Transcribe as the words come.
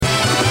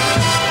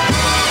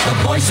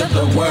of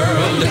the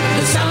world.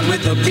 The sound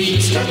with the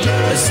beat,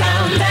 the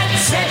sound that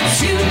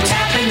sets you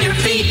tapping your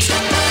feet.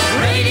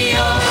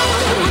 Radio,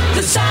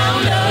 the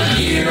sound of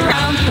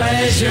year-round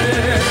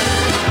pleasure.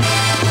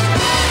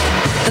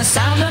 The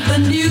sound of the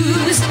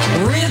news,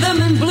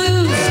 rhythm and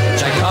blues,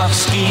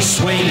 Tchaikovsky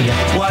swing,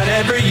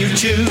 whatever you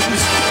choose.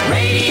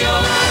 Radio,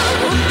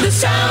 the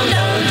sound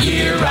of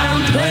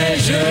year-round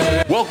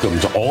pleasure. Welcome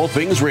to All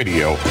Things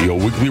Radio, your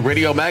weekly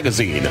radio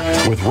magazine,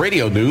 with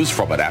radio news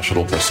from a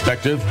national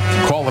perspective,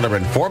 caller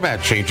and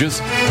format changes,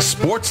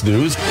 sports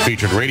news,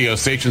 featured radio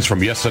stations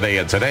from yesterday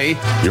and today,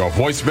 your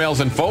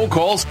voicemails and phone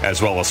calls,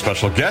 as well as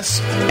special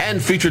guests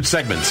and featured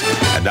segments.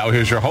 And now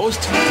here's your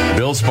host,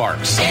 Bill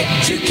Sparks.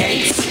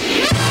 Educates,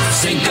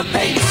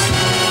 syncopates,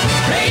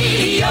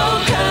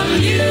 radio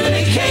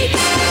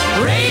communicates,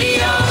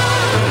 radio,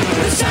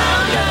 the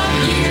sound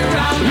of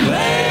year-round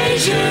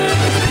pleasure.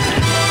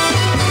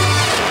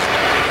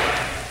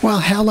 Well,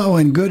 hello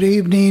and good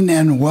evening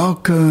and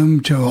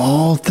welcome to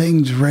All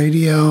Things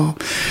Radio.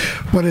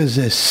 What is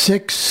this,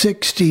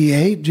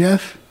 668,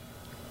 Jeff?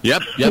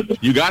 Yep,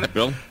 you got it,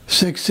 Bill.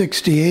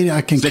 668,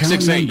 I can count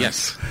 668,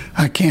 yes.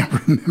 I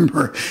can't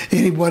remember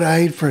what I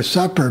ate for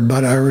supper,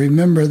 but I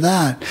remember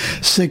that,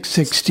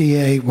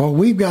 668. Well,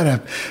 we've got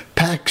a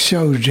packed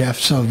show, Jeff,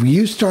 so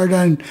you start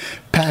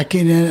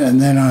unpacking it,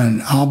 and then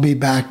I'll be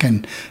back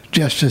in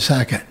just a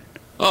second.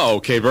 Oh,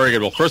 okay, very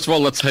good. Well, first of all,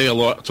 let's say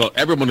hello to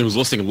everyone who's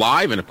listening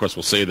live, and of course,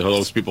 we'll say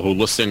hello to people who are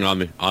listening on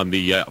the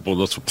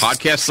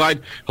podcast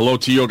side. Hello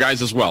to you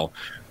guys as well.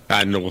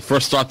 And we'll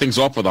first start things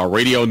off with our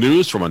radio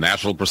news from a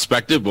national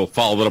perspective. We'll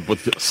follow it up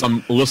with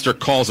some listener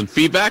calls and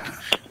feedback.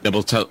 Then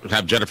we'll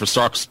have Jennifer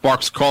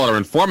Sparks call our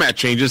and format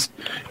changes.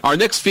 Our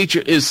next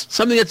feature is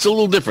something that's a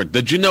little different.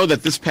 Did you know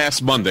that this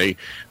past Monday,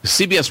 the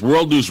CBS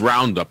World News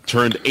Roundup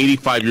turned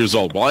 85 years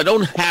old? Well, I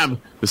don't have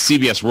the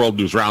CBS World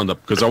News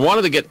Roundup because I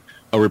wanted to get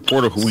a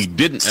reporter who we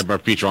didn't ever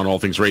feature on All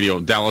Things Radio,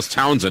 Dallas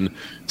Townsend.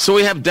 So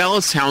we have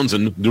Dallas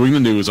Townsend doing the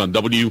news on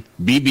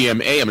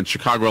WBBM AM in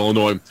Chicago,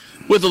 Illinois,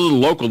 with a little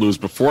local news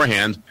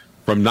beforehand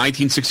from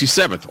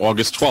 1967,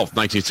 August 12th,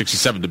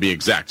 1967 to be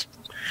exact.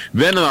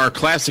 Then in our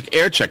classic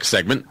aircheck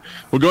segment,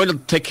 we're going to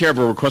take care of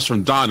a request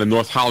from Don in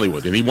North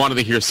Hollywood, and he wanted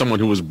to hear someone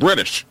who was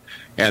British.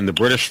 And the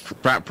British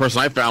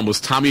person I found was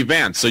Tommy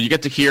Vance. So you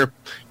get to hear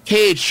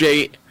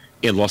KHJ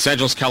in Los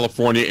Angeles,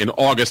 California in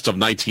August of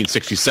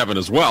 1967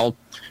 as well.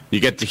 You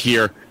get to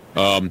hear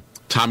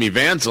Tommy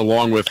Vance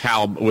along with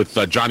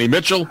Johnny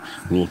Mitchell,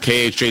 little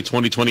KHJ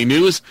 2020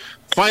 News.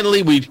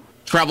 Finally, we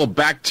travel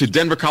back to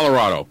Denver,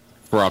 Colorado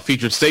for our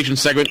featured station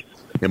segment,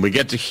 and we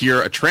get to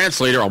hear a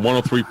translator on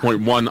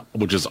 103.1,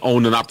 which is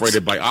owned and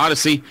operated by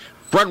Odyssey.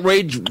 Front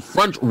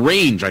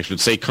range, I should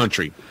say,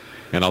 country.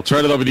 And I'll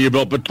turn it over to you,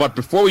 Bill. But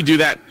before we do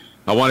that,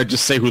 I want to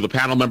just say who the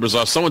panel members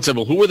are. Someone said,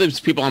 well, who are these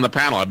people on the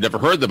panel? I've never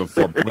heard them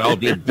before. Well,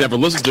 if you've never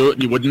listened to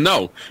it, you wouldn't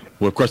know.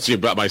 Well, of course,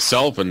 you've got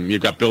myself, and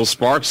you've got Bill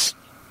Sparks.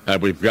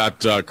 We've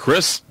got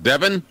Chris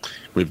Devon.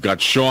 We've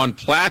got Sean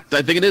Platt,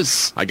 I think it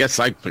is. I guess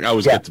I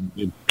always get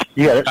to...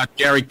 We've got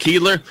Gary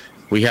Keedler.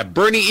 We have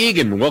Bernie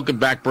Egan. Welcome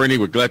back, Bernie.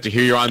 We're glad to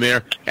hear you on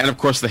there. And, of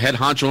course, the head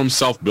honcho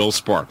himself, Bill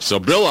Sparks. So,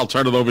 Bill, I'll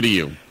turn it over to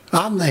you.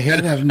 I'm the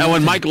head of... Oh,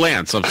 and Mike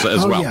Lance as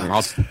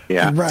well.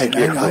 Yeah. Right.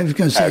 I was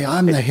going to say,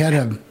 I'm the head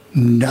of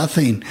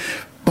nothing.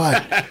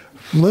 But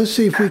let's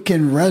see if we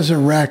can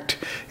resurrect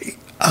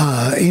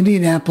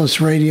Indianapolis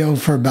radio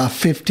for about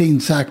 15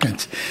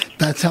 seconds.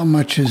 That's how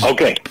much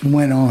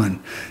went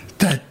on.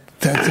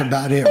 That's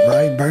about it,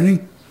 right,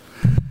 Bernie?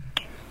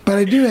 But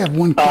I do have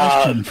one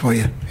question for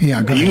you.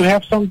 Yeah, go ahead. You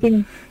have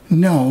something?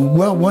 No.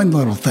 Well, one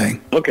little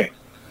thing. Okay.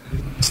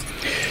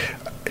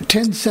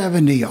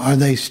 1070, are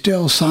they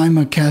still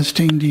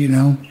simulcasting? Do you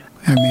know?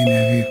 I mean,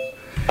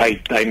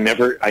 have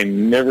you... I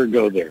never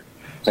go there.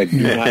 I do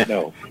not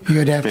know.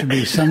 You'd have to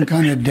be some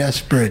kind of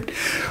desperate.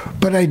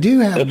 But I do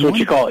have... That's what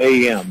you call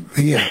AM.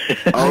 Yeah.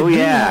 Oh,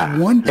 yeah.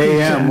 One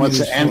AM, what's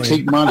the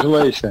antique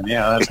modulation?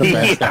 Yeah, that's the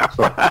best.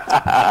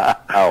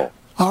 Oh.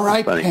 All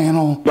right, funny.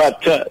 Panel.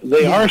 But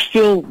they are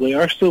still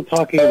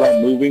talking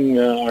about moving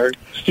our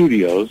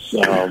studios.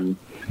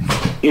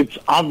 It's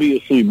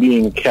obviously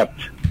being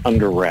kept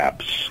under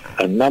wraps,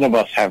 and none of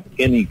us have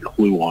any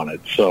clue on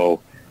it.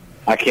 So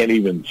I can't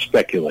even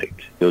speculate.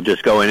 You'll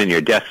just go in and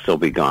your desks will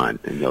be gone,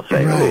 and you'll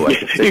say, right. "Oh,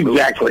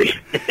 exactly."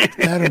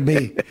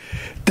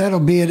 That'll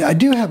be it. I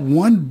do have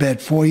one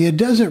bet for you. It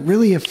doesn't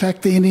really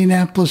affect the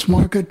Indianapolis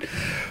market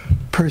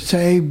per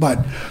se, but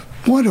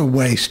what a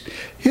waste.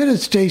 You had a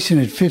station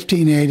at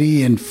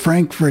 1580 in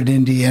Frankfort,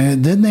 Indiana.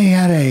 Then they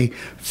had a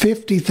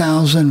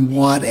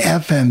 50,000-watt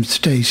FM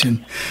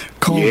station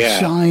called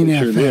Shine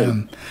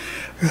FM.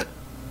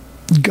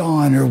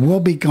 Gone, or will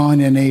be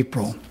gone in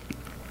April.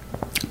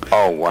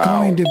 Oh,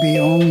 wow. Going to be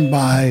owned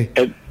by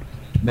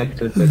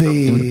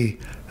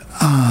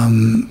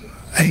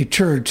a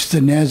church,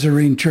 the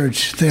Nazarene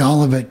Church, the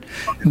Olivet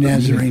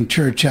Nazarene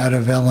Church out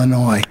of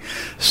Illinois.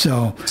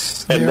 So,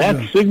 and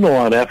that signal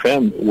on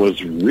FM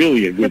was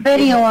really a good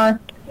video on.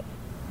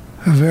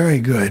 Very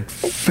good,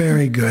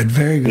 very good,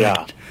 very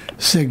good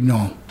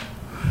signal.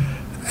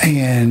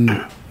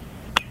 And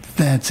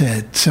then that's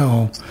it.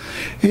 So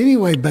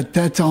anyway, but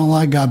that's all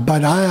I got.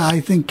 But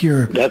I think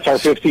That's our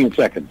 15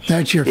 seconds.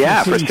 That's your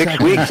 15 for 6 seconds.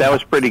 weeks, that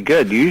was pretty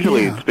good.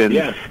 Usually it's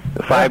been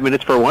 5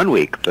 minutes for 1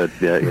 week. But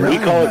we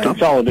call it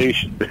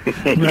consolidation.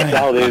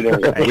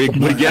 Consolidated.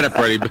 We get it,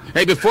 Brady.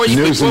 Hey, before we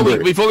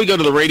go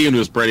to the radio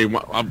news, Brady,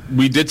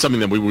 we did something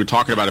that we were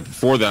talking about it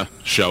before the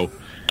show.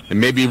 And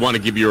maybe you want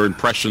to give your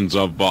impressions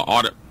of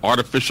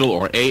artificial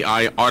or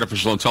AI,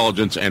 artificial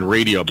intelligence, and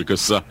radio,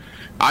 because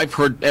I've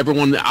heard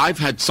I've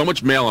had so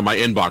much mail in my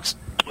inbox.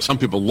 Some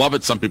people love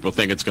it. Some people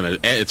think it's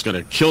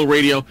gonna kill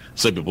radio.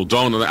 Some people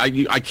don't. And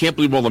I can't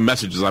believe all the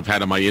messages I've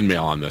had in my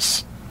email on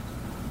this.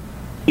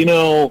 You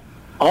know,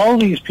 all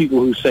these people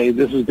who say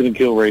this is going to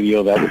kill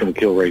radio, that's going to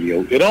kill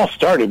radio. It all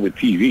started with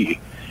TV,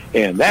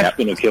 and that's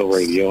going to kill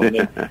radio. And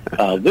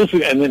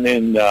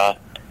then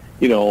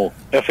you know,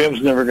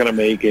 FM's never going to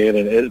make it,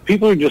 and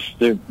people are just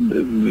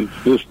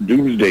this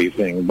doomsday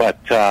thing. But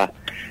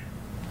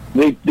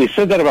they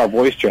said that about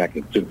voice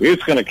tracking too.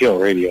 It's going to kill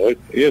radio.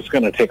 It's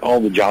going to take all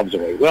the jobs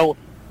away. Well,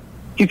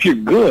 if you're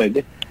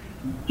good,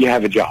 you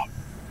have a job.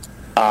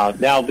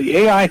 Now the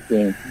AI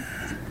thing,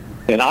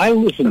 and I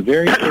listened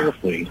very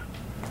carefully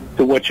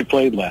to what you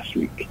played last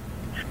week,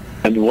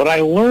 and what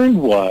I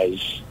learned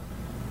was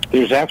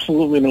there's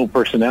absolutely no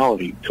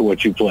personality to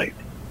what you played.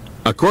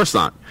 Of course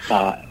not.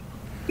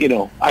 You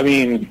know, I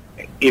mean,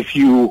 if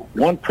you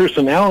want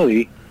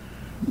personality,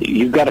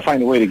 you've got to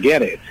find a way to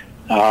get it.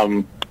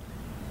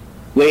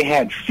 They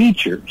had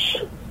features,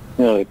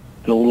 you know,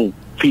 the little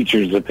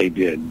features that they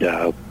did,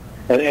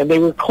 and they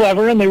were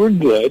clever and they were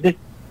good,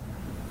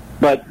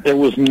 but there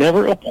was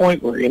never a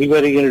point where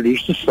anybody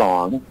introduced a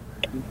song.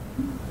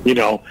 You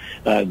know,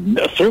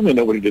 certainly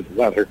nobody did the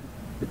weather.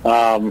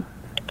 And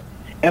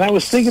I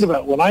was thinking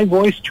about when I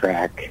voice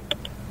track,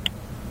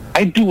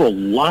 I do a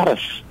lot of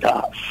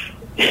stuff.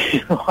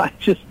 You know, I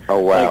just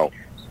like,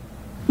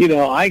 you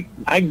know,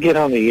 I get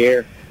on the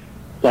air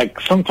like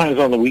sometimes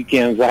on the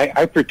weekends.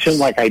 I pretend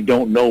like I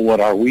don't know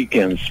what our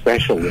weekend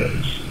special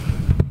is.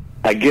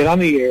 I get on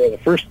the air the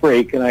first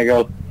break and I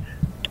go,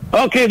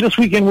 okay, this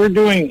weekend we're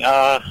doing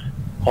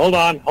hold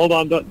on,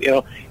 don't, you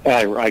know,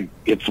 and I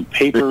get some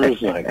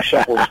papers and I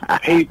shuffle some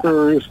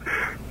papers.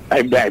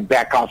 I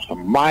back off the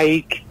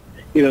mic,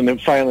 you know, and then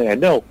finally I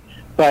know.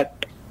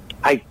 But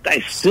I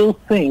still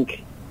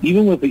think,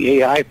 even with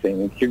the AI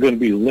thing, you're going to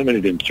be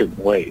limited in certain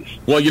ways.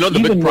 Well, you know the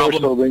even big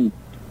problem. More so than,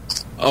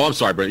 I'm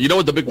sorry, Bernie. You know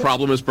what the big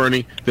problem is,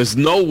 Bernie? There's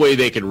no way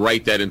they can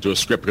write that into a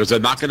script because they're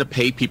not going to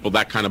pay people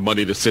that kind of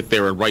money to sit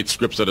there and write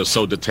scripts that are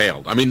so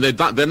detailed. I mean,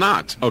 they're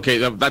not. Okay,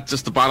 that's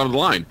just the bottom of the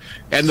line.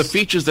 And the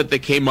features that they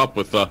came up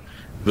with,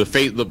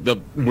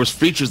 was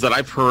features that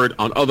I've heard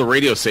on other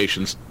radio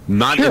stations,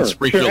 not in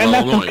Springfield, and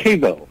Illinois. That's okay,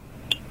 though.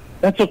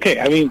 That's okay.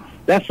 I mean,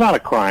 that's not a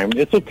crime.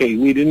 It's okay.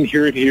 We didn't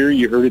hear it here.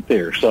 You heard it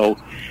there. So,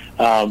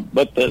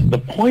 but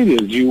the point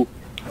is, you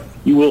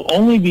will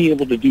only be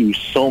able to do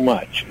so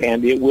much,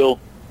 and it will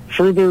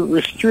further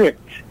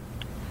restrict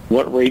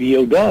what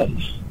radio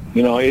does.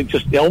 You know, it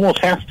almost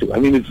has to. I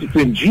mean, it's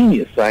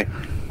ingenious. I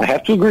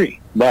have to agree.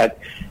 But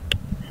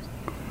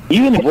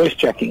even in voice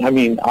checking, I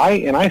mean,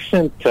 I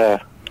sent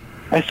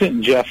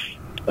Jeff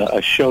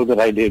a show that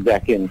I did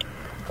back in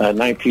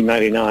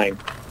 1999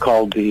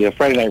 called the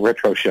Friday Night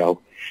Retro Show,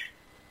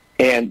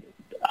 and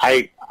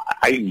I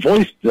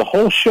voiced the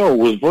whole show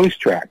was voice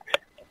tracked,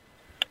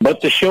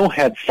 but the show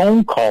had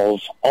phone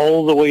calls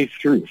all the way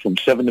through from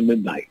 7 to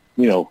midnight.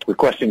 You know,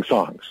 requesting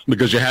songs. But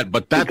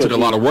that took a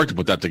lot of work to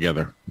put that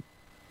together.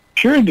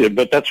 Sure it did,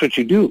 but that's what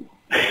you do.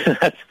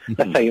 that's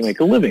how you make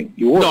a living.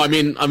 You work. No, I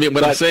mean,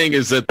 what I'm saying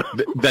is that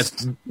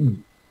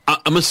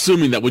I'm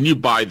assuming that when you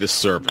buy this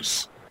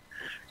service,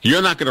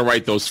 you're not going to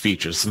write those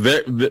features.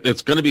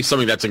 It's going to be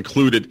something that's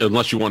included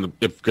unless you want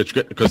to,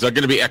 because they're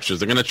going to be extras.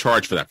 They're going to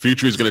charge for that.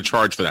 Future is going to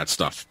charge for that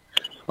stuff.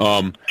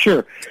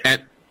 Sure.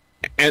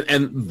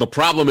 And the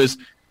problem is,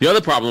 the other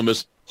problem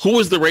is, who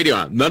is the radio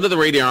announcer? None of the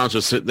radio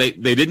announcers, they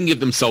didn't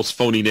give themselves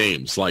phony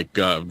names. Like,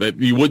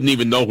 you wouldn't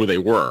even know who they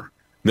were.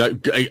 They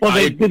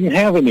didn't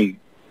have any.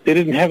 They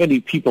didn't have any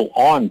people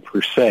on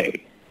per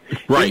se.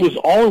 Right. It was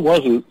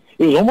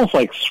almost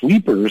like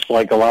sweepers,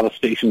 like a lot of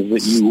stations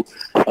that you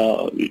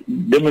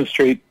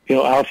demonstrate, you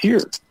know, out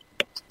here.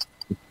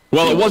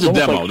 Well, it was a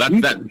demo.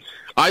 Like that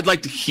I'd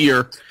like to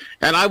hear.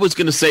 And I was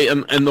going to say,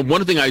 and the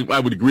one thing I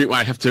would agree,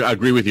 I have to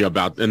agree with you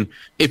about, and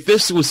if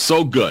this was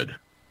so good,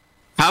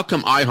 how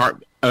come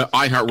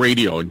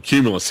iHeartRadio and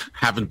Cumulus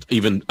haven't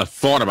even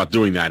thought about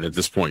doing that at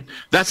this point?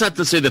 That's not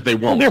to say that they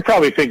won't. Well, they're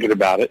probably thinking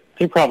about it.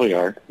 They probably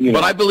are.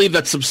 But I believe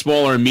that some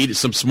smaller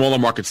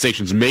market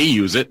stations may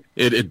use it.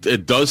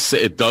 It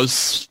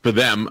does for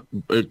them.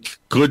 It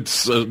could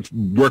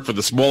work for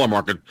the smaller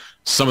market.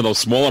 Some of those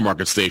smaller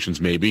market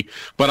stations maybe.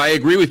 But I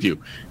agree with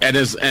you.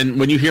 And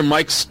when you hear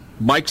Mike's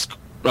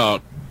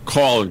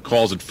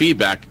calls and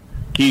feedback,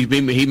 he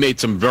made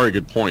some very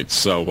good points.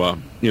 So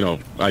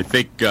I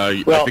think.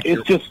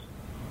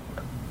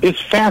 It's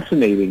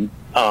fascinating.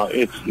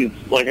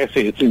 It's like I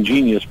say, it's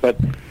ingenious, but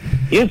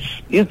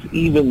it's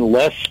even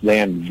less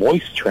than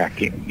voice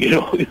tracking. You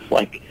know, it's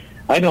like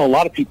I know a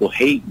lot of people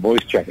hate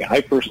voice checking.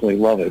 I personally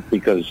love it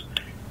because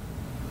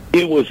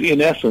it was,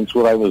 in essence,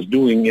 what I was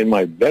doing in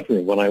my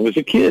bedroom when I was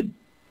a kid.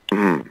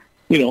 Mm.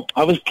 You know,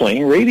 I was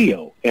playing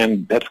radio,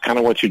 and that's kind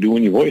of what you do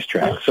when you voice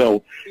track.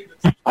 So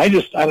I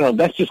don't know,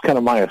 that's just kind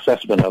of my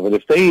assessment of it.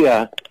 If they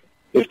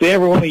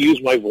ever want to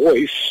use my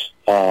voice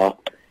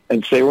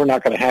and say we're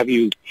not going to have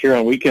you here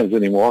on weekends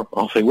anymore,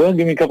 I'll say, well,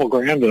 give me a couple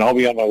grand and I'll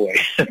be on my way.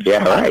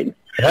 Yeah, right.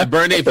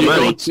 Bernie,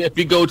 if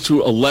you go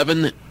to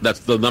 11,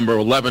 that's the number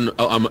 11,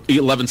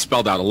 11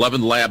 spelled out,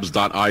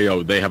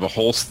 11labs.io, they have a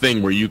whole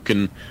thing where you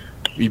can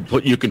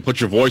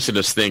put your voice in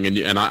this thing,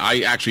 and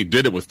I actually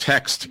did it with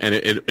text, and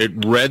it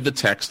read the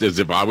text as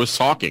if I was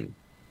talking,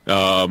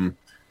 and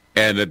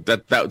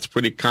that's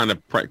pretty kind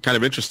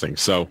of interesting.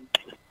 So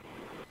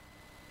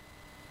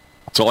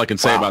that's all I can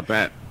say about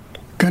that.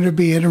 Going to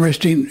be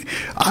interesting.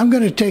 I'm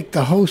going to take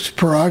the host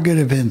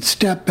prerogative and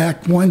step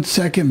back 1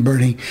 second,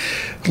 Bernie.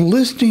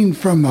 Listening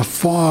from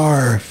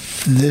afar,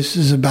 this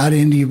is about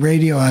indie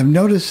radio. I've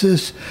noticed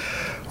this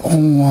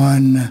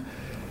on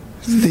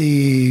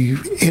the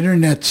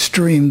internet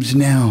streams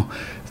now.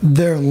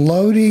 They're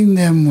loading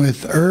them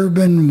with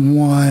Urban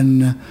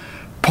One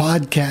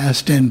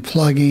podcast and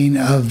plugging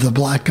of the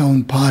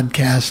Black-owned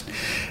podcast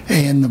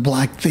and the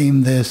Black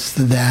theme, this,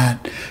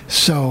 that.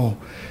 So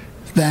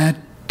that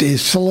is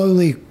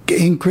slowly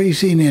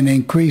increasing, and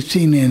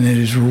it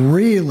is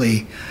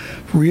really,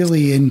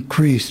 really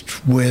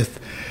increased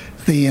with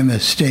the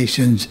MS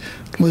stations.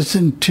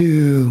 Listen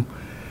to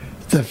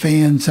the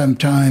fan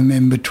sometime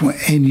in between,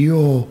 and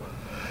you'll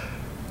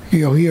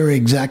hear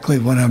exactly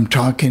what I'm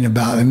talking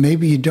about. And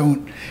maybe you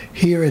don't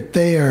hear it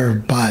there,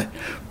 but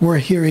we're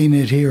hearing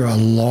it here a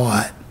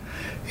lot.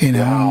 You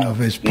know, I don't know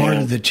if it's part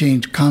of the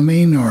change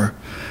coming or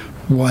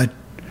what.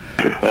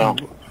 Well,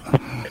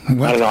 I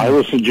don't know. I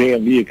listened to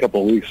JMV a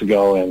couple of weeks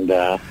ago, and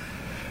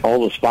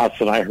all the spots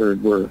that I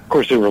heard were, of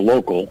course, they were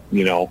local,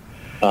 you know,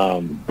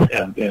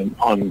 and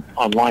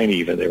online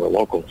even, they were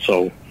local.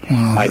 So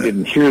I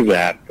didn't hear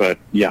that, but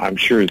yeah, I'm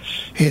sure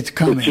it's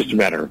coming. It's just a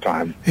matter of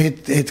time.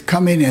 It's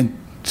coming, and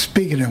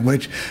speaking of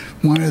which,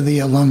 one of the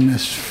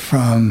alumnus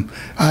from,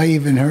 I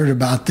even heard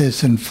about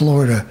this in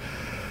Florida,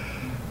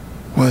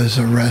 was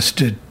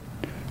arrested.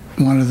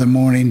 One of the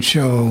morning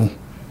show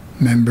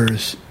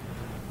members,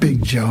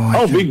 Big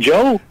Joe. Big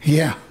Joe?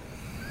 Yeah.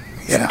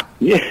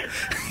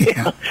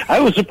 I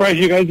was surprised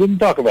you guys didn't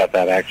talk about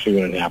that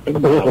actually when it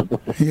happened.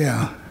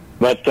 Yeah.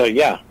 But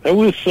that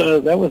was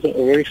a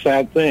very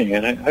sad thing,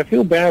 and I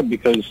feel bad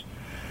because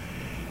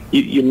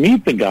you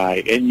meet the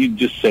guy and you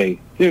just say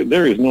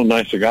there is no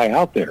nicer guy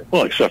out there.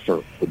 Well, except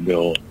for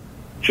Bill, and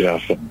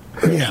Jeff, and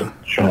Chris, and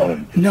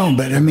Sean. No,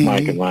 but I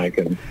mean, Mike,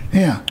 and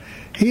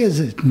he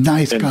is a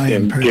nice guy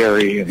in person.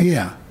 Gary, and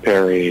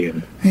Perry,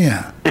 and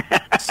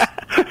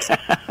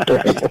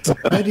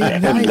But he's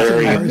nice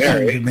in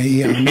person to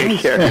me. Yeah,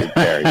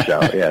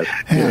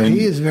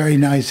 he is very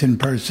nice in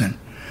person.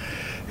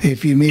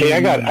 If you meet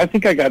him, I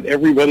think I got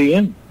everybody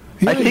in.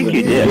 Yeah, I think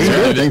you did.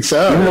 I think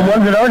so. Even the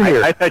ones that aren't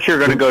here. I thought you were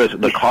going to go to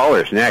the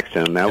callers next,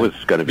 and that was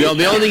going to be. The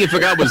only thing you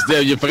forgot was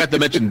you forgot to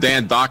mention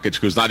Dan Dockage,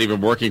 who's not even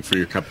working for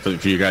you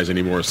guys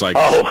anymore. It's like,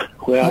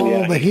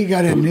 but he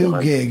got a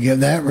new gig.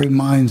 That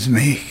reminds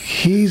me,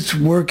 he's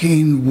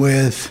working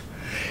with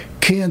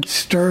Kent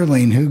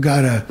Sterling, who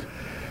got a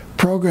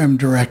program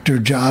director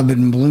job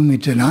in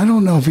Bloomington. I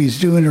don't know if he's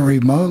doing it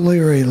remotely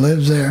or he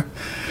lives there,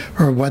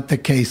 or what the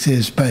case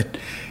is, but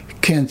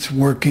Kent's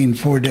working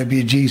for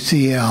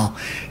WGCL,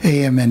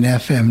 AM and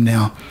FM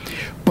now.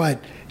 But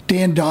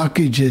Dan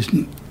Dockage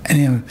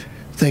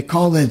they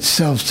call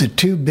themselves the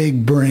two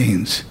big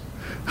brains.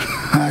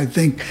 I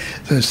think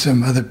there's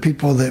some other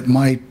people that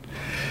might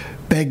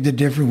beg to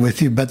differ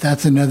with you, but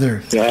that's another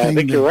thing. I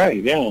think you're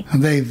right, yeah.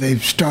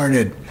 They've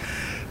started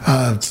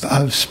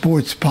a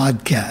sports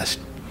podcast.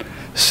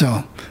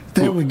 So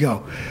there we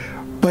go.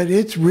 But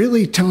it's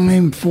really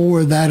time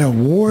for that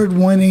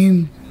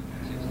award-winning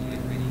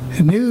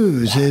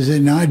news, is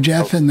it not,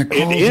 Jeff, in the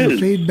calls and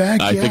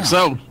feedback? I think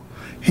so.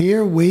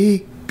 Here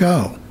we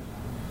go.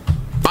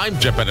 I'm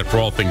Jeff Bennett for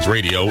All Things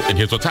Radio, and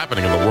here's what's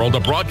happening in the world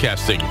of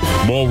broadcasting.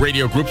 More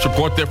radio groups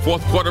report their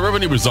fourth quarter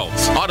revenue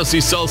results.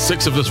 Odyssey sells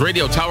 6 of its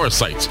radio tower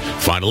sites.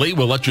 Finally,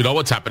 we'll let you know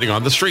what's happening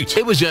on the street.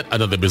 It was yet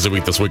another busy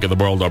week this week in the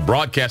world of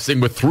broadcasting,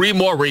 with 3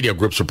 more radio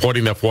groups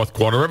reporting their fourth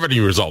quarter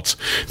revenue results.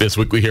 This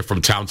week we hear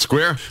from Town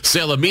Square,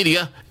 Salem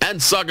Media,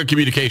 and Saga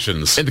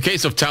Communications. In the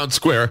case of Town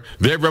Square,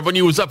 their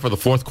revenue was up for the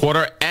fourth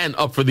quarter and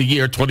up for the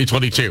year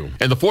 2022.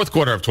 In the fourth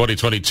quarter of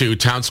 2022,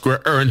 Town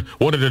Square earned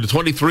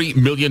 $123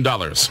 million.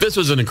 This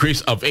was an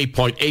increase of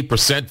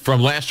 8.8%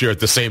 from last year at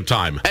the same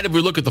time. And if we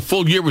look at the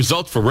full year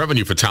results for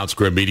revenue for Town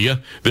Square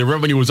Media, their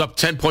revenue was up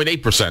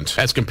 10.8%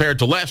 as compared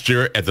to last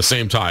year at the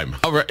same time.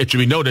 However, it should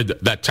be noted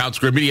that Town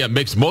Square Media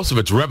makes most of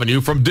its revenue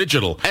from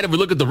digital. And if we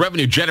look at the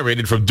revenue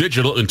generated from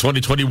digital in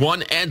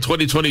 2021 and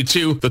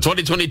 2022, the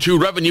 2022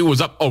 revenue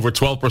was up over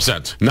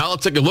 12%. Now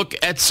let's take a look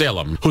at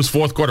Salem, whose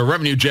fourth quarter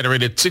revenue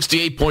generated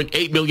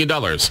 $68.8 million,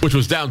 which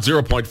was down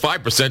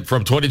 0.5%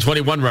 from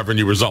 2021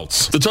 revenue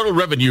results. The total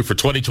revenue for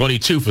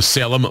 2022 for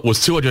Salem was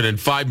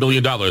 $205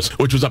 million,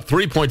 which was up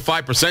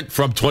 3.5%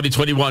 from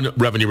 2021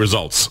 revenue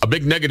results. A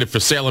big negative for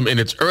Salem in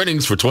its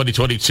earnings for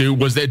 2022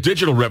 was their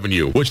digital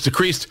revenue, which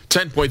decreased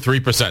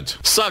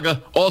 10.3%.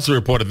 Saga also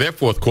reported their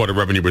fourth quarter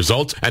revenue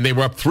results, and they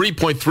were up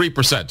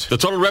 3.3%. The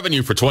total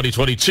revenue for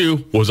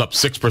 2022 was up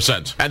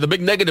 6%. And the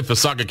big negative for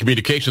Saga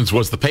Communications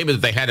was the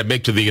payment that they had to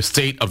make to the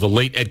estate of the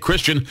late Ed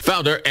Christian,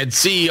 founder and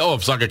CEO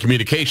of Saga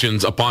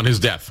Communications, upon his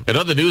death. In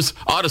other news,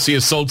 Odyssey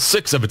has sold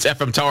 6 of its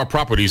FM tower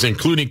properties,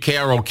 including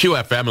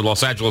KROQ FM in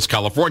Los Angeles,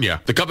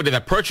 California. The company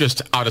that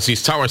purchased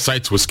Odyssey's tower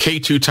sites was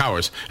K2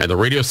 Towers, and the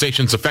radio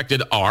stations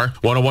affected are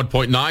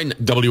 101.9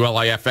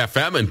 WLIF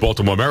FM in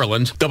Baltimore,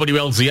 Maryland,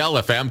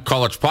 WLZL FM,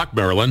 College Park,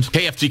 Maryland,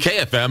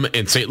 KFTK FM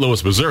in St.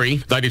 Louis, Missouri,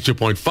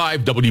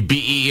 92.5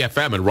 WBEE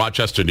FM in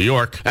Rochester, New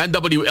York, and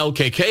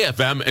WLKK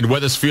FM in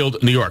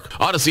Wethersfield, New York.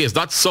 Odyssey has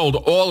not sold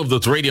all of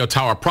its radio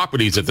tower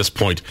properties at this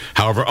point.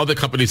 However, other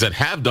companies that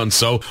have done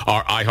so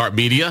are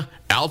iHeartMedia,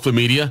 Alpha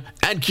Media,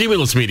 and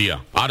Cumulus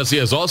Media. Odyssey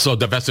has also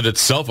divested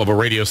itself of a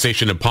radio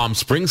station in Palm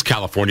Springs,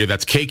 California.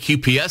 That's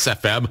KQPS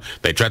FM.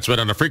 They transmit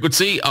on a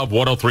frequency of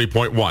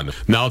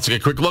 103.1. Now let's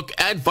take a quick look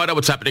and find out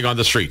what's happening on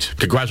the street.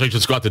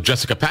 Congratulations go out to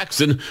Jessica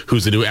Paxton,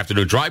 who's the new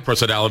afternoon drive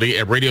personality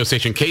at radio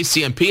station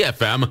KCMP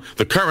FM,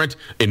 The Current,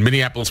 in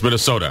Minneapolis,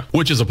 Minnesota,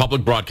 which is a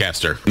public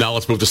broadcaster. Now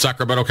let's move to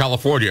Sacramento,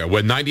 California,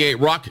 where 98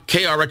 Rock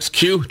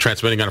KRXQ,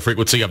 transmitting on a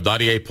frequency of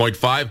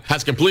 98.5,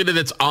 has completed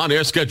its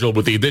on-air schedule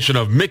with the addition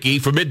of Mickey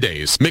for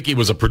middays. Mickey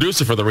was a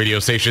producer for the radio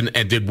station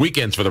and did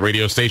weekends for the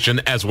radio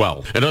station as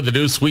well. In other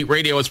news, Sweet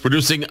Radio is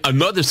producing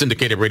another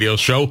syndicated radio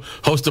show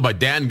hosted by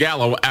Dan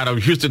Gallo out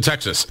of Houston,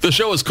 Texas. The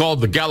show is called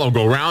The Gallo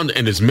Go Round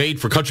and is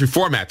made for country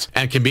formats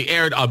and can be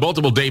aired on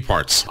multiple day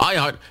parts.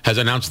 iHeart has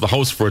announced the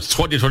host for its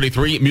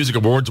 2023 Music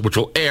Awards, which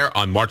will air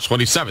on March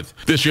 27th.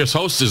 This year's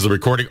host is the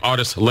recording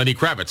artist Lenny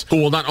Kravitz, who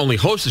will not only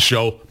host the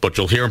show, but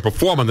you'll hear him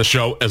perform on the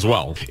show as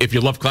well. If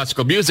you love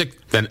classical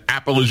music, then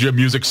Apple is your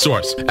music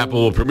source.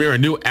 Apple will premiere a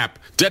new app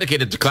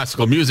dedicated to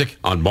classical music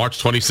on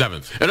March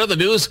 27th. In other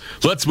news,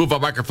 let's move our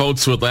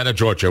microphones to Atlanta,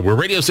 Georgia, where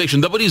radio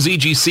station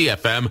WZGC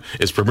FM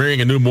is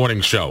premiering a new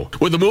morning show.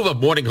 With the move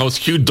of morning host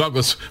Hugh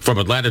Douglas from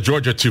Atlanta,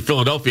 Georgia to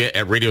Philadelphia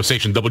at radio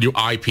station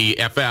WIP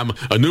FM,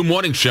 a new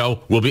morning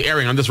show will be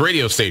airing on this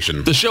radio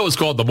station. The show is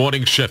called The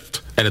Morning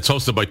Shift, and it's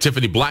hosted by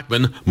Tiffany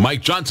Blackman,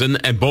 Mike Johnson,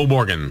 and Bo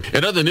Morgan.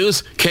 In other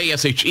news,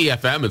 KSHE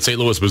FM in St.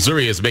 Louis,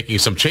 Missouri is making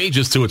some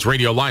changes to its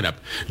radio lineup.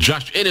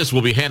 Josh Innes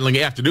will be handling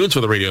afternoons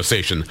for the radio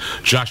station.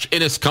 Josh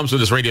Innes comes to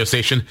this radio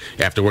station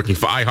after working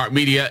for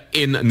iHeartMedia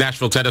in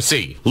Nashville,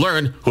 Tennessee.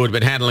 Learn, who had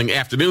been handling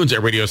afternoons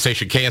at radio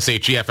station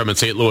KSHE FM in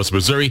St. Louis,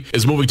 Missouri,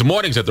 is moving to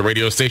mornings at the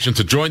radio station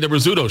to join the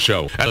Rizzuto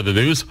Show. Out of the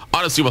news,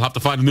 Odyssey will have to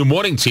find a new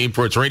morning team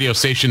for its radio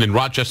station in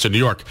Rochester, New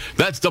York.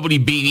 That's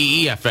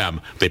WBEE FM.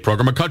 They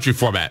program a country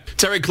format.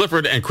 Terry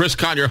Clifford and Chris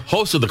Conyer,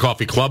 hosts of the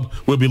Coffee Club,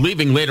 will be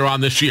leaving later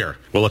on this year.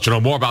 We'll let you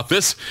know more about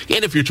this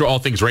in a future All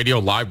Things Radio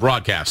live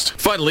broadcast.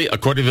 Finally,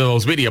 according to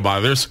those media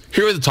monitors,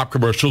 here are the top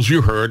commercials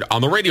you heard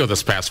on the radio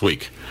this past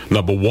week.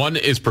 Number 1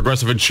 is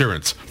Progressive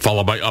Insurance,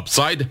 followed by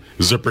Upside,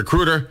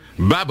 ZipRecruiter,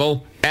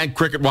 Babbel, and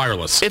Cricket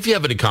Wireless. If you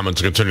have any comments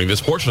concerning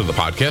this portion of the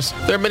podcast,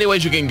 there are many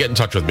ways you can get in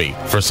touch with me.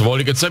 First of all,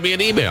 you can send me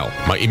an email.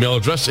 My email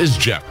address is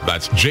Jeff,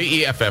 that's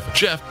Jeff,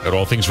 Jeff at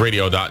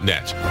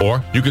allthingsradio.net.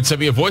 Or you can send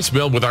me a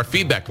voicemail with our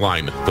feedback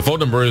line. The phone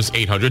number is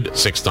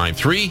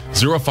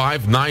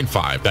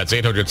 800-693-0595. That's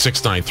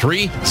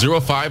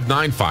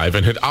 800-693-0595,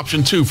 and hit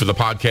option 2 for the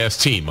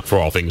podcast team. For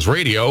All Things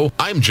Radio,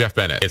 I'm Jeff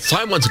Bennett. It's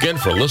time once again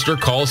for listener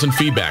calls and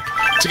feedback.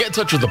 To get in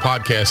touch with the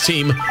podcast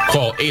team,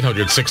 call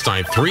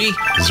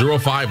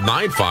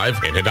 800-693-0595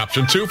 and hit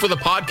option 2 for the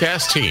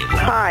podcast team.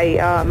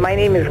 Hi, my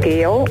name is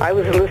Gail. I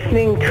was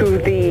listening to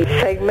the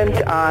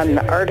segment on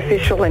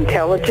artificial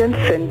intelligence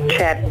and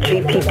Chat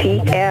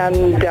GPT,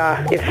 and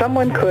if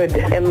someone could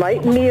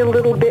enlighten me a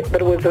little bit,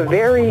 but it was a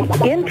very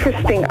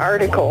interesting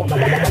article,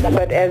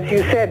 but as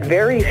you said,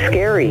 very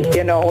scary.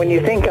 You know, when you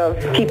think of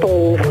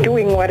people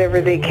doing whatever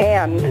they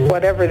can,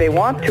 whatever they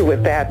want to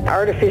with that,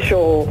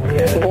 artificial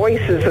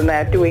voices and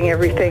that, doing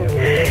everything,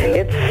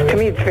 to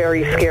me, it's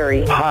very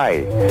scary.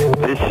 Hi,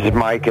 this is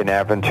Mike in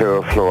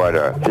Aventura,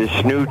 Florida. This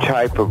new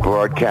type of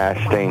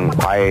broadcasting,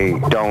 I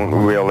don't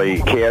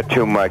really care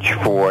too much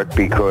for it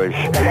because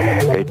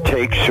it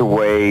takes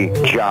away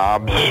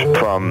jobs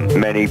from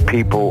many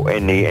people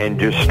in the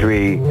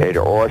industry. It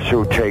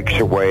also takes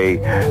away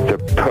the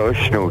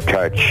personal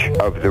touch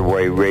of the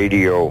way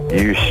radio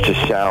used to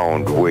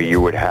sound, where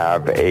you would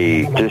have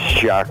a disc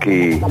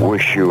jockey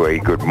wish you a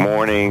good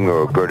morning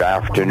or good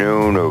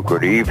afternoon or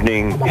good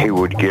evening. He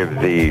would give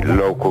the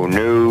local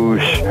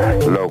news,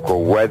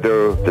 local weather,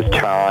 weather, the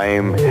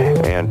time,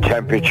 and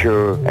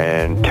temperature,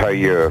 and tell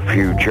you a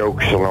few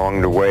jokes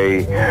along the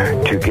way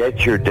to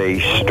get your day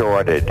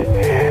started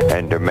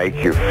and to make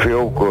you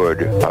feel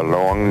good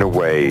along the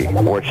way.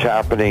 What's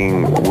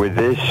happening with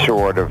this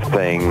sort of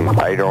thing,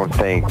 I don't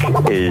think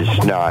is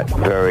not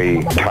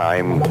very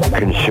time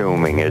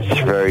consuming. It's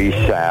very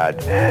sad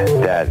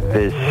that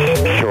this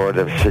sort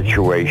of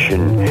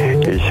situation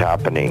is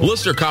happening.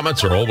 Listener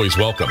comments are always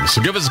welcome,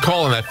 so give us a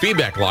call on that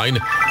feedback line,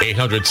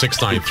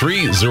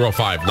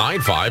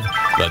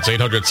 800-693-0595. That's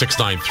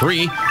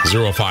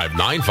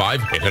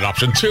 800-693-0595, and hit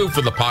option 2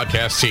 for the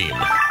podcast team.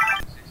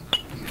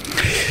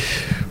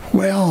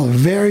 Well,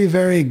 very,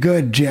 very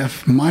good,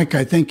 Jeff. Mike,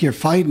 I think you're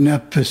fighting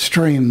up the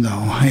stream, though.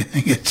 I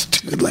think it's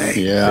too late.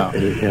 Yeah,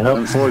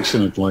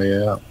 unfortunately,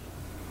 yeah.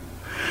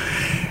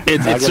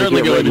 It's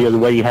certainly going to be the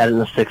way you had it in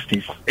the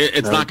 60s.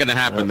 It's not going to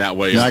happen that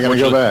way. Not going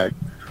to go back.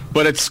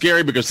 But it's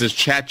scary because there's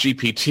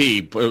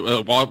ChatGPT.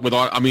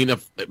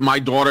 If my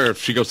daughter, if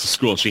she goes to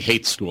school, she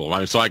hates school,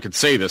 right? So I could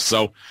say this.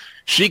 So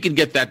she could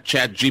get that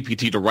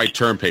ChatGPT to write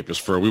term papers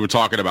for her. We were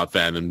talking about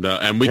that, and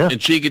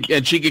she could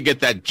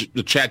get that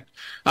the chat.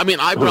 I mean,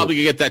 I probably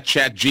could get that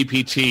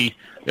ChatGPT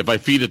if I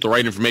feed it the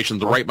right information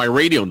to write my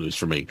radio news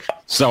for me.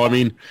 So I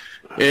mean,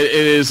 it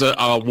is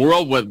a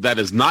world that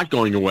is not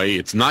going away.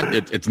 It's not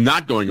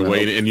going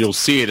away, and you'll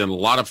see it in a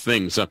lot of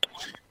things.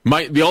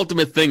 The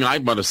ultimate thing I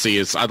want to see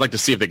is I'd like to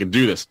see if they can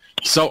do this.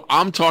 So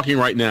I'm talking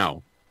right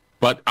now,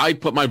 but I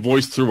put my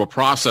voice through a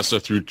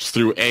processor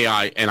through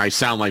AI, and I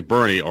sound like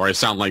Bernie, or I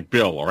sound like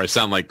Bill, or I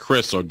sound like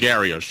Chris, or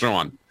Gary, or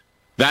Sean.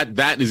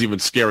 That is even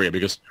scarier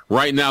because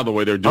right now the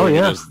way they're doing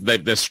it is they're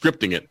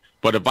scripting it.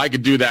 But if I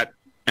could do that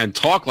and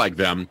talk like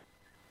them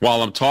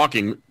while I'm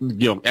talking,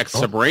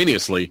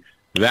 extemporaneously,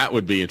 that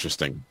would be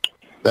interesting.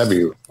 That'd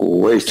be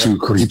way too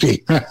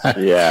creepy.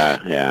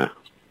 Yeah.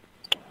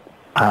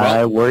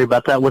 I worry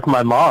about that with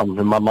my mom,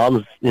 and my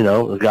mom's,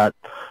 got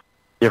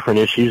different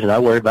issues, and I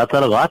worry about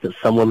that a lot, that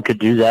someone could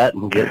do that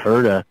and get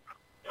her to,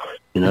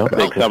 I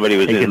think somebody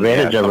was take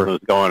advantage of her. Was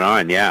going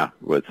on,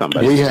 with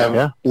somebody.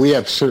 We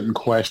have certain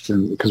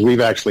questions, because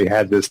we've actually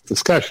had this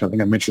discussion. I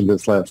think I mentioned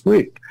this last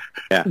week,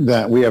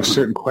 that we have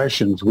certain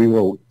questions we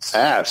will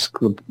ask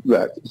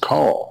that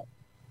call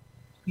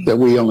that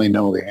we only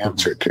know the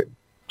answer to.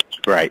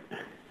 Right.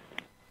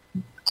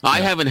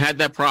 I haven't had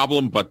that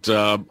problem, but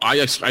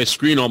I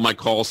screen all my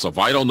calls, so if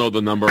I don't know the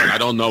number and I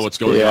don't know what's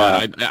going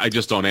on, I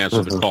just don't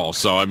answer the call.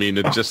 So, I mean,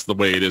 it's just the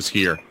way it is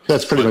here.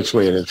 That's pretty much the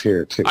way it is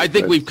here, too. I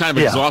think we've kind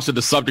of exhausted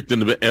the subject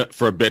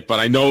for a bit, but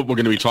I know we're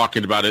going to be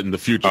talking about it in the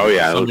future. Oh,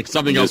 yeah.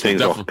 Something else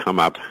will come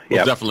up.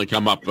 Will definitely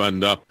come up.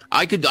 And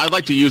I'd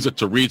like to use it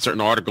to read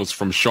certain articles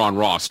from Sean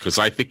Ross, because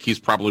I think he's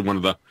probably one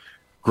of the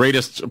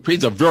greatest.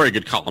 He's a very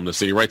good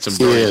columnist, and he writes some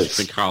very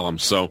interesting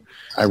columns. So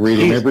I read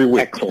him every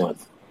week. Excellent.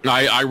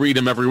 I read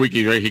him every week.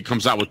 He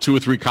comes out with 2 or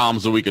 3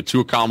 columns a week, or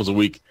 2 columns a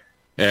week,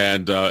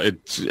 and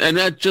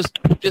that just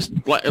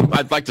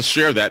I'd like to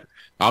share that.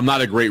 I'm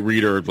not a great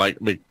reader, I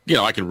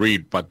can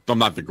read, but I'm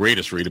not the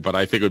greatest reader. But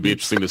I think it would be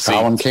interesting to see.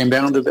 Column came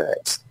down today.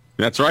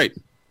 That's right.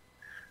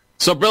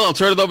 So, Bill, I'll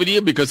turn it over to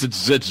you because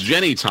it's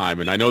Jenny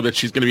time, and I know that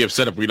she's going to be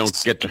upset if we don't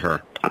get to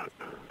her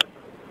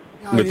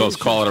with those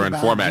caller and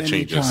format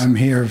changes.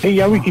 Here.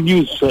 Hey, we could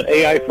use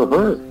AI for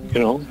her,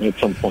 at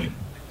some point.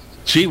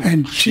 She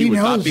would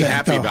not be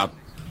happy about.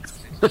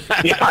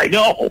 Yeah, I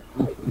know.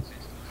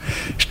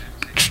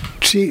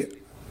 She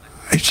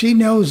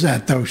knows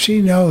that, though.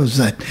 She knows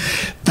that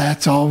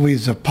that's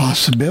always a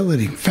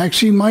possibility. In fact,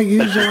 she might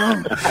use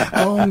her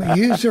own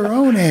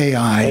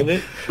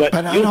AI. But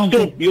I don't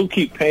think you'll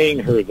keep paying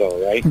her,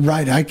 though, right?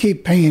 Right, I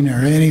keep paying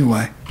her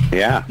anyway.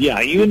 Yeah,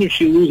 even if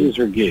she loses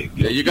her gig.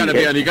 Yeah, you got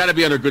to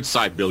be on her good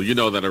side, Bill. You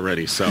know that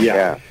already. So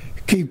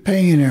keep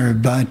paying her,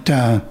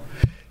 but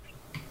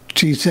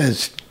she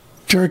says,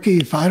 Turkey,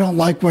 if I don't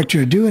like what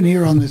you're doing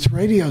here on this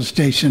radio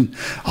station,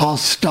 I'll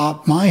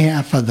stop my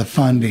half of the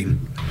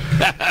funding.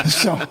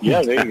 So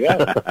there you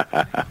go.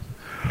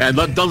 And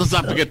let's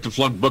not forget to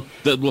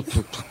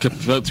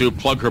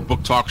plug her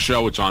book talk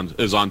show, which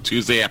is on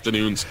Tuesday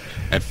afternoons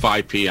at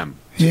 5 p.m.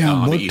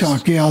 Yeah, book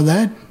talk. Yeah,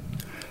 that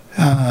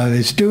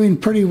is doing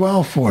pretty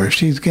well for her.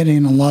 She's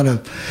getting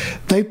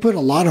they put a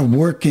lot of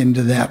work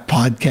into that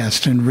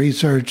podcast and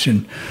research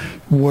and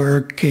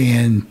work,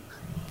 and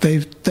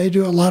they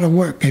do a lot of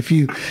work. If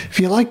you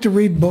like to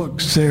read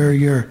books, they're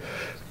your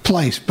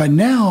place. But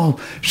now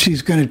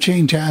she's going to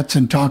change hats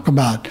and talk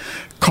about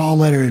call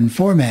letter and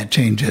format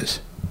changes.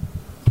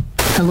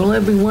 Hello,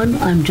 everyone.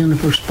 I'm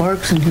Jennifer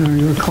Sparks, and here are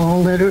your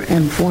call letter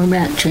and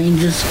format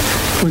changes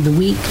for the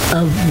week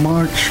of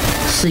March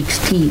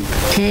 16th.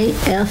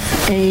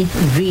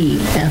 KFAV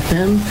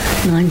FM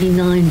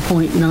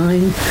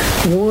 99.9,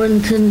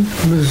 Warrenton,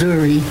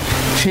 Missouri,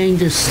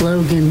 changes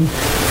slogan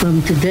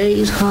from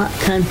today's hot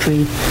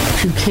country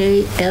to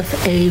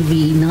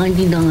KFAV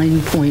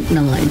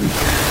 99.9.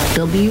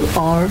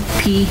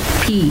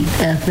 WRPP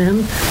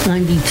FM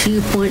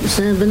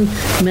 92.7,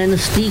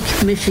 Manistee,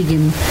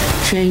 Michigan,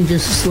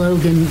 changes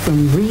slogan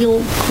from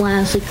real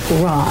classic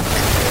rock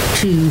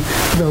to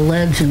The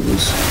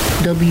Legends.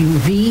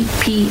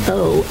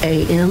 WVPO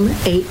AM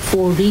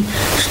 840,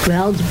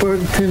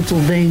 Stroudsburg,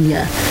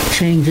 Pennsylvania,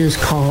 changes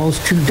calls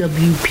to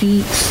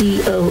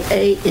WPCO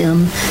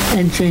AM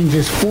and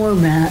changes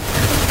format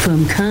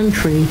from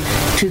country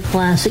to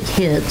classic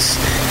hits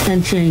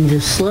and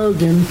changes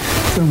slogan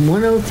from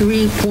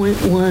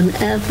 103.1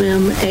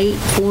 FM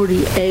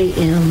 840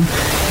 AM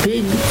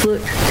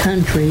Bigfoot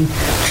Country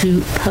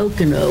to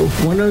Pocono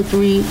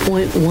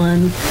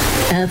 103.1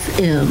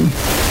 FM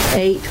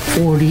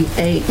 840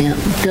 AM.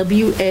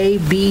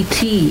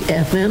 WABT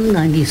FM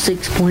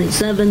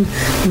 96.7,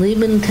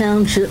 Lehman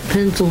Township,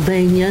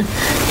 Pennsylvania,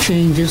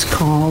 changes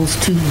calls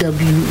to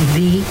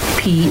WVPO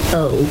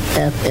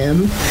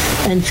FM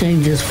and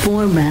changes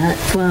format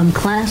from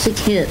classic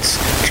hits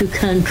to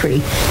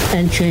country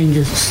and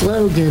changes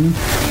slogan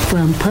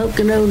from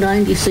Pocono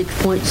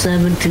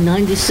 96.7 to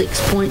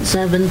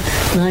 96.7,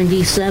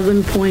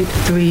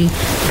 97.3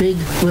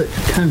 Bigfoot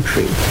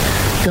Country.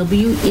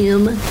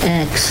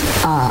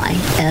 WMXI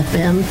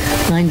FM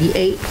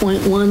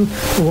 98.1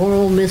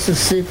 Laurel,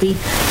 Mississippi,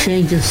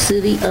 changes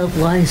city of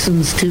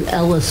license to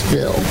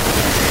Ellisville.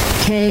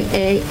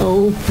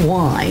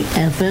 KAOY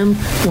FM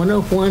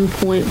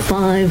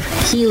 101.5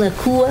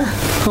 Kealakekua,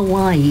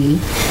 Hawaii,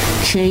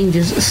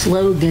 changes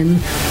slogan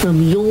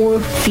from Your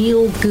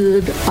Feel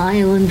Good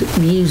Island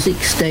Music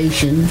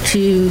Station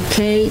to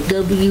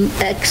KWXX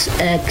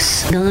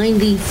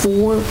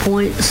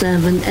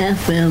 94.7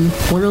 FM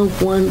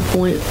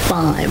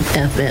 101.5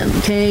 FM.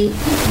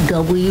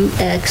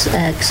 KWXX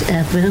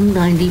FM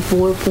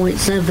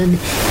 94.7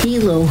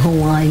 Hilo,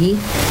 Hawaii,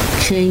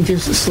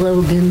 changes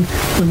slogan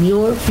from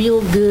Your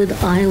Feel Good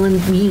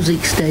Island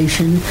Music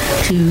Station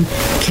to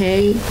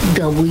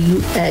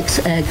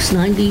KWXX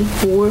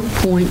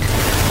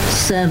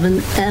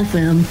 94.7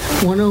 FM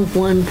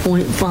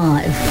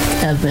 101.5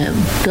 FM.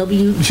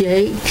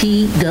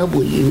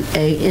 WJTW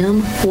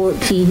AM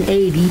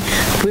 1480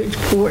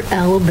 Bridgeport,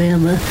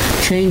 Alabama,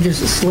 changes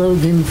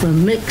slogan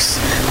from Mix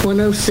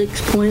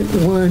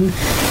 106.1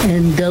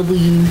 and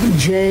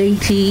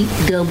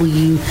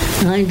WJTW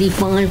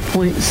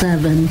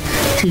 95.7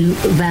 to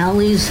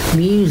Valley's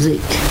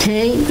Music.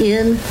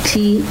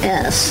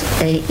 KNTS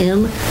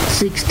AM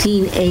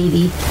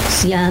 1680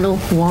 Seattle,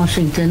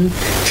 Washington,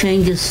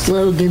 changes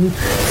slogan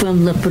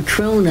from La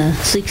Patrona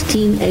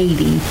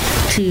 1680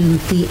 to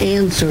The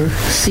Answer,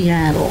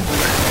 Seattle.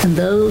 And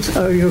those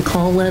are your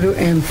call letter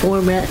and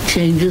format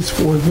changes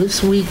for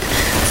this week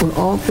for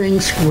All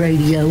Things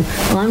Radio.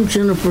 I'm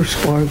Jennifer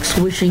Sparks,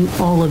 wishing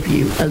all of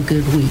you a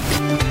good week.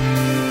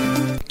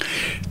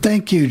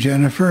 Thank you,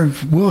 Jennifer.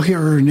 We'll hear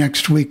her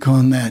next week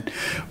on that.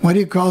 What do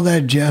you call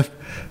that, Jeff?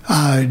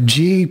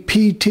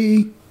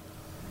 GPT?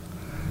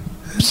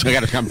 I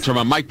got to come turn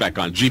my mic back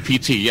on.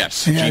 GPT,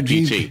 yes. Yeah,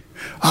 GPT.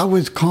 I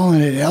was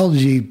calling it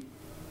LG,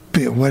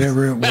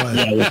 whatever it was.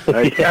 That's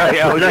a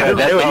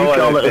whole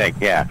other thing.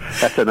 Yeah,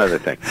 that's another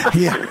thing.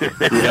 Yeah,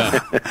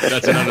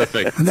 that's another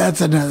thing.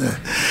 That's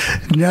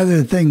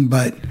another thing,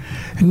 but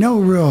no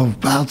real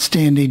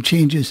outstanding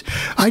changes.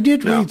 I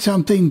did read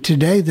something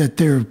today that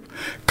they're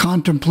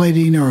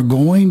contemplating or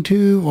going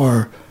to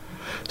or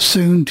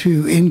soon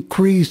to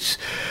increase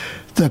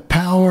the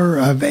power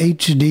of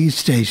HD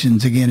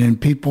stations again, and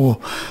people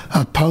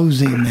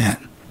opposing that.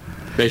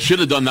 They should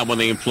have done that when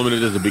they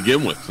implemented it to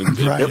begin with.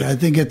 Right. I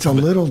think it's a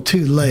little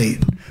too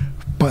late,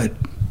 but...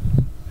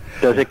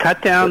 Does it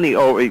cut down the...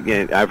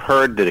 I've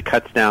heard that it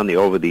cuts down the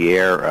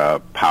over-the-air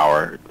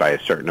power by a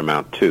certain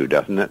amount, too,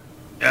 doesn't it?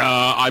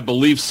 I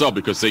believe so,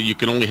 because you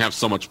can only have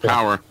so much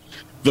power.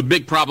 The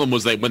big problem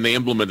was that when they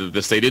implemented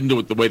this, they didn't do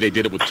it the way they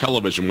did it with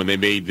television when they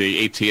made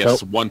the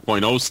ATS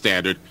 1.0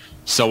 standard.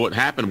 So what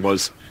happened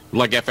was,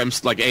 like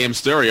AM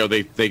stereo,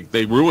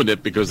 they ruined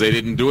it because they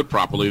didn't do it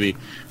properly.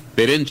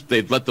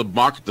 They let the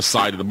market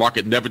decide, and the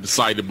market never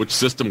decided which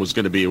system was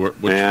going to be which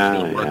was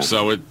going to work. Yeah.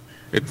 So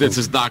this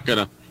is not going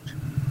to.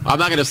 I'm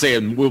not going to say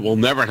it will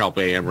never help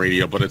AM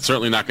radio, but it's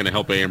certainly not going to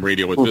help AM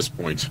radio at this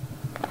point.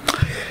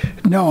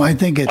 No, I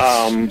think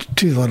it's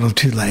too little,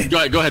 too late.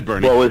 Go ahead,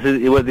 Bernie. Well, was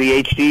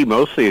the HD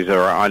mostly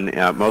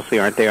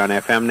aren't they on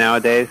FM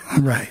nowadays?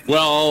 Right.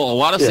 Well, a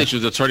lot of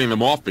stations are turning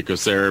them off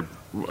because they're.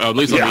 At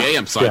least on the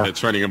AM side, they're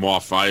turning them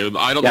off. I don't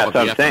know. That's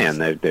what I'm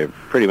saying. They're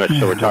pretty much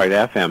so retired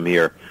FM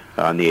here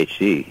on the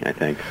HD, I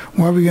think.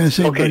 What were we going to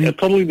say, Okay, buddy? a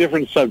totally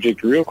different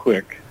subject real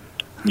quick.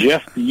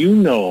 Jeff, do you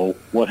know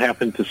what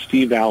happened to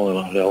Steve Allen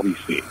on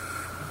LBC?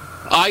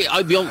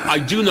 I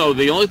do know.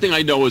 The only thing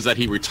I know is that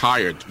he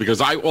retired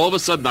because all of a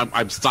sudden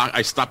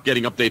I stopped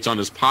getting updates on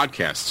his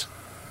podcast.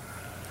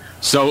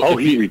 So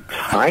he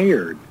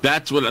retired.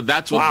 That's what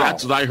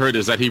I heard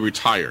is that he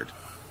retired.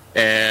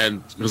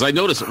 And because I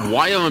noticed,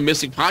 why am I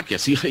missing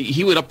podcasts?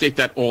 He would update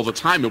that all the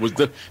time. There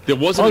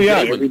wasn't a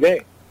day every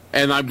day.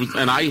 And I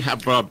have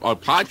a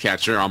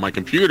podcatcher on my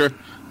computer,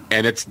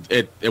 and it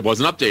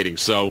wasn't updating.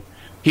 So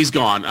he's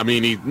gone. I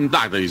mean,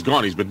 not that he's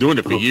gone. He's been doing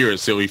it for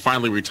years. So he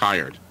finally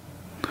retired.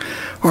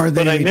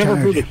 But I never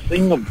heard a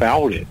thing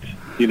about it.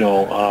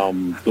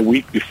 The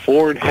week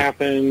before it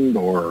happened,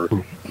 or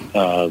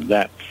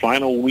that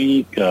final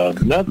week.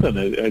 Nothing.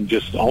 It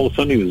just all of a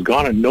sudden he was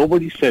gone, and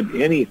nobody said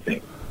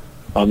anything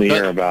on the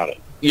air about it.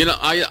 You know,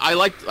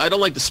 I don't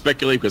like to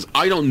speculate because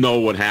I don't know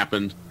what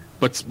happened.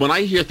 But when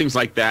I hear things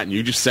like that, and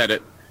you just said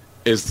it,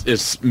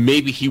 is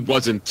maybe he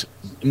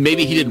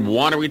didn't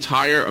want to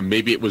retire, or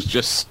maybe it was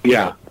just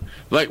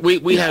like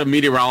we had a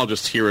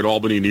meteorologist here at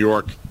Albany, New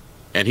York,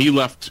 and he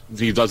left.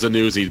 He does the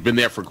news. He's been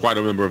there for quite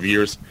a number of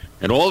years,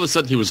 and all of a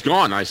sudden he was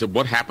gone. I said,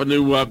 "What happened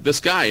to this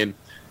guy?"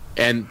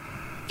 And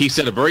he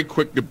said a very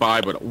quick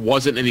goodbye, but it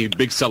wasn't any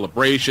big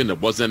celebration. There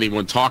wasn't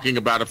anyone talking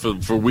about it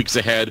for weeks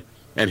ahead,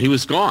 and he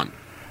was gone.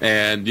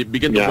 And you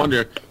begin to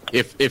wonder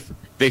if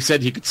they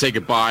said he could say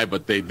goodbye,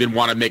 but they didn't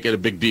want to make it a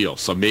big deal.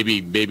 So maybe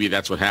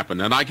that's what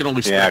happened. And I can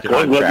only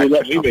speculate. Let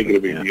me make it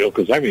a big deal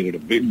because I made it a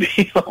big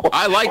deal.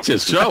 I liked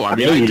his show. I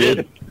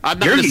mean, I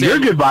did. Your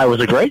goodbye was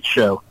a great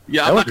show.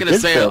 Yeah, I'm not going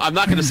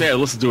to say I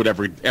listened to it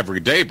every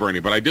day, Bernie,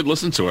 but I did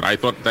listen to it. I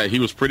thought that he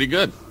was pretty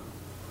good.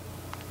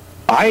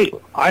 I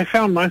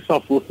found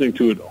myself listening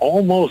to it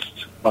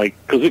almost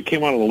because it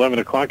came out at 11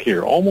 o'clock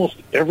here, almost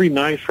every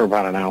night for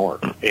about an hour,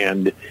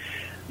 and.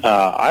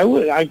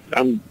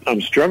 I'm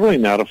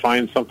struggling now to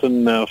find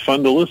something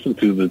fun to listen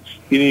to that's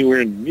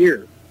anywhere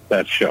near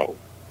that show.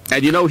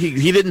 And you know,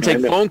 he didn't take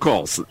phone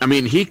calls. I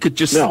mean, he could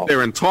just sit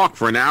there and talk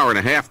for an hour and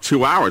a half,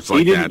 2 hours that.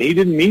 He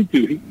didn't need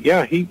to.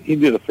 He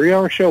did a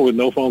 3-hour show with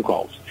no phone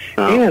calls.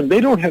 And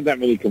they don't have that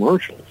many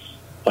commercials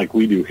like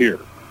we do here.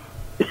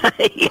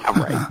 Yeah,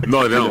 right.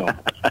 No, they don't.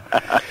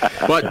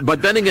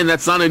 But then again,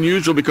 that's not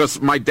unusual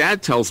because my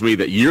dad tells me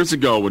that years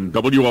ago when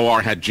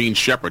WOR had Gene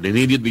Shepard and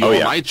he did the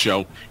all-night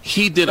show,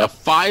 he did a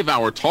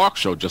 5-hour talk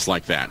show just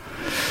like that.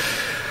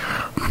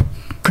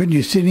 Couldn't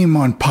you see him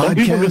on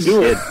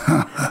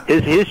podcasts?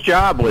 His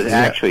job was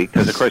actually,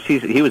 because of course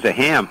he was a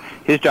ham,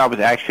 his job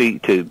was actually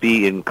to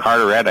be in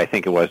Carteret, I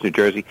think it was, New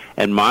Jersey,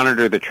 and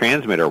monitor the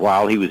transmitter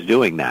while he was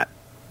doing that.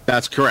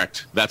 That's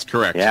correct.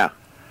 Yeah.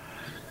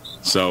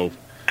 So...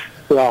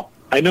 Well,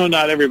 I know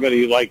not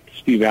everybody liked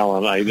Steve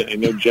Allen. I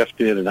know Jeff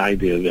did, and I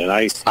did, and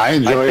I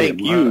enjoyed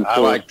it. I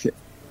liked it.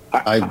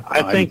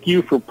 I thank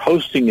you for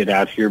posting it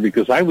out here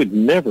because I would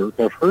never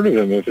have heard of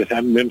him if it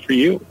hadn't been for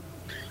you.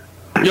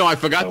 You know, I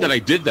forgot that I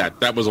did that.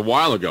 That was a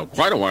while ago,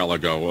 quite a while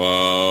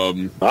ago.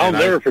 I'll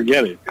never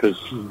forget it because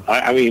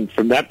I mean,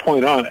 from that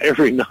point on,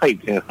 every night,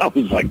 I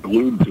was like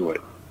glued to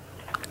it.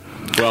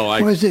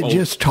 Well, was it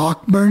just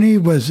talk, Bernie?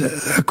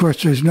 Of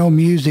course, there's no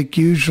music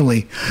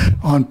usually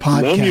on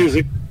podcasts. No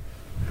music.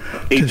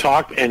 He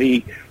talked and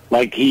he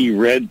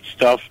read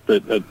stuff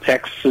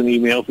texts and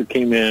emails that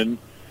came in.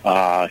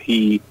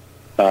 He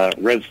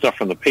read stuff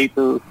from the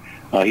paper.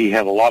 He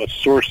had a lot of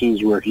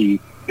sources where he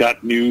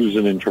got news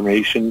and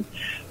information.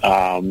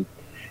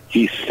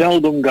 He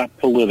seldom got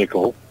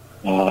political.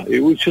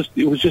 It was just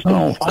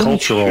a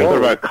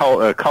cultural,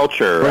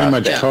 culture, very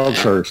much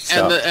culture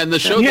stuff. And the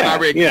show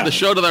the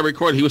show that I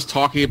recorded, he was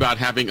talking about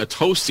having a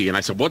toastie, and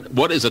I said,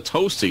 "What is a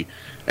toastie?"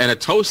 And a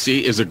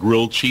toastie is a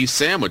grilled cheese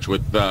sandwich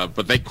with,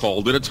 but they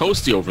called it a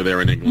toastie over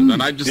there in England.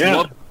 And I just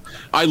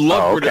I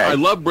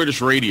love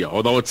British radio,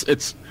 although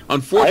it's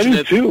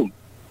unfortunate. I do too.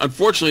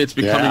 Unfortunately, it's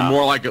becoming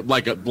more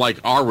like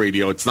our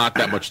radio. It's not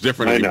that much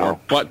different anymore.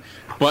 But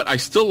I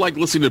still like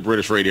listening to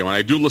British radio, and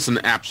I do listen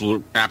to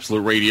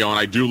Absolute Radio, and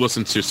I do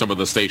listen to some of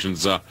the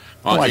stations on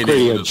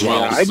Radio as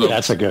well. So.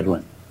 That's a good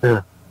one.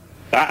 Yeah.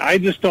 I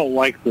just don't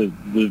like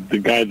the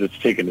guy that's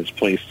taken his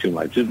place too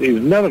much.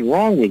 There's nothing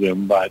wrong with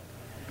him, but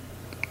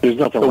there's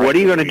nothing. So what are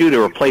you going to do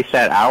to replace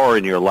that hour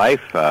in your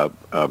life,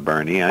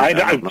 Bernie?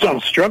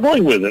 I'm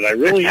struggling with it. I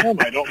really am.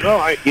 I don't know.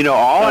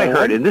 I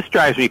heard, and this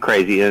drives me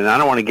crazy, and I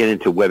don't want to get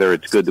into whether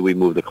it's good that we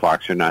move the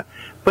clocks or not,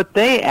 but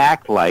they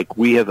act like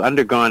we have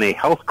undergone a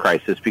health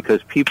crisis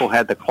because people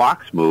had the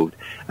clocks moved.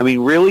 I mean,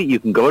 really, you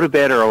can go to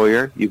bed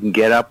earlier, you can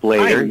get up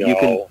later.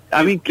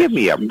 Give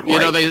me a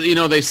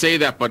break. They say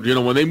that, but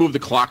when they moved the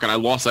clock and I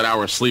lost that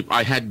hour of sleep,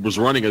 was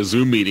running a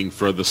Zoom meeting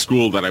for the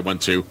school that I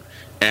went to.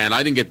 And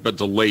I didn't get bed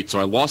till late, so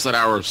I lost that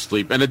hour of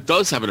sleep. And it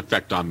does have an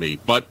effect on me.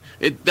 But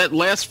that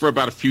lasts for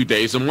about a few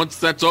days, and once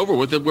that's over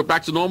with, we're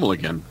back to normal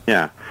again.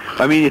 Yeah.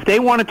 I mean, if they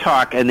want to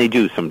talk, and they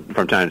do from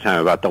time to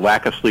time, about the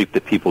lack of sleep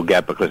that people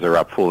get because they're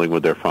up fooling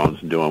with their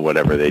phones and doing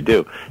whatever they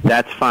do,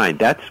 that's fine.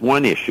 That's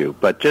one issue.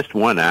 But just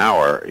 1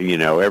 hour,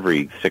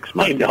 every 6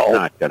 months is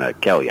not going to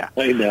kill you.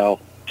 I know.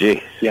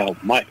 Jeez. Yeah,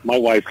 my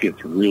wife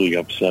gets really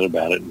upset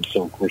about it, and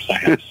so, of course, I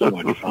have so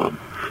much fun.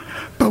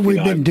 But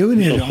we've been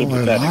doing it all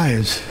our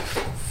lives,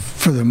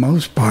 for the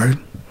most part.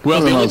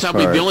 Well, the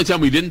only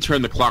time we didn't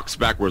turn the clocks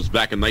back was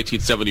back in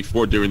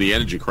 1974 during the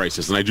energy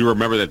crisis, and I do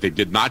remember that they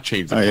did not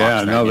change the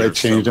clocks. They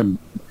changed them.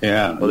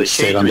 Yeah, well, they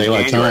changed them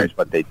in January, is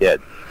what they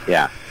did.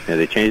 Yeah,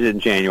 they changed it in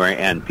January,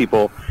 and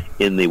people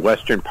in the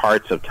western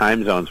parts of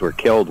time zones were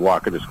killed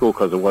walking to school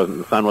because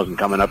the sun wasn't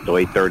coming up till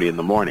 8:30 in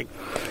the morning.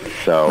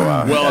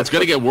 So, it's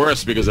going to get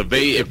worse because if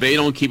they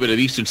don't keep it at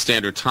Eastern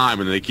Standard Time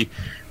and they keep.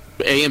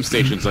 AM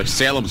stations like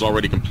Salem's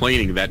already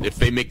complaining that if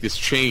they make this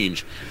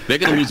change, they're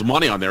going to lose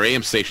money on their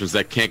AM stations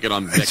that can't get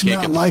on. It's that can't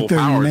not get like full they're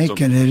power.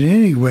 making it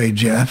anyway,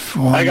 Jeff.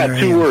 I got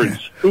two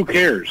words. Who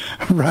cares?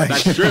 Right.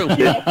 That's true.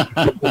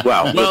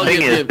 Well, the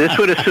thing is, this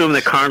would assume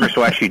that Congress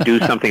will actually do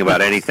something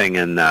about anything,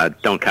 and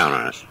don't count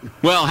on us.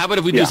 Well, how about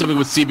if we do something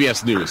with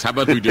CBS News? How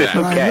about we do that?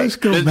 Right, let's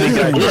go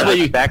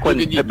Back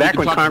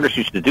when Congress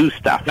used to do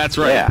stuff. That's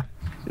right. Yeah.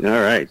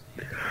 All right.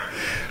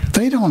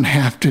 They don't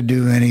have to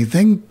do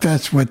anything.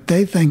 That's what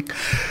they think.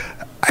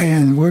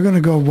 And we're going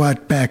to go,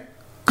 back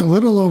a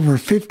little over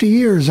 50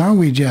 years, aren't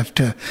we, Jeff,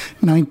 to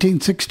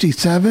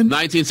 1967?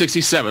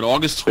 1967,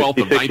 August 12th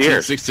of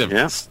 1967.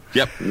 Yes.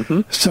 Yep.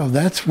 Mm-hmm. So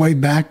that's way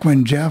back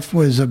when Jeff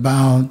was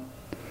about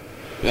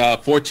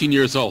 14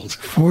 years old.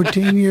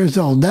 14 years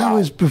old. That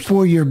was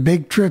before your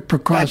big trip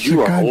across you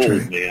the are country.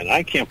 old, man.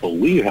 I can't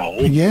believe how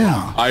old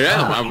Yeah. I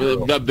am.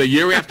 The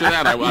year after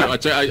that,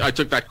 I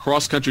took that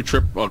cross-country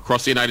trip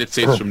across the United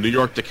States from New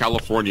York to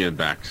California and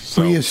back.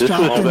 So you this was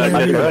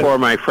just before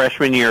my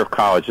freshman year of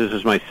college. This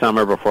is my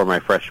summer before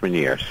my freshman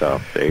year. So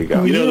there you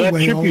go. You know, that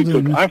trip you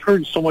took, I've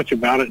heard so much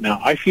about it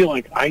now. I feel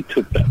like I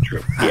took that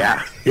trip.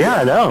 Yeah. Yeah,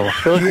 I know. I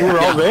feel like we were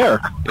all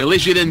there. At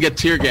least you didn't get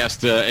tear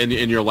gassed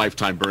in your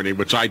lifetime, Bernie,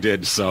 which I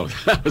did. So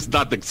that was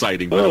not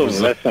exciting. But it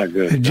was, that's not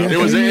good. Jeff,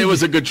 it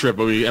was a good trip,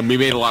 and we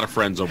made a lot of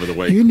friends over the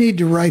way. You need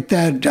to write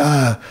that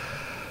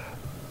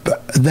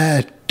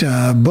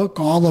book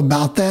all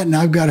about that, and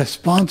I've got a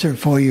sponsor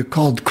for you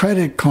called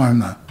Credit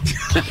Karma.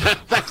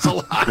 Thanks a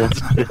lot.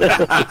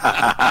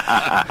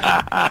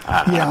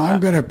 Yeah, I'm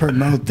going to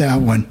promote that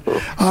one.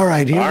 All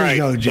right, here we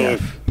go, Jeff.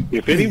 So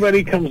if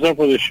anybody comes up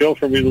with a show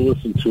for me to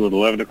listen to at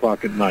 11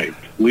 o'clock at night,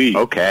 please.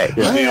 Okay.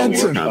 I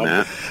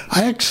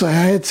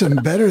had some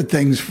better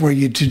things for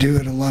you to do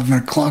at 11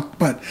 o'clock,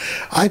 but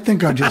I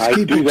think I'll just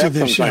keep it to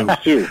the show.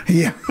 Too.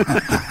 Yeah.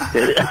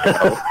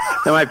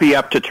 That might be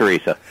up to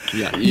Teresa.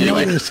 Yeah.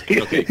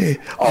 Okay.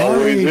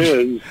 Always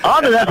is.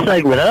 On to that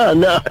segment, huh?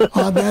 No.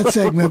 On that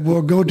segment,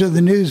 we'll go to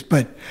the news,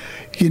 but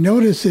you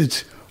notice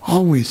it's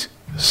always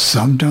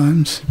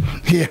sometimes.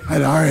 Yeah,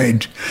 at our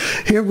age.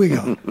 Here we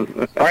go.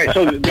 All right,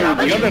 so the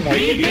other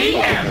night...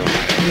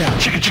 Yeah.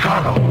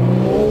 Chicago.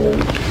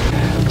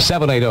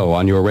 780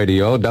 on your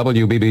radio,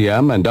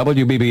 WBBM and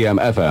WBBM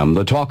FM,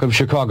 the talk of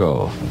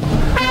Chicago.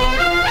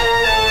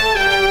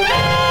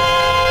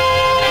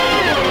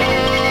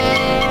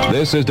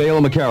 This is Dale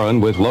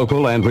McCarran with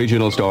local and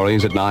regional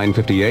stories at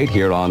 9:58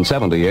 here on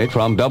 78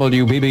 from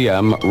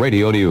WBBM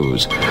Radio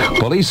News.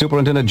 Police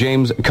Superintendent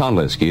James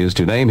Conlisk is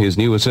to name his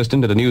new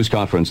assistant at a news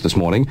conference this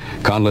morning.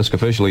 Conlisk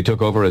officially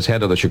took over as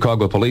head of the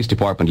Chicago Police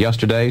Department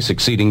yesterday,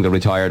 succeeding the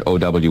retired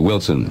O.W.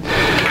 Wilson.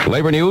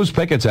 Labor news,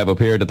 pickets have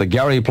appeared at the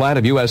Gary plant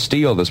of U.S.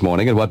 Steel this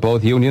morning in what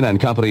both union and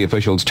company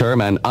officials term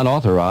an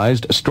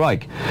unauthorized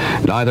strike.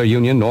 Neither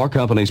union nor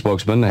company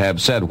spokesman have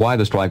said why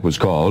the strike was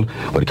called,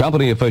 but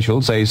company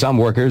officials say some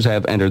workers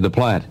have entered the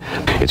plant.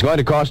 It's going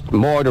to cost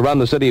more to run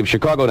the city of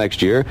Chicago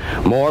next year,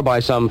 more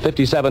by some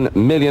 $57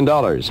 million.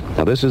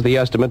 Now, this is the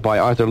estimate by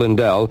Arthur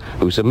Lindell,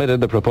 who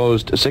submitted the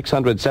proposed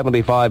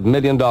 $675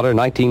 million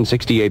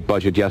 1968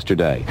 budget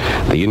yesterday.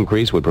 The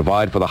increase would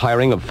provide for the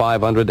hiring of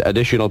 500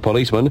 additional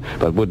policemen,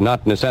 but would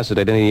not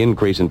necessitate any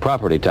increase in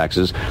property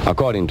taxes,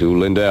 according to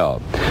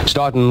Lindell.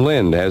 Staunton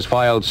Lind has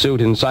filed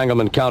suit in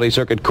Sangamon County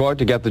Circuit Court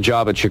to get the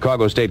job at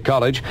Chicago State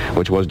College,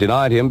 which was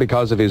denied him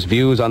because of his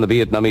views on the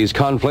Vietnamese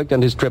conflict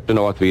and his trip to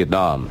North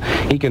Vietnam.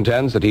 He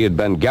contends that he had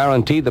been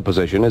guaranteed the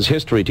position as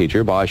history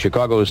teacher by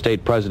Chicago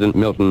State President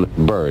Milton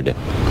Byrd.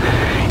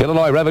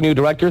 Illinois Revenue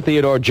Director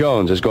Theodore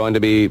Jones is going to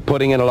be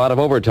putting in a lot of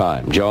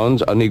overtime.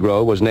 Jones, a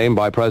Negro, was named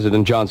by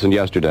President Johnson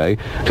yesterday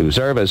to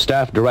serve as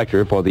staff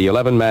director for the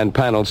 11-man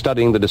panel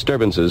studying the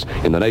disturbances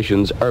in the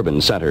nation's urban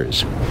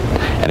centers.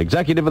 An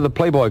executive of the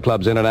Playboy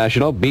Clubs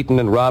International beaten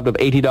and robbed of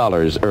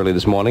 $80 early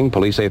this morning.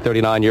 Police say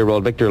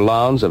 39-year-old Victor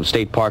Lowndes of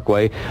State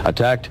Parkway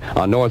attacked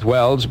on North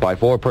Wells by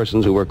 4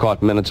 persons who were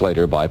caught minutes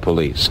later by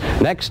police.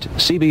 Next,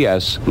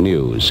 CBS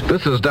News.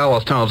 This is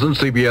Dallas Townsend,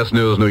 CBS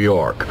News, New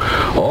York.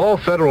 All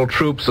federal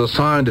troops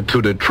assigned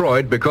to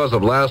Detroit because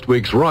of last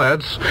week's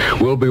riots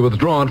will be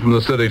withdrawn from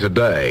the city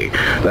today.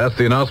 That's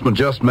the announcement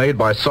just made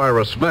by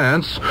Cyrus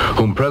Vance,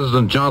 whom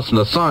President Johnson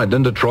assigned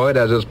in Detroit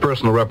as his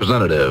personal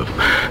representative.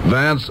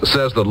 Vance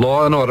says that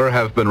law and order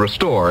have been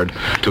restored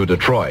to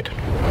Detroit.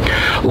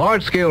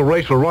 Large-scale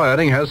racial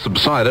rioting has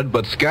subsided,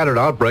 but scattered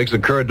outbreaks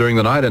occurred during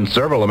the night in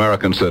several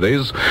American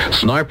cities.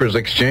 Snipers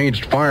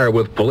exchanged fire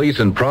with police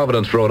in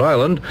Providence, Rhode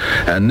Island,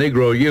 and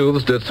Negro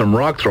youths did some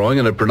rock throwing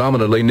in a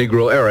predominantly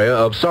Negro area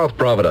of South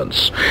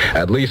Providence.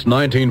 At least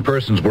 19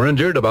 persons were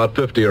injured, about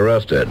 50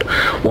 arrested.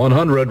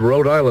 100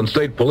 Rhode Island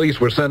State Police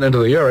were sent into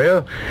the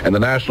area, and the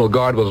National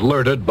Guard was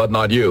alerted but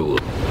not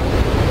used.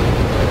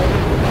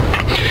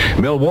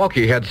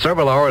 Milwaukee had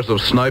several hours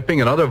of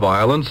sniping and other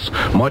violence,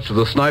 much of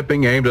the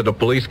sniping aimed at a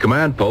police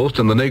command post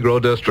in the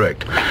Negro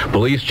district.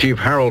 Police Chief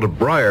Harold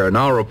Breyer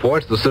now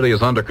reports the city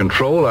is under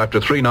control after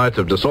 3 nights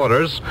of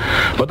disorders,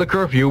 but the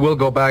curfew will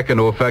go back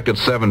into effect at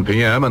 7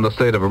 p.m. and the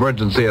state of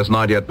emergency has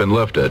not yet been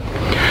lifted.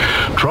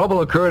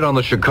 Trouble occurred on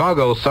the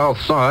Chicago South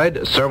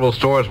Side. Several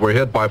stores were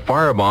hit by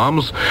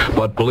firebombs,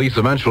 but police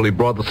eventually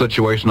brought the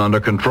situation under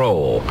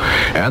control.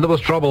 And there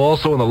was trouble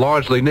also in the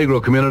largely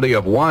Negro community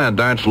of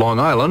Wyandanch, Long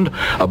Island,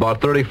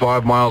 about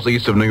 35 miles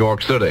east of New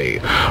York City.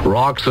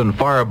 Rocks and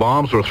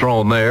firebombs were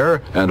thrown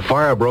there, and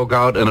fire broke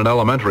out in an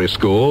elementary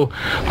school,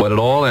 but it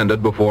all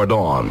ended before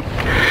dawn.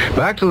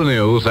 Back to the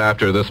news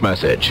after this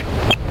message.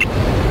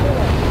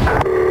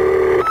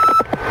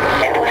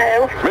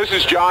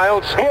 Mrs.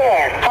 Giles?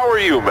 Yes. How are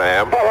you,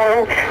 ma'am?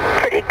 Well, I'm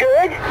pretty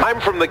good. I'm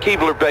from the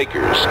Keebler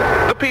Bakers,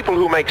 the people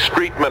who make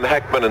Streetman,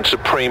 Heckman, and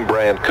Supreme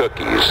brand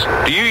cookies.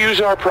 Do you use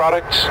our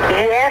products?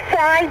 Yes,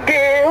 I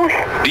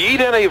do. Do you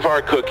eat any of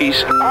our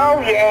cookies?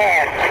 Oh,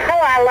 yes.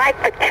 Oh, I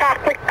like the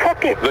chocolate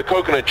cookies. The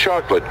coconut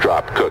chocolate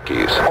drop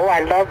cookies. Oh,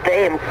 I love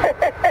them.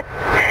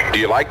 Do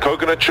you like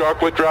coconut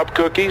chocolate drop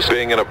cookies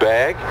being in a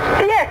bag?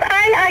 Yes,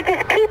 I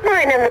just keep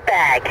mine in the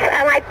bags,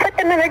 and I put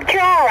them in a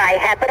jar I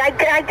have, but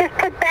I just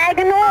put bag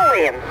and all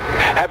in.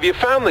 Have you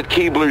found that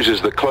Keebler's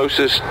is the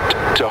closest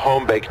to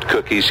home-baked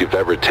cookies you've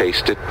ever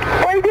tasted?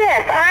 Well,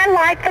 yes, I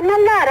like them a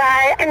lot.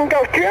 I can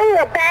go through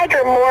a bag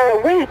or more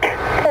a week.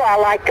 So I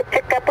like to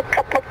pick up a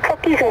couple of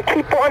cookies and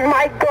keep going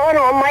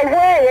on my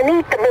way and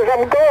eat them as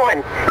I'm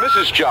going.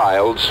 Mrs.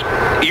 Giles,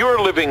 you're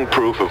living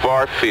proof of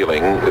our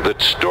feeling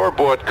that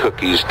store-bought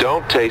cookies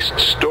don't taste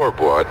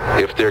store-bought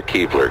if they're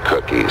Keebler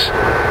cookies.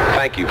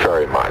 Thank you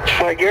very much.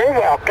 Well, you're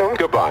welcome.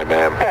 Goodbye,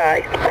 ma'am.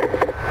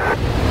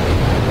 Bye.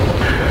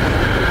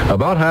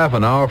 About half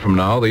an hour from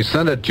now, the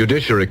Senate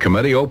Judiciary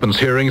Committee opens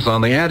hearings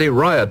on the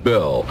anti-riot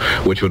bill,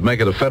 which would make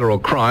it a federal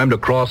crime to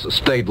cross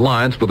state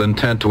lines with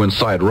intent to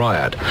incite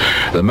riot.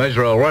 The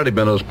measure has already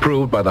been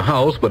approved by the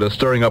House, but is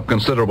stirring up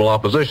considerable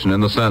opposition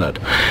in the Senate.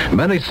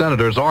 Many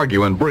senators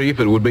argue in brief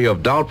it would be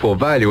of doubtful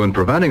value in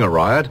preventing a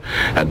riot,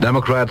 and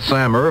Democrat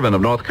Sam Ervin of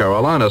North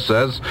Carolina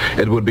says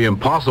it would be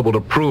impossible to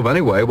prove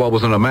anyway what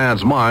was in a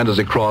man's mind as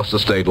he crossed the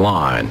state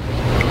line.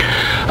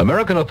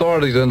 American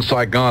authorities in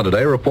Saigon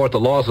today report the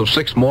loss of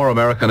 6 more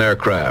American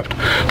aircraft.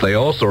 They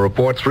also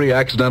report 3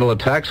 accidental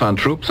attacks on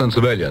troops and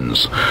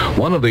civilians.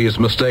 One of these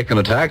mistaken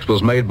attacks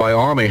was made by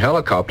Army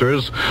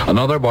helicopters,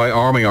 another by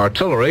Army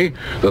artillery,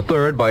 the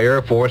third by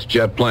Air Force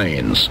jet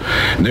planes.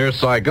 Near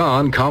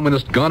Saigon,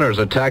 communist gunners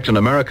attacked an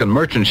American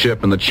merchant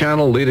ship in the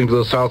channel leading to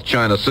the South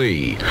China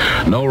Sea.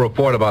 No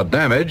report about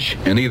damage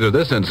in either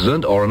this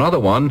incident or another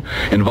one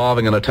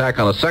involving an attack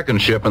on a second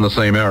ship in the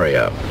same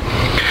area.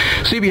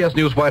 CBS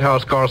News White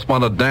House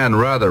correspondent Dan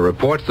Rather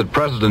reports that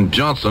President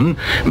Johnson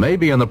may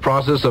be in the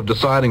process of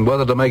deciding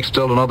whether to make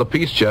still another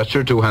peace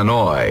gesture to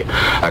Hanoi.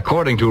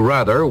 According to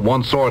Rather,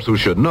 one source who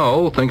should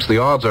know thinks the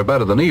odds are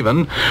better than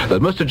even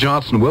that Mr.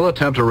 Johnson will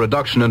attempt a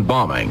reduction in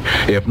bombing,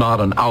 if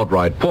not an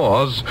outright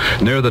pause,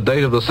 near the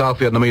date of the South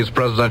Vietnamese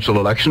presidential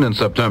election in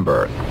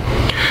September.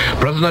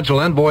 Presidential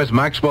envoys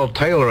Maxwell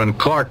Taylor and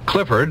Clark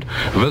Clifford,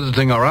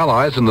 visiting our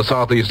allies in the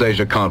Southeast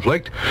Asia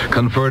conflict,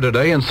 conferred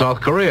today in South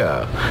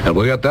Korea. And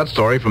we'll get that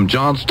story from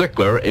John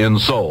Stickler in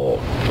Seoul.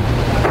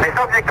 The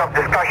subject of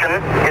discussion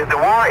is the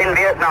war in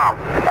Vietnam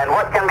and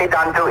what can be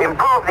done to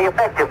improve the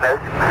effectiveness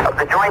of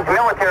the joint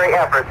military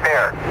efforts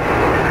there.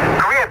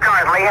 Korea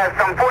currently has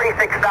some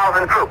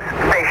 46,000 troops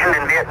stationed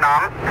in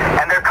Vietnam,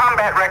 and their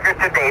combat record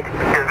to date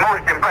is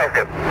most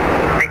impressive.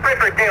 The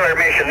Clifford-Taylor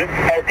mission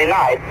has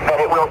denied that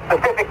it will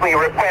specifically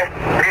request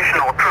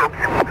additional troops,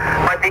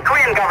 but the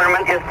Korean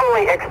government is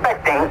fully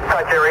expecting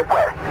such a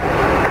request.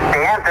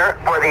 The answer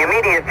for the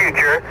immediate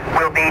future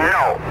will be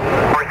no,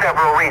 for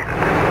several reasons.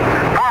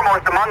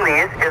 Foremost among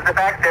these is the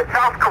fact that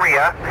South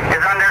Korea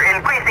is under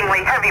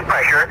increasingly heavy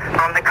pressure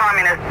from the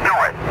communist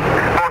North,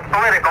 both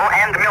political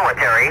and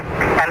military,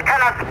 and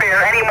cannot spare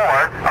any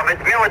more of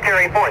its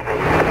military forces,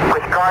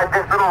 which guard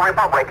this little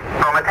republic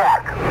from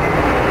attack.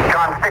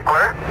 John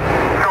Stickler,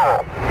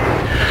 Seoul.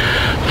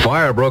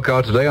 Fire broke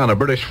out today on a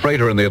British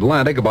freighter in the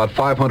Atlantic about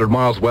 500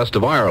 miles west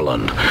of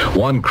Ireland.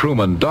 One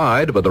crewman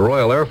died, but the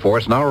Royal Air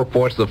Force now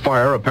reports the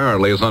fire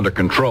apparently is under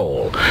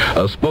control.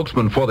 A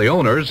spokesman for the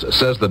owners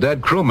says the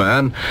dead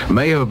crewman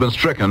may have been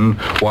stricken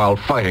while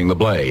fighting the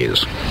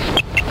blaze.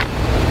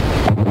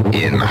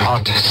 In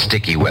hot,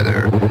 sticky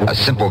weather, a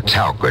simple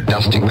talc or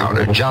dusting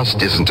powder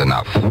just isn't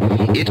enough.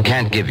 It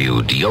can't give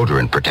you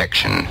deodorant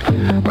protection.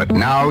 But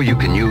now you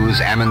can use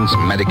Ammons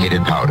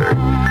Medicated Powder,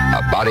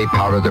 a body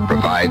powder that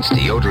provides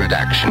deodorant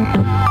action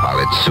while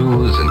it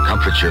soothes and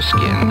comforts your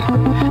skin.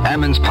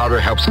 Ammons powder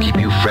helps keep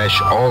you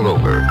fresh all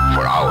over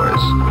for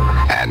hours.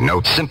 And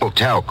no simple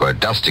talc or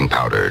dusting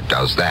powder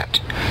does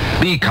that.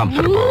 Be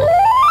comfortable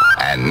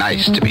and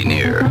nice to be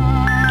near.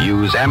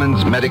 Use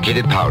Ammons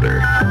Medicated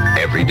Powder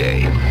every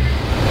day.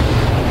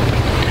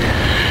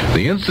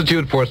 The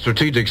Institute for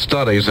Strategic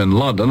Studies in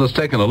London has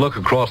taken a look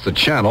across the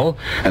Channel,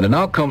 and it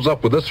now comes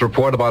up with this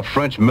report about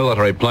French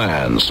military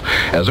plans.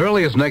 As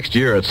early as next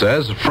year, it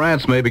says,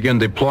 France may begin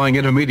deploying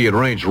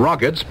intermediate-range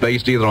rockets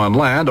based either on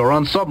land or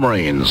on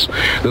submarines.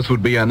 This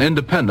would be an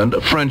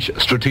independent French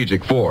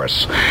strategic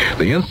force.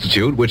 The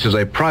Institute, which is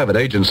a private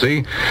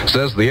agency,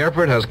 says the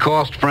effort has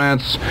cost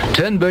France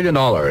 $10 billion,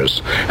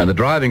 and the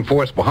driving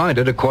force behind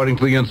it, according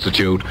to the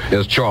Institute,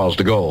 is Charles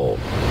de Gaulle.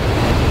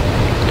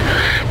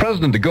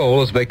 President de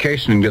Gaulle is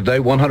vacationing today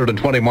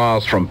 120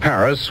 miles from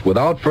Paris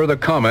without further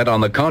comment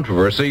on the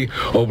controversy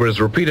over his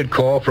repeated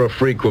call for a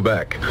free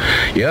Quebec.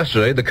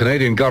 Yesterday, the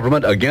Canadian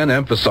government again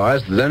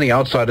emphasized that any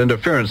outside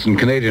interference in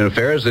Canadian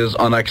affairs is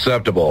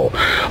unacceptable.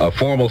 A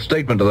formal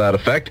statement to that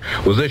effect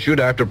was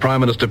issued after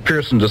Prime Minister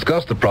Pearson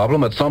discussed the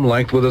problem at some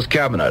length with his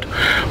cabinet.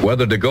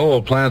 Whether de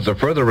Gaulle plans a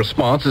further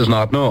response is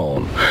not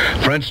known.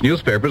 French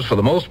newspapers, for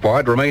the most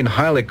part, remain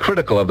highly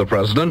critical of the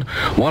president.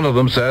 One of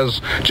them says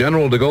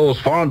General de Gaulle's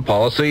foreign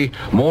policy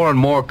more and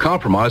more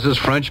compromises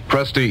French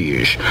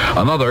prestige.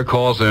 Another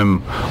calls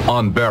him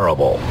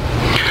unbearable.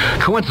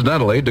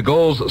 Coincidentally, de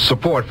Gaulle's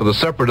support for the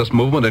separatist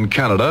movement in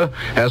Canada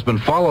has been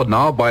followed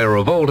now by a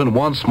revolt in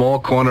one small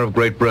corner of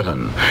Great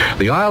Britain.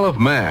 The Isle of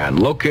Man,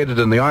 located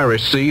in the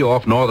Irish Sea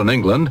off northern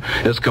England,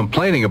 is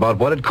complaining about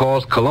what it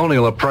calls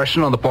colonial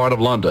oppression on the part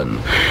of London.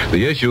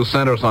 The issue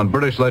centers on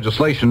British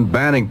legislation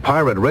banning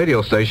pirate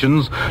radio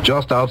stations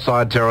just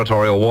outside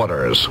territorial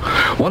waters.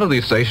 One of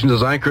these stations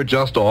is anchored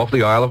just off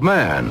the Isle of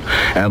Man,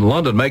 and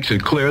London makes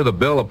it clear the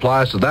bill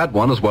applies to that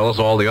one as well as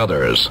all the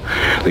others.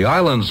 The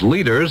island's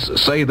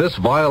leaders say this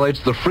violates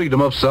the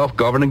freedom of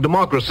self-governing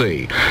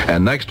democracy,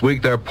 and next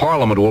week their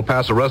parliament will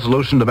pass a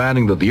resolution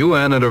demanding that the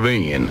UN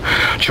intervene.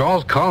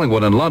 Charles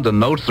Collingwood in London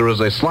notes there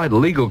is a slight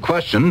legal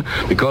question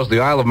because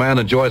the Isle of Man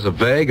enjoys a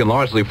vague and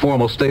largely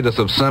formal status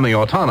of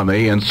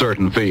semi-autonomy in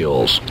certain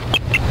fields.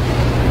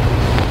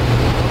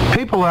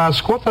 People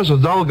ask, what does a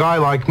dull guy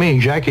like me,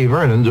 Jackie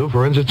Vernon, do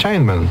for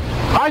entertainment?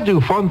 I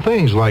do fun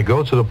things like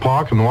go to the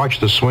park and watch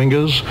the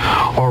swingers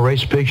or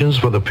race pigeons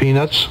for the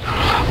peanuts.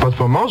 But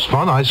for most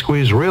fun, I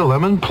squeeze real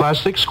lemon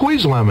plastic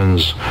squeeze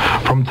lemons.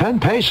 From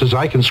 10 paces,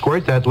 I can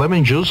squirt that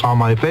lemon juice on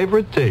my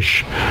favorite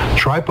dish,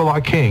 Triple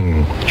A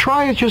King.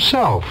 Try it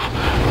yourself.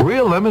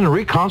 Real lemon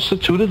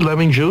reconstituted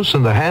lemon juice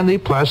in the handy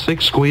plastic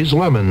squeeze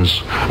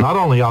lemons. Not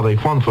only are they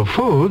fun for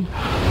food,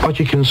 but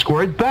you can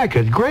squirt back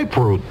at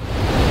grapefruit.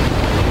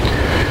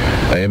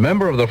 A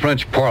member of the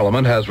French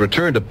Parliament has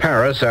returned to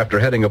Paris after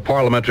heading a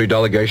parliamentary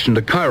delegation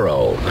to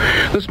Cairo.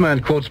 This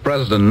man quotes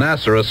President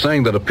Nasser as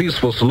saying that a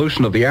peaceful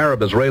solution of the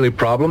Arab-Israeli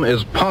problem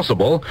is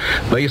possible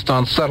based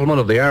on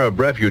settlement of the Arab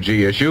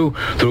refugee issue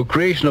through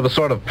creation of a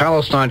sort of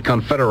Palestine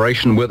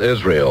confederation with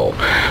Israel.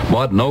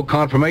 But no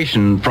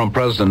confirmation from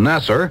President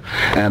Nasser,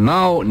 and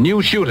now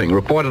new shooting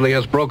reportedly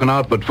has broken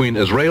out between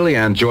Israeli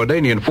and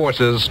Jordanian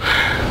forces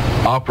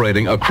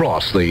operating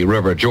across the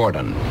River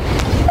Jordan.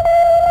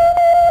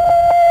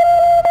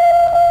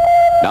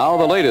 Now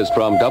the latest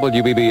from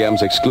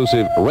WBBM's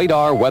exclusive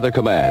Radar Weather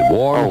Command.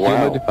 Warm,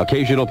 humid,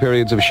 occasional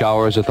periods of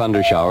showers or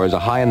thunder showers. A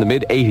high in the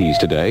mid-80s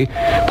today.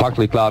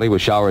 Partly cloudy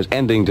with showers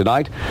ending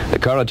tonight. The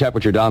current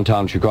temperature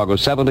downtown Chicago,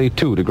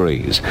 72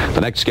 degrees.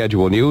 The next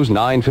scheduled news,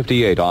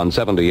 9:58 on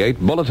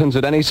 78. Bulletins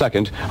at any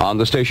second on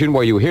the station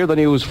where you hear the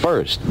news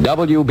first.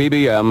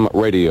 WBBM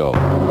Radio.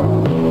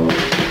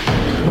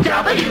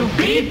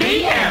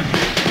 WBBM.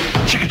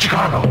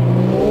 Chicago.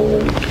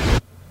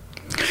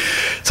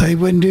 So he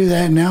wouldn't do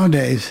that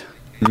nowadays.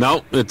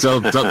 No, it's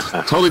a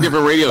totally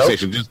different radio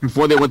station. Just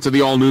before they went to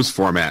the all news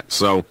format.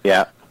 So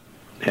that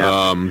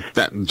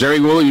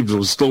Jerry Williams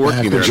was still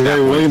working there.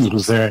 Jerry Williams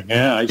was there.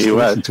 Yeah, I used to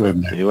listen to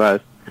him there. He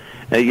was.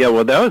 Yeah,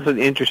 well, that was an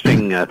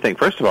interesting thing.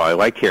 First of all, I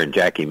liked hearing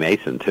Jackie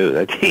Mason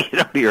too.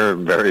 You're a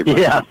very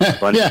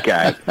funny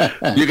guy.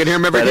 You can hear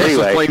him every day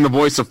playing the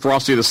voice of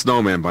Frosty the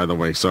Snowman. By the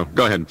way, so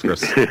go ahead,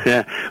 Chris.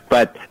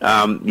 But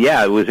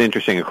it was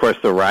interesting. Of course,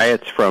 the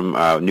riots from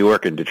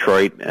Newark and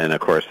Detroit, and of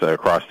course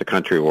across the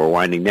country, were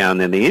winding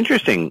down. And the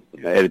interesting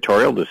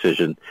editorial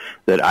decision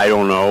that I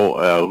don't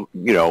know,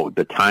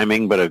 the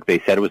timing, but they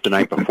said it was the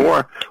night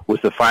before, was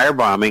the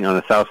firebombing on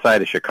the south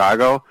side of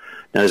Chicago.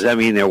 Now, does that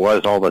mean there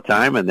was all the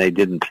time and they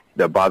didn't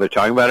bother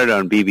talking about it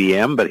on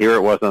BBM, but here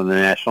it was on the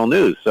national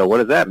news? So what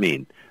does that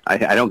mean? I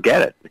don't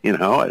get it.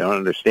 I don't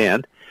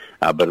understand.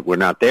 But we're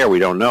not there. We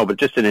don't know. But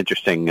just an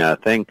interesting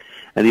thing.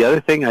 And the other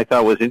thing I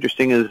thought was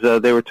interesting is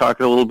they were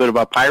talking a little bit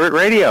about pirate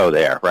radio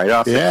there, right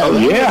off the coast.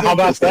 Yeah, how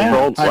about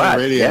that? Pirate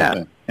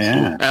radio.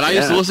 Yeah. And I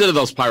used to listen to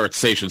those pirate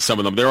stations, some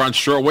of them. They were on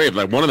shortwave.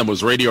 Like one of them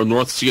was Radio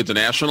North Sea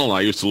International. I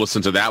used to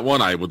listen to that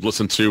one. I would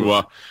listen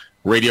to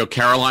Radio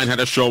Caroline had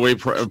a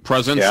shortwave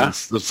presence. Yeah.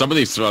 And some of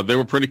these, they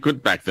were pretty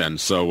good back then.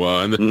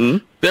 So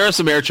there are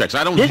some air checks.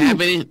 I don't have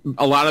a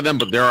lot of them,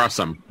 but there are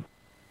some.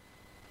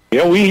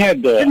 Yeah, we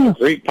had a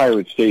great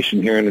pirate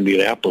station here in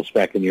Indianapolis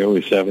back in the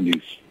early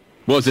 70s.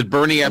 Was it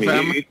Bernie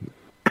FM?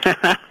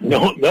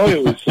 No,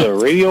 it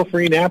was Radio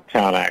Free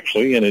Naptown,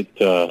 actually, and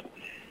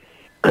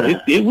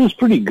it was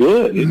pretty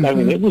good.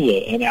 It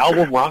was an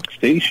album rock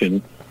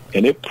station,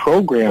 and it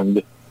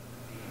programmed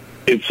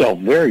itself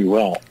very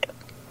well.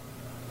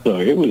 So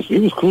it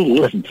was cool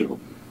to listen to.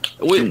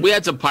 We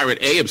had some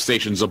pirate AM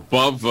stations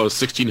above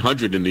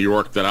 1600 in New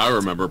York that I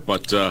remember,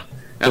 but and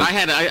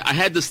I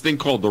had this thing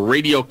called the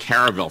Radio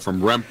Caravel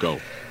from Remco,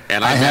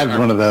 and I had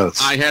one of those.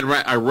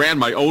 I ran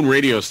my own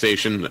radio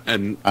station,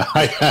 and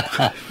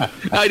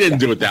I didn't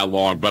do it that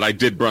long, but I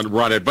did run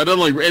it. But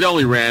it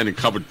only ran and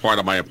covered part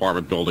of my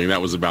apartment building.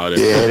 That was about it.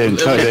 Yeah, it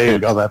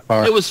didn't go that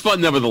far. It was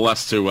fun,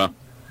 nevertheless, to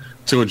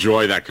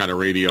enjoy that kind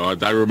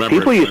I remember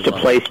people used to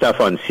play stuff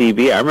on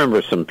CB. I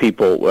remember some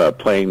people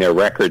playing their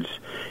records,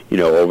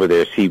 over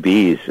their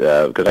CBs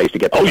because I used to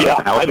get them out of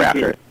the house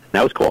after.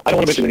 That was cool. I don't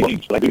want to mention any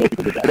names, but I do know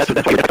people did that. That's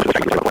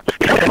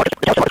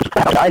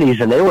 90s,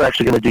 and they were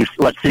actually going to do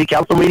city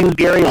council meetings,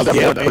 Gary.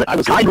 I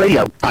was Time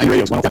Radio. Time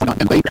Radio was one of them,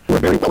 and they were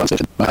very well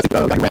stationed. I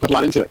think they put a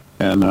lot into it,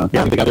 and they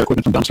got their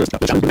equipment from dumpsters.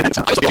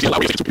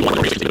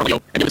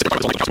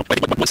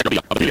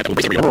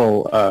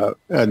 Several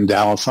in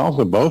Dallas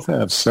also both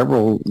have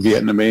several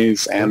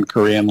Vietnamese and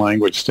Korean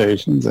language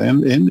stations,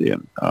 and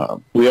Indian.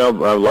 We have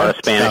a lot of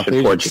Spanish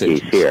and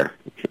Portuguese here.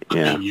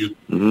 Yeah.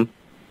 Mm-hmm.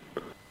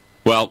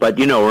 Well, but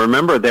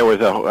remember there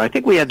was I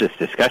think we had this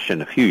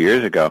discussion a few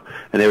years ago,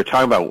 and they were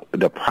talking about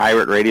the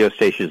private radio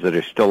stations that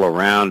are still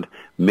around,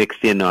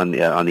 mixed in on the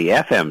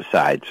FM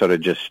side, sort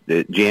of just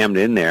jammed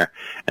in there.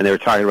 And they were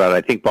talking about, I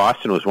think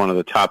Boston was one of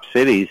the top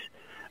cities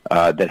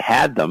that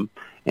had them,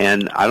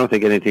 and I don't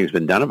think anything's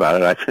been done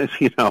about it.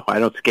 I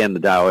don't scan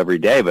the dial every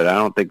day, but I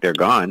don't think they're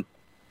gone.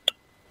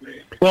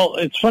 Well,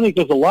 it's funny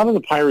because a lot of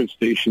the pirate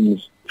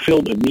stations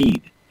filled a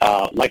need,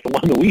 like the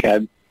one that we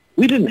had.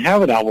 We didn't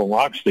have an album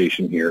rock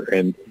station here,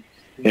 and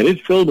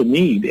it filled a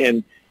need.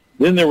 And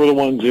then there were the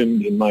ones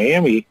in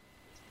Miami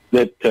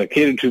that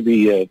catered to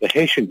the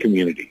Haitian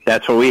community.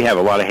 That's where we have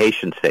a lot of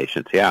Haitian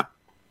stations, yeah.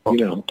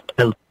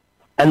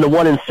 And the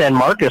one in San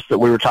Marcos that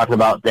we were talking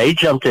about, they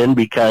jumped in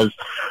because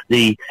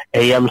the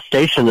AM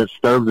station that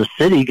served the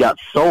city got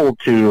sold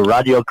to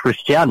Radio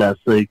Cristiana,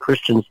 the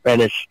Christian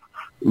Spanish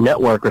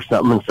network or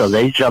something, and so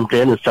they jumped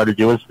in and started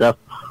doing stuff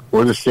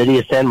for the city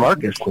of San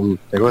Marcos. And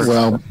they were,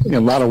 a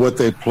lot of what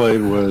they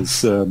played was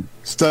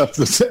stuff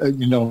that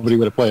nobody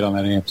would have played on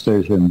that AM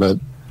station, but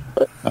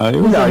it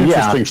was an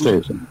interesting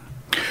station.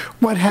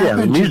 What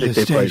happened to the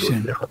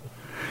station?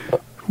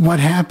 What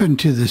happened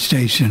to the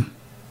station?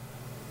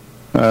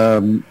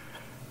 The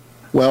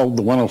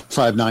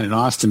 105.9 in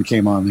Austin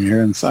came on the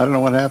air, and so I don't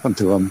know what happened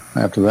to them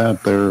after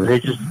that.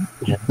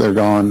 They're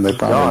gone. They're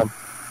probably.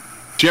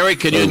 Jerry,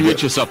 can you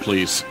unmute yourself,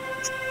 please?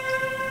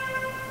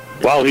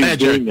 While he was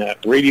doing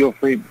that, Radio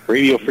Free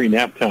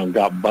Naptown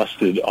got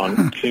busted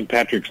on St.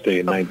 Patrick's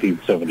Day in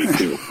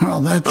 1972. Well,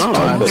 that's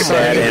a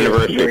sad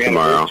anniversary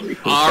tomorrow.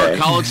 Our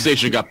college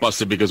station got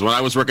busted because when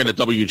I was working at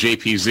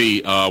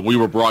WJPZ, we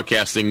were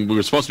broadcasting. We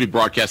were supposed to be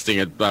broadcasting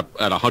at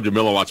 100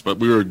 milliwatts, but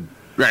we were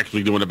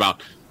actually doing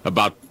about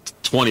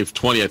 20 or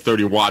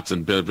 30 watts,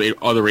 and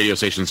other radio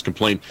stations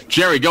complained.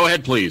 Jerry, go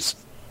ahead, please.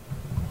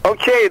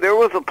 Okay, there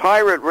was a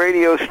pirate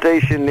radio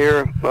station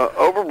near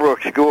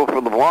Overbrook School for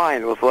the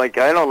Blind. It was like,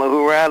 I don't know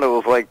who ran it. It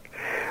was like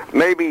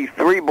maybe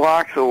 3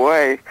 blocks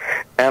away,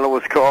 and it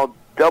was called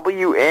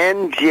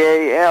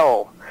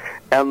WNJL.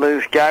 And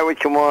this guy would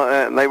come on,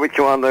 and they would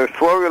come on. Their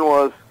slogan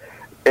was,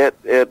 it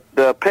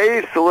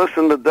pays to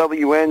listen to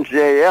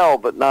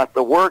WNJL, but not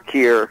to work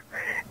here.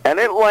 And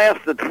it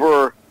lasted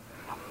for,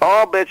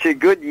 I'll bet you, a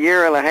good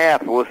year and a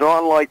half. It was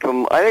on like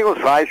from, I think it was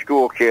high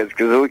school kids,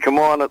 because it would come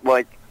on at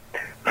like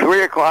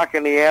 3 o'clock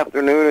in the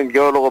afternoon and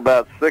go to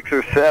about 6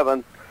 or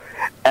 7,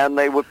 and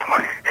they would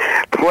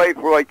play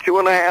for like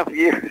 2.5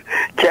 years.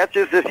 Catch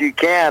us if you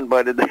can,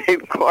 but at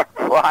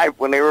 5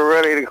 when they were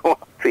ready to go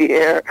off the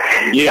air.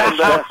 Yeah,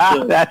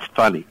 that's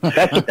funny.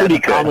 That's a pretty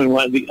common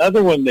one. The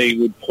other one they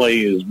would play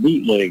is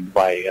Bootleg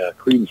by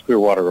Creedence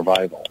Clearwater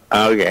Revival.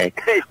 Okay,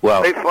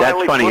 well,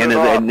 that's funny,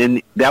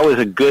 and that was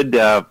a good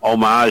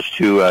homage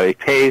to it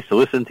pays to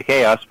listen to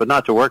Chaos, but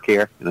not to work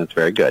here, and it's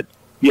very good.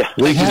 Yeah,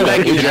 we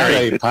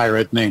had a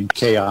pirate named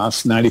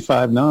Chaos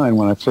 95.9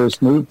 when I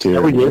first moved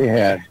here. Yeah, they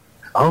had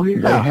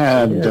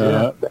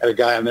a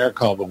guy in there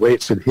called the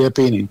Waitsford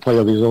Hippie, and he'd play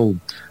all these old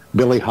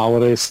Billie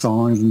Holiday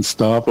songs and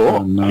stuff. Cool.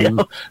 And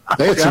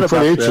they had some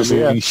pretty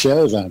interesting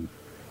shows on.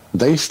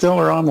 They still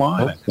are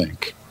online, I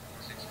think.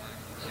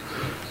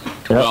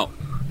 Well,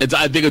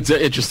 I think it's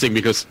interesting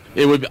because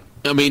it would.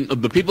 I mean,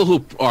 the people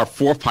who are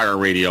for pirate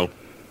radio.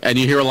 And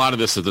you hear a lot of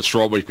this at the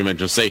Strawberry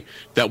Convention, say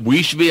that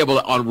we should be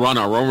able to run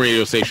our own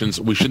radio stations.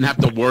 We shouldn't have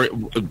to worry.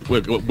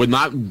 We're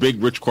not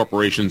big, rich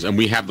corporations, and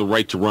we have the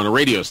right to run a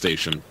radio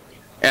station.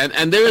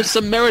 And there is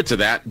some merit to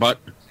that, but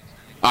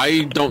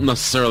I don't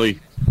necessarily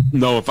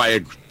know if I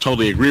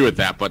totally agree with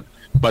that. But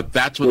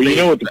that's what you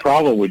know what the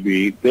problem would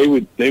be? They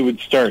would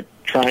start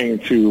trying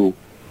to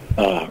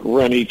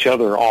run each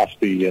other off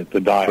the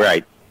dial.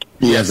 Right.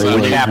 Yes,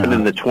 which happened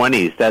in the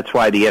 1920s. That's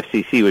why the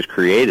FCC was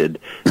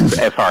created,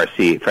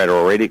 FRC,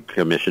 Federal Radio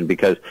Commission,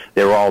 because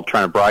they were all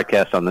trying to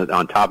broadcast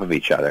on top of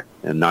each other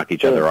and knock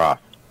each other off.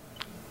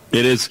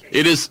 It is.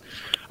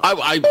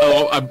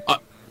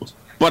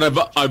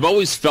 But I've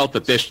always felt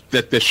that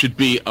there should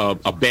be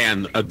a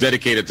band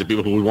dedicated to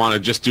people who want to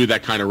just do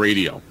that kind of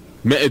radio.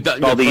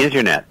 The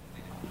internet.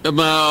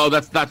 No,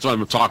 that's what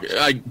I'm talking.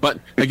 But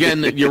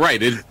again, you're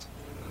right. It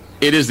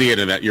is the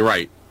internet. You're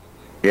right.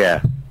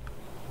 Yeah.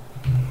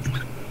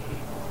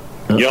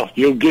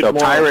 You'll get more.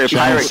 Pirate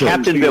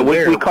Captain Bill.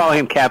 We call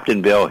him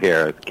Captain Bill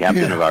here,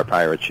 captain of our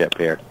pirate ship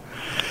here.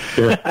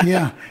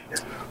 Yeah.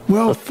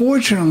 Well,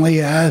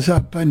 fortunately, as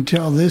up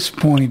until this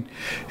point,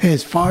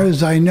 as far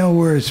as I know,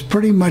 we're as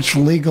pretty much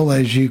legal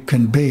as you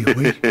can be.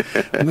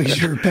 We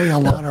sure pay a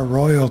lot of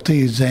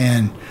royalties,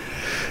 and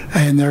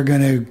they're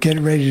going to get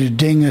ready to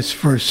ding us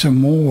for some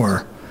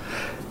more.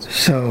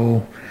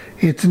 So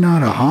it's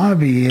not a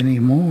hobby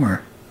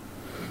anymore.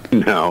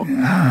 No.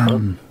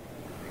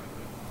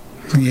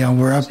 Yeah,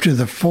 we're up to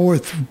the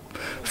fourth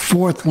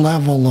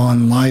level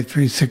on Live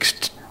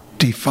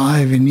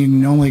 365, and you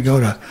can only go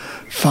to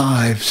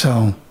 5,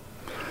 so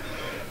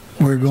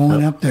we're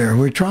going up there.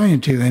 We're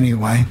trying to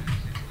anyway.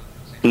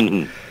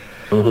 Mm-hmm.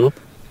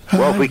 Mm-hmm.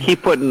 Well, if we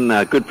keep putting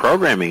good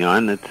programming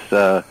on, it's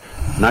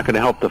not going to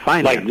help the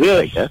finances,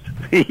 like this.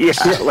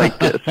 Yeah, like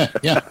this.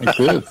 Yeah, the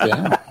truth,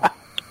 yeah.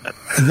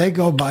 They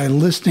go by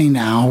listening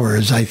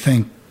hours, I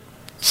think.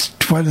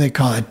 What do they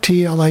call it?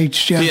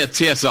 TLH, Jeff? Yeah,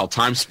 TSL,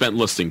 time spent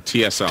listening,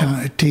 TSL.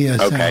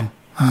 TSL. Okay.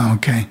 Oh,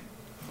 okay.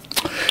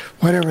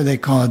 Whatever they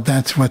call it,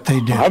 that's what they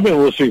do. I've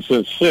been listening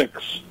since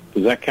 6.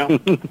 Does that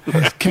count?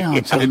 It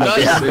counts. It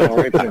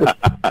does.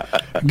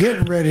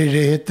 Getting ready to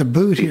hit the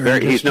boot here.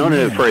 He's known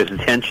for his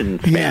attention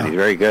span. Yeah. He's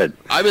very good.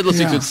 I've been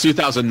listening since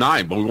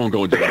 2009, but we won't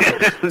go into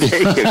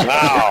that.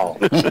 Wow.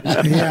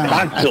 Yeah.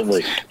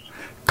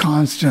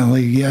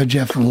 Constantly. Yeah,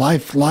 Jeff.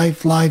 Life.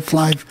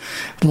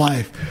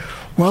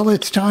 Well,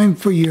 it's time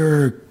for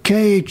your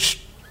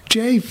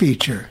KHJ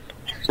feature.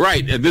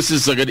 Right, and this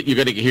is you're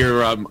going to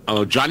hear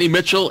Johnny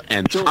Mitchell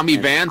and Tommy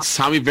Vance.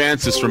 Tommy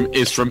Vance is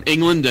from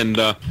England, and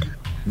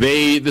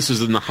this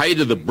is in the height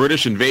of the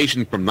British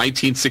invasion from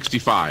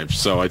 1965.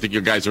 So I think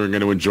you guys are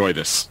going to enjoy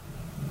this.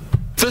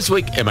 This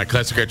week, in my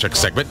Classic Aircheck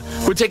segment,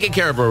 we're taking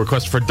care of a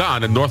request for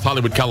Don in North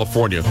Hollywood,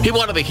 California. He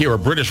wanted to hear a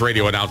British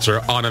radio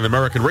announcer on an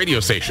American radio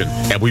station,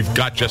 and we've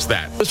got just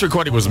that. This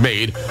recording was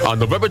made on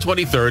November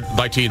 23rd,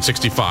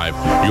 1965.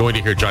 You're going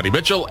to hear Johnny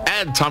Mitchell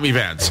and Tommy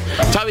Vance.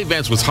 Tommy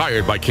Vance was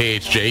hired by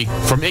KHJ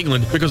from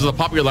England because of the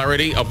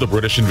popularity of the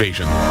British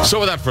invasion. So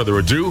without further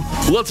ado,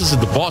 let's listen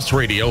to Boss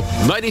Radio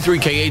 93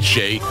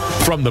 KHJ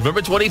from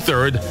November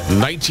 23rd,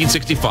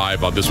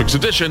 1965 on this week's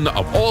edition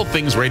of All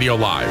Things Radio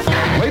Live.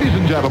 Ladies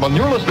and gentlemen,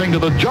 you're listening to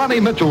the Johnny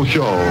Mitchell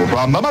Show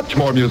from the Much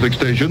More Music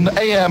Station,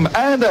 AM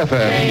and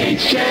FM.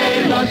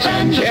 KHJ Los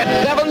Angeles.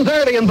 It's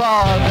 7:30 in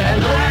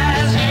Boston.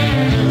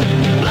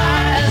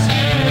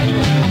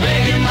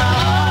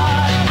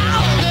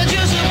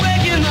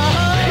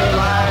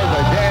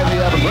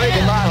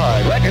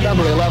 Record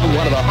number 11,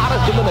 one of the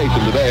hottest in the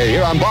nation today.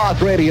 Here on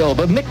Boss Radio,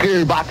 the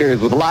Knickerbockers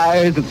with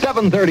Lies at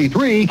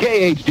 7:33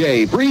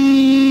 KHJ.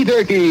 Free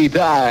turkey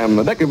time.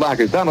 The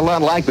Knickerbockers sound a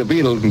lot like the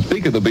Beatles. And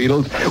speak of the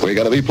Beatles, we're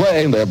going to be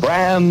playing their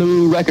brand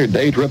new record,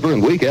 Day Tripper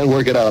and Weekend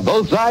Work It Out.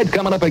 Both sides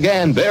coming up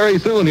again very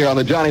soon here on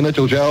the Johnny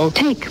Mitchell Show.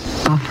 Take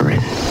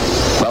Bufferin.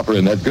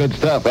 Bufferin, that's good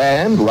stuff.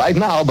 And right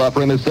now,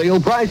 Bufferin is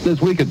sale price this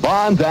week at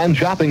Bonds and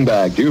Shopping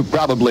Bags. You've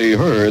probably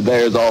heard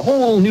there's a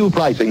whole new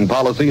pricing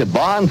policy at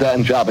Bonds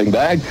and Shopping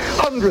Bags.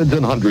 Hundreds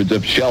and hundreds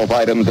of shelf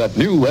items at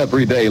new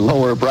everyday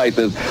lower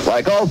prices.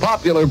 Like all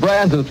popular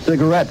brands of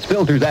cigarettes,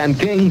 filters, and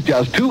Kings,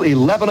 just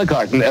 $2.11 a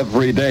carton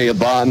every day at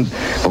Bonds.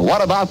 But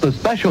what about the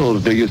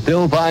specials? Do you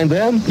still find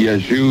them?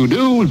 Yes, you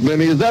do, as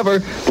many as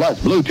ever.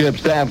 Plus blue chip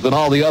stamps and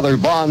all the other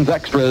Bonds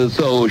extras.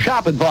 So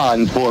shop at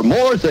Bonds for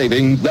more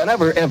savings than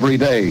ever every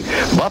day.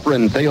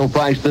 Bufferin sale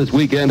price this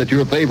weekend at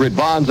your favorite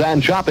Bonds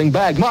and Shopping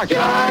Bag Market.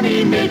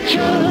 Johnny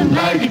Mitchell,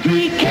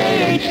 93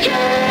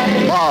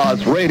 KHJ.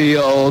 Boss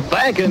Radio,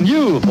 thanking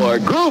you for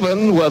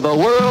grooving with the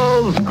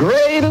world's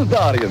greatest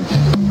audience.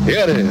 Here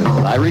it is.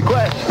 I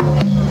request,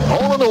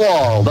 Hole in the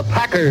Wall, the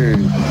Packers.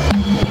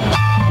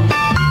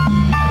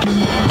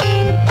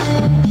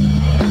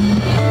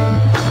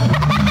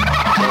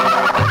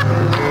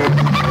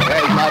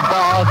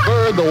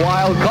 Bird, the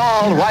wild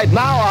call. Right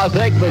now, I'll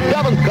take the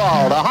 7th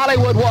call, the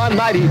Hollywood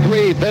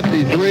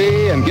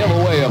 19353, and give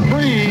away a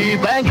free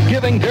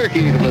Thanksgiving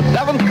turkey to the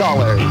 7th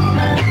caller.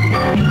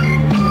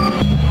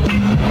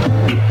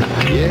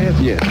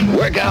 Yes.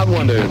 Workout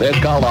wonder. That's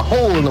called a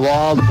Hole in the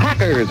Wall. The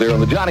Packers are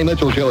on the Johnny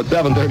Mitchell Show at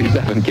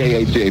 7:37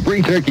 KHJ.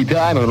 Free turkey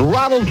time, and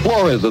Ronald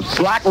Flores of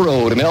Slack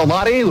Road in El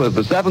Monte was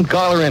the 7th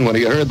caller in when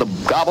he heard the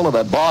gobble of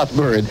that boss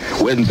bird.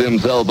 Wins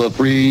himself a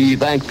free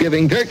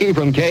Thanksgiving turkey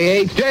from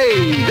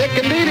KHJ. Dick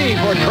and Dee Dee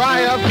for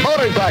Triumph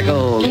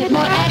Motorcycles. Get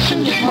more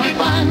action, get more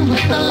fun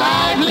with the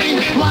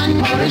liveliest one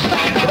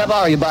motorcycle.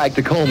 How are you back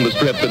to comb the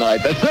strip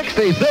tonight? The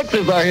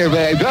 66s are here,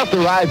 babe. Just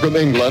arrived from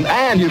England,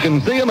 and you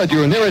can see them at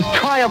your nearest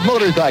Triumph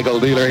Motorcycle motorcycle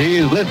dealer.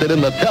 He's listed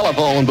in the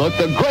telephone book,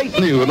 the great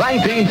new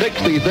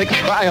 1966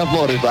 Triumph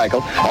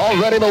motorcycle,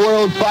 already the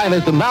world's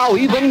finest and now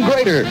even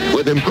greater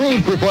with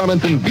improved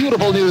performance and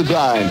beautiful new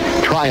design.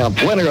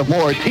 Triumph, winner of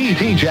more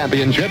TT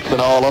championships than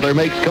all other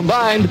makes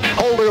combined,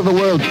 holder of the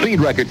world speed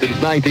record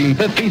since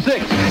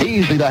 1956.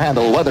 Easy to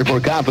handle, whether for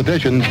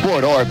competition,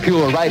 sport, or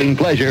pure riding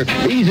pleasure.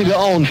 Easy to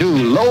own, too.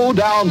 Low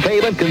down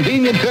payment,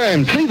 convenient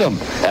terms. See them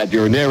at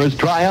your nearest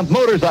Triumph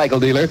motorcycle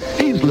dealer.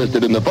 He's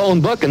listed in the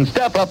phone book, and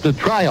step up to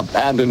Triumph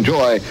and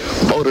enjoy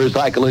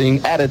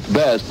motorcycling at its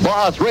best.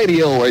 Boss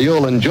Radio, where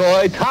you'll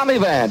enjoy Tommy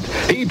Vance.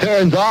 He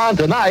turns on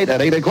tonight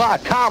at 8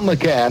 o'clock. Tom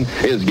McCann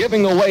is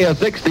giving away a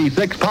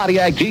 66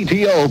 Pontiac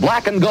GTO,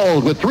 black and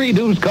gold with 3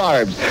 deuce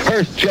carbs.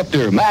 Hurst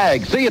shifter,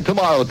 mag. See you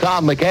tomorrow,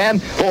 Tom McCann,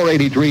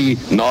 483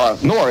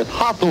 North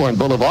Hawthorne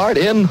Boulevard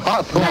in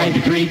Hawthorne.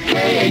 93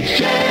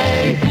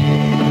 KHJ.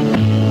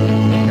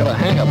 Got a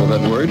hang up with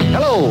that word.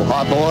 Hello,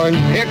 Hawthorne.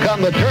 Here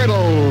come the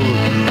Turtles.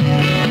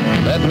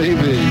 Let me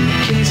be.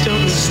 Please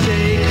don't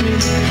mistake me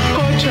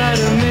or try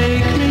to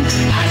make me.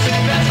 I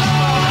said that's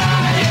all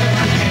I ever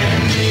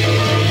can be.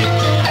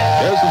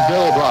 This is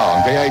Bill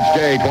Brown,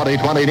 KHJ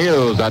 2020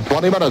 News at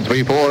 20 minutes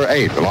before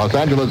 8. Los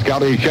Angeles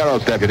County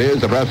Sheriff's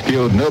deputies have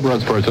rescued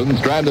numerous persons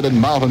stranded in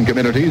mountain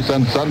communities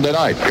since Sunday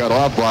night, cut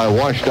off by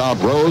washed-out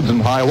roads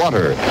and high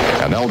water.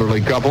 An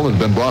elderly couple has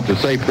been brought to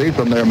safety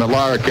from their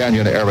Millar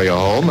Canyon area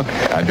home,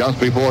 and just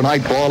before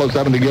nightfall, a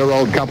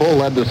 70-year-old couple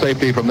led to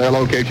safety from their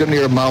location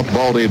near Mount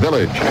Baldy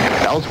Village.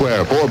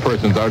 Elsewhere, 4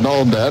 persons are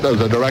known dead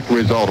as a direct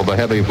result of the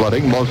heavy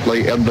flooding,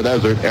 mostly in the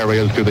desert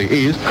areas to the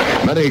east.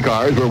 Many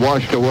cars were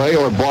washed away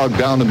or bogged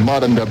down in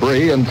mud and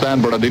debris in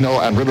San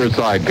Bernardino and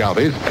Riverside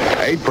counties.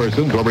 8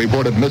 persons were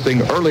reported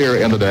missing earlier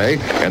in the day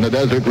in the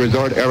desert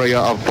resort area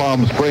of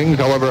Palm Springs.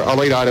 However, a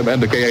late item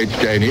into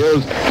KHJ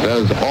News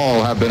says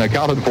all have been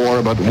accounted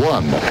for but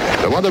 1.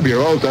 The Weather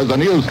Bureau says a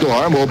new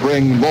storm will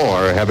bring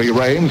more heavy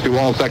rains to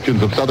all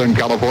sections of Southern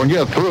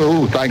California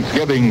through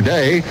Thanksgiving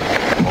Day.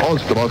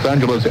 Most of Los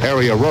Angeles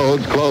area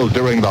roads closed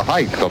during the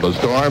height of the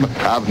storm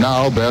have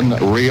now been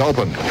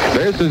reopened.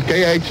 This is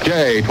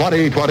KHJ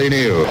 2020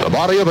 News. The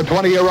body of a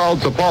 20-year-old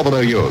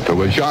Sepulveda youth who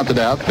was shot to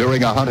death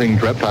during a hunting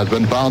trip has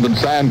been found in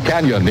Sand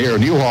Canyon near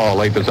Newhall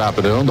late this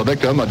afternoon. The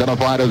victim,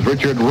 identified as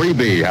Richard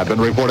Reeby, had been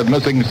reported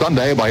missing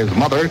Sunday by his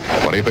mother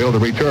when he failed to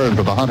return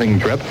from the hunting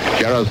trip.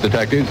 Sheriff's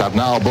detectives have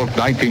now booked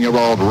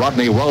 19-year-old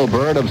Rodney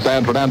Welburn of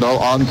San Fernando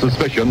on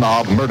suspicion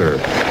of murder.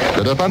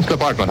 The Defense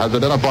Department has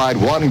identified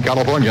 1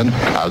 Californian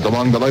as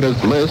among the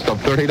latest list of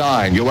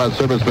 39 U.S.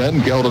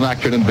 servicemen killed in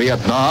action in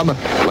Vietnam.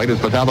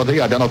 Latest fatality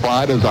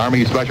identified as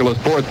Army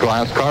Specialist 4th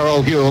Class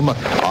Carl Hume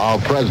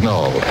of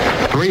Fresno.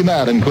 3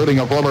 men, including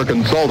a former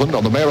consultant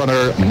on the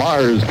Mariner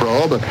Mars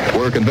probe,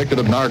 were convicted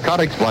of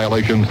narcotics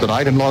violations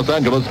tonight in Los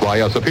Angeles by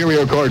a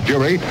Superior Court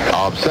jury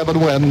of 7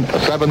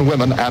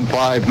 women and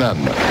 5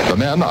 men. The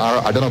men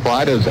are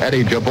identified as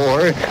Eddie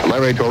Jabor,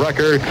 Larry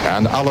Torecker,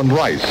 and Alan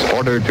Rice,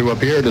 ordered to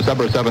appear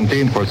December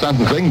 17th for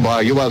sentencing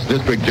by U.S.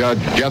 District Judge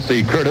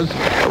Jesse Curtis.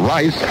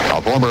 Rice,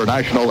 a former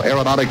National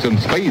Aeronautics and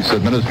Space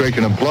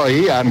Administration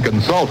employee and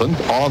consultant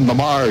on the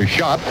Mars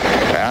shot,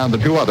 and the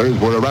 2 others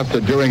were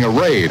arrested during a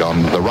raid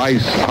on the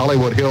Rice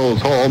Hollywood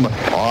Hills home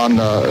on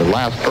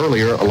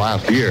earlier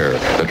last year.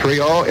 The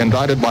trio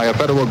indicted by a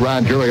federal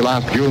grand jury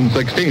last June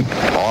 16th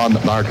on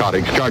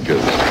narcotics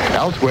charges.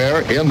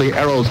 Elsewhere in the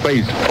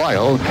aerospace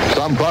file,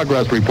 some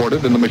progress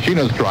reported in the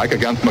machinist strike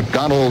against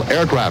McDonnell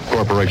Aircraft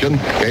Corporation.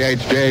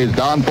 KHJ's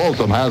Don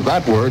Folsom has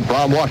that word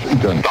from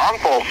Washington. Don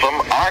Folsom,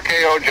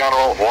 RKO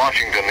General,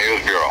 Washington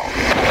News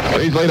Bureau.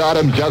 These late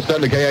items just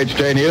into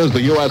KHJ News.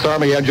 The U.S.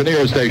 Army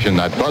Engineer Station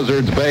at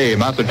Buzzards Bay,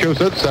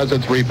 Massachusetts, says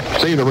it's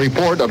received a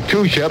report of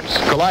 2 ships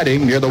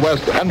colliding near the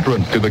west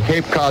entrance to the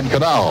Cape Cod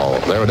Canal.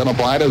 They're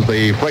identified as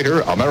the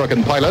freighter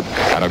American Pilot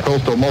and a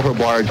coastal motor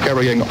barge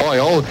carrying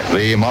oil,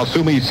 the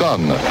Masumi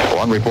Sun.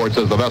 One report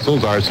says the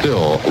vessels are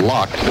still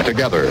locked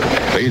together.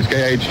 These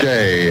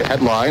KHJ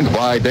headlines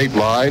by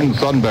Dateline,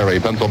 Sunbury,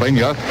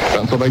 Pennsylvania.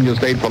 Pennsylvania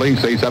State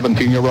Police say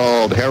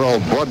 17-year-old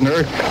Harold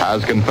Brodner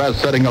has confessed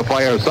setting a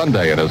fire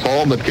Sunday in his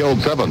home that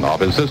killed 7 of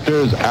his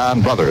sisters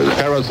and brothers.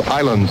 Paris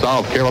Island,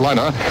 South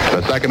Carolina,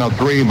 the second of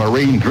 3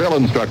 Marine drill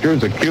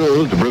instructors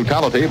accused of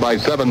brutality by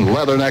 7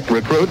 leather-necked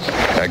recruits,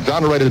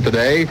 exonerated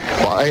today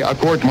by a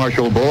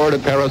court-martial board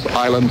at Paris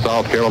Island,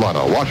 South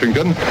Carolina.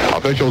 Washington,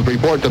 officials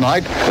report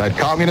tonight that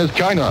Communist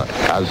China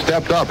has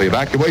stepped up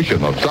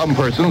evacuation of some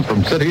persons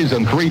from cities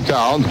and 3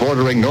 towns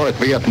bordering North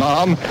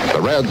Vietnam.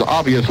 The Reds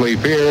obviously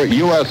fear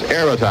U.S.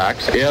 air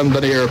attacks in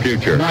the near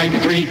future.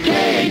 93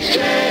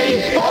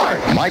 KHJ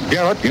Sports. Mike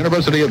Garrett,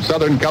 University of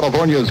Southern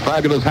California's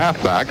fabulous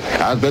halfback,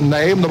 has been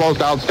named the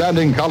most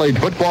outstanding college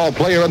football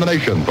player in the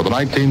nation for the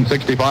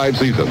 1965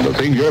 season. The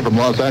senior from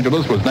Los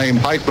Angeles was named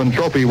Heisman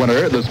Trophy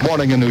winner this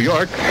morning in New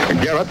York.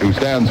 Garrett, who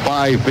stands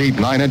 5 feet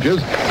 9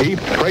 inches,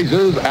 heaped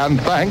praises and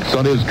thanks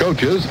on his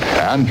coaches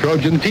and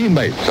Trojan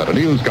teammates at a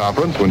news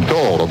conference when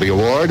told of the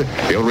award.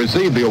 He'll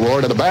receive the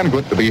award at a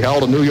banquet to be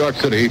held in New York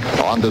City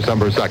on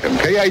December 2nd.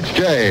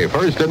 KHJ,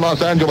 first in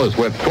Los Angeles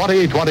with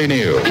 2020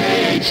 News.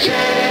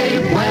 KHJ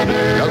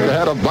weather. Just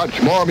ahead of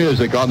much more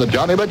music on the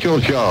Johnny Mitchell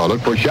Show.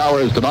 Look for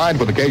showers tonight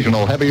with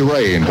occasional heavy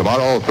rain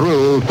tomorrow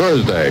through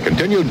Thursday.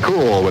 Continued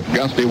cool with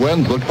gusty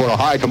winds. Look for a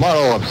high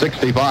tomorrow of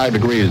 65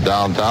 degrees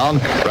downtown.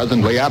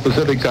 Presently at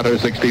Pacific Center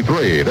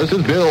 63. This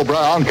is Bill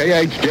Brown,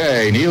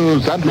 KHJ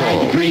News Central.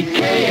 93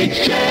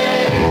 KHJ.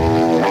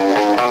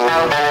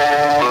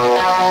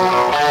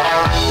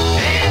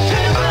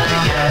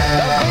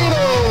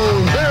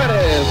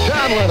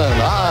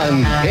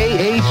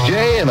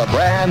 KHJ and a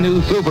brand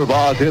new Super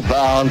Boss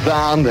hit-bound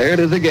sound. There it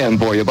is again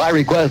for you by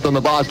request on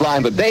the Boss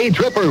line. The Day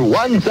Tripper,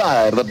 one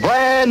side of the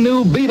brand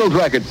new Beatles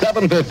record,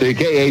 750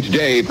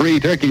 KHJ, free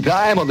turkey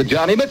time on the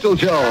Johnny Mitchell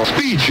Show.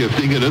 Speed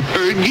shifting in a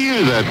third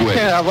gear that way.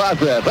 Yeah, what's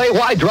that? Say,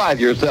 why drive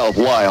yourself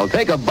wild?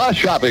 Take a bus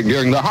shopping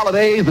during the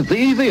holidays. It's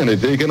easy and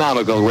it's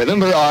economical.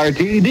 Remember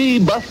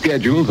RTD bus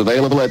schedules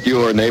available at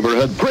your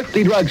neighborhood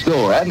thrifty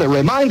drugstore. And a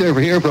reminder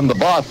here from the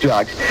Boss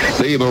Jocks,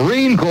 the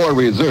Marine Corps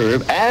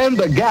Reserve and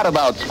the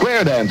Gadabout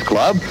Square Dance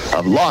Club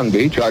of Long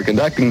Beach are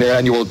conducting their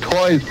annual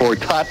Toys for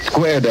Tots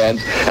Square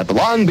Dance at the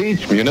Long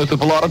Beach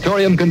Municipal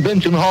Auditorium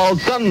Convention Hall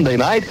Sunday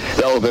night,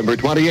 November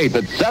 28th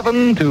at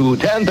 7 to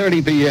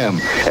 10:30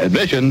 p.m.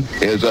 Admission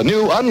is a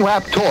new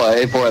unwrapped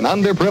toy for an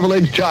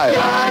underprivileged child.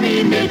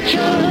 Johnny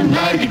Mitchell,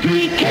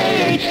 93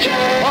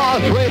 KHJ.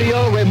 Boss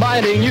Radio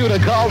reminding you to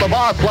call the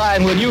Boss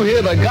line when you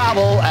hear the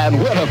gobble and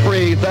win a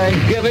free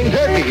Thanksgiving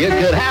turkey. It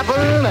could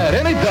happen at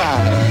any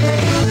time.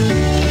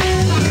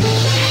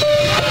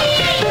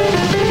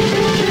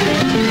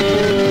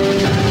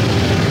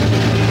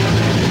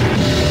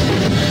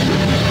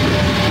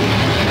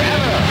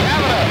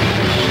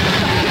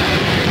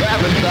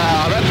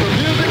 That's the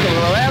music of a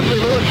Ramsey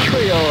Lewis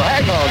trio.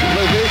 Hang on,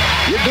 Lizzie.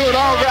 You're doing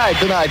all right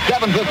tonight.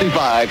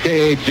 7:55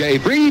 KHJ.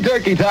 Free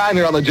turkey time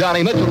here on the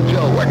Johnny Mitchell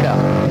Show. Work out.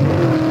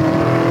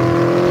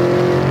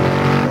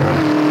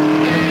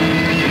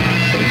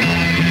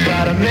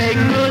 Try to make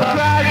good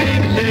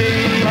driving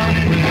safe.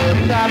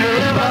 Time to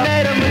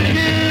eliminate a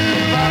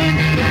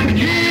machine.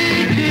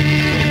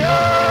 GTO.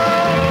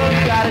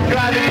 Got it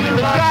driving with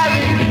a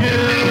driving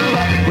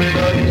shoe. With a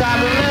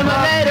time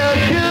eliminator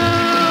shoe.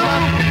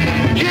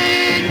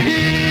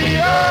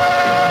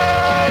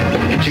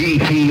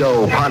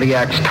 GTO,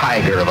 Pontiac's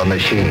tiger of a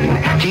machine.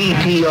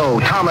 GTO,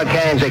 Tom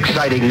McCann's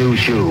exciting new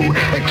shoe.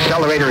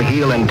 Accelerator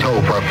heel and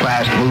toe for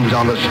fast moves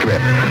on the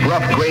strip.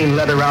 Rough grain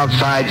leather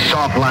outside,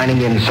 soft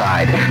lining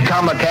inside.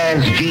 Tom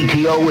McCann's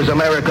GTO is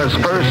America's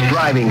first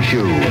driving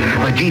shoe.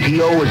 The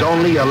GTO is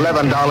only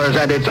 $11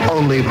 and it's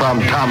only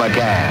from Tom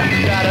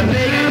McCann. Gotta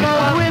make it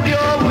up with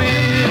your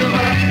wheel.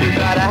 You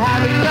gotta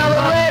have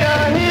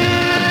accelerator heel.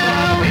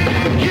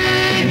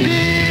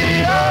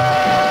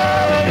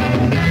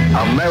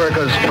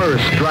 America's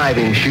first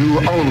driving shoe,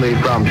 only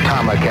from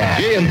Tom McCann.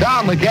 Gee, and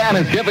Tom McCann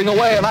is giving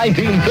away a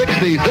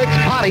 1966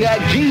 Pontiac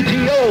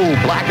GTO,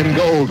 black and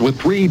gold with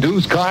 3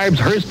 deuce carbs,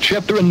 Hurst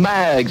shifter, and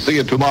mags. See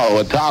you tomorrow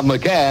at Tom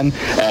McCann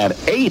at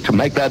 8.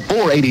 Make that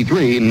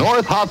 483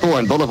 North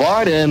Hawthorne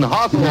Boulevard in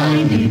Hawthorne.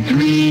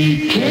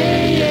 93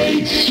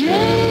 KHJ.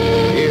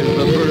 Here's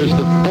the first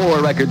of 4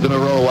 records in a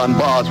row on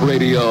Boss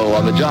Radio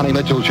on the Johnny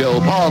Mitchell Show.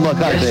 Paul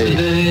McCartney.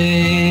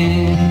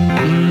 Yesterday.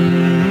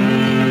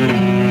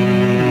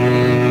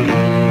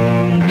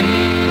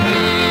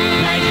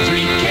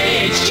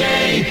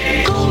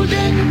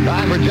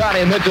 Time for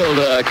Johnny Mitchell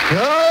to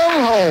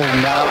come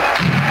home now.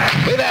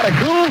 We've had a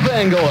cool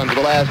thing going for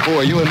the last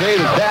 4. You and me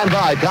to stand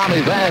by.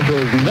 Tommy Vance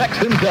is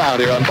next in town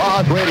here on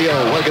Boss Radio,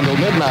 working till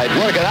midnight,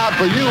 working out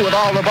for you with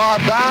all the Boss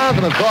times,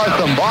 and of course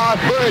some Boss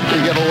birds to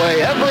give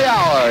away every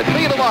hour.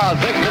 See you tomorrow,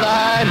 6 to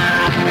 9.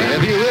 And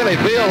if you really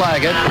feel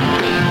like it,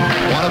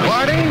 want to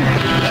party?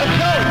 Let's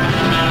go.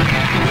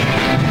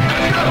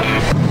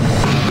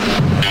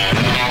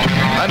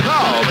 And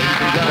now,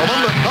 ladies and gentlemen,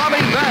 the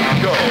Tommy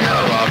Vance Show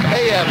from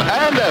AM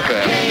and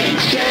FM.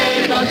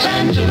 KHJ Los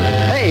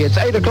Angeles. Hey, it's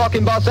 8 o'clock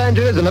in Los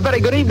Angeles, and a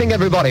very good evening,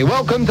 everybody.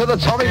 Welcome to the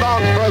Tommy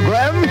Vance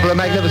program for a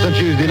magnificent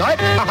Tuesday night.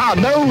 Haha,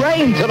 no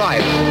rain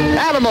tonight.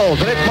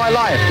 Animals, and It's My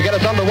Life to get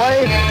us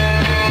underway.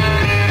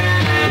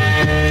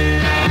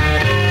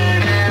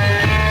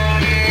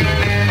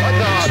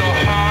 It's a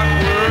hard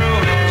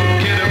world to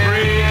get a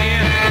break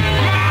in. It's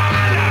my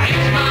life,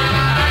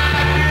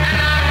 and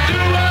I do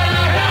what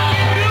I want.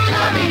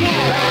 Tommy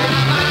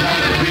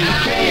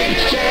Vance,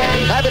 KHJ.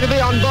 Happy to be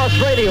on Boss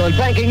Radio and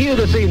thanking you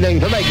this evening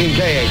for making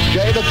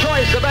KHJ the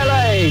choice of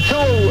LA.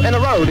 2 in a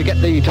row to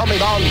get the Tommy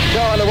Vance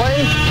show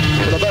underway.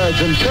 To the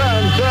birds and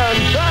turn, turn,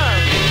 turn.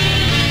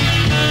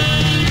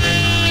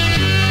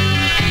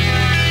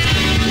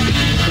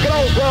 Good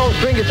old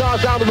 12-string guitar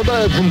sound of the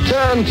birds and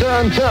turn,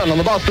 turn, turn on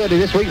the Boss 30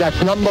 this week. That's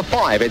number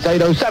 5. It's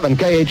 8:07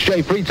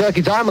 KHJ free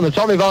turkey time on the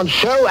Tommy Vance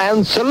show,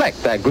 and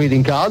select that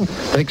greeting card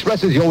that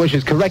expresses your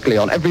wishes correctly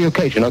on every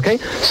occasion, okay?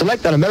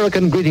 Select an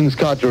American greetings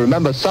card to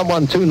remember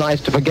someone too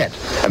nice to forget.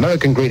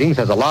 American Greetings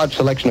has a large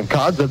selection of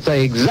cards that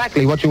say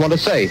exactly what you want to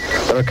say.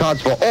 There are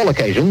cards for all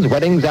occasions,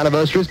 weddings,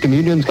 anniversaries,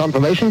 communions,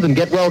 confirmations, and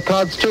get-well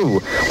cards too.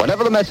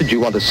 Whatever the message you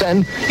want to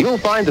send, you'll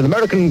find an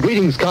American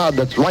Greetings card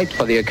that's right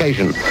for the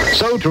occasion.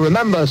 So to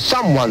remember someone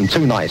someone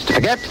too nice to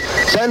forget,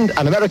 send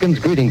an American's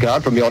greeting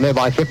card from your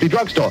nearby thrifty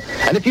drugstore.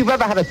 And if you've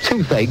ever had a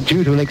toothache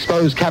due to an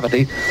exposed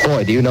cavity,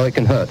 boy, do you know it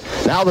can hurt.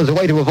 Now there's a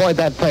way to avoid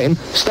that pain.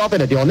 Stop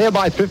in at your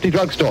nearby thrifty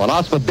drugstore and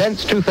ask for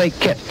Dent's Toothache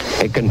Kit.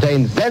 It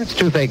contains Dent's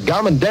Toothache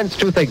Gum and Dent's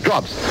Toothache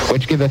Drops,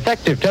 which give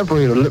effective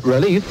temporary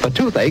relief for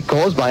toothache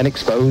caused by an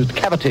exposed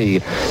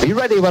cavity. Be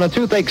ready when a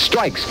toothache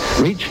strikes.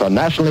 Reach for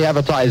nationally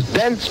advertised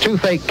Dent's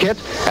Toothache Kit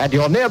at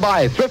your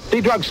nearby thrifty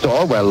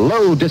drugstore, where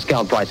low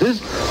discount prices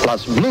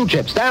plus blue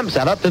chip stamps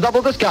add up to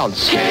double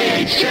discounts.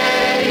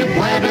 KHJ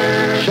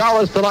weather.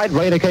 Showers tonight,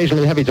 rain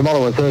occasionally heavy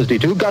tomorrow and Thursday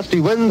too. Gusty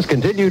winds,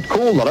 continued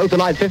cool. The low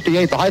tonight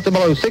 58, the high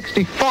tomorrow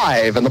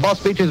 65. And the Boss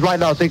Beach is right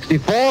now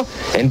 64.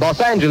 In Los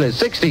Angeles,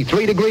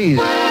 63 degrees.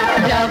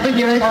 Double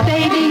your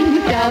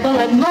savings, double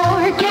and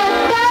more.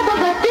 Get double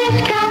the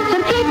discounts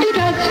at 50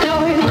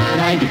 drugstores.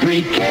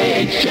 93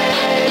 KHJ.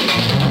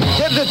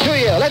 Gives it to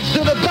you. Let's do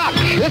the duck.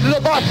 This is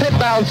a Boss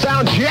Hitbound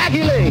sound,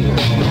 Jackie Lee.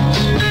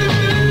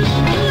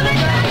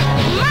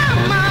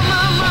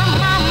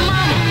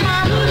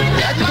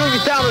 That's the groovy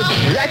sound of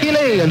Jackie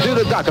Lee, and do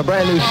the duck, a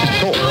brand new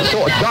sort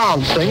of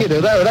dance thing you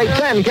do there at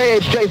 8:10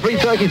 KHJ Free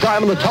Turkey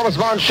Time on the Thomas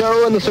Vaughn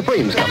Show and the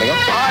Supremes coming up.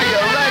 Are you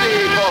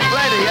ready for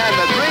Freddie and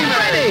the Dreamers?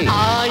 Ready.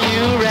 Are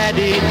you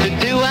ready to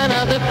do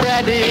another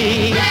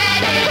Freddie?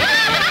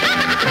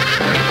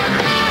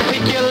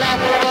 Pick your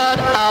left foot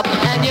up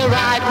and your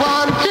right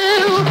one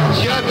too.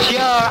 Shut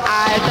your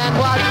eyes and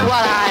watch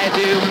what I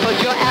do. Put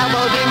your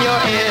elbows in your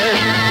ears,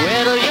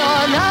 wiggle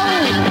your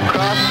nose,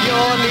 cross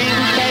your knees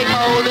and take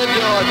hold of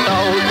your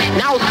toes.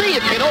 Now see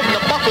if you can open the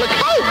bottle of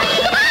Coke.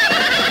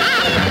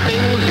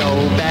 Things go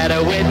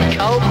better with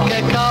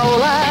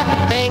Coca-Cola.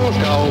 Things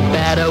go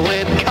better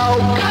with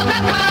Coke.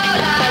 Coca-Cola.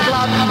 There's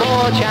lots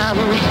more chance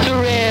to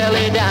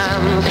really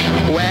dance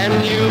when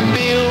you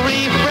feel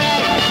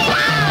refreshed.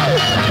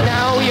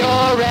 Now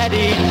you're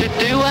ready to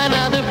do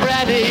another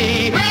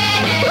Freddie.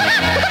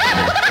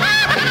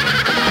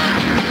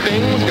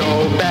 Things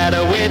go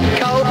better with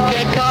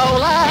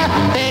Coca-Cola.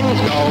 Things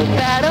go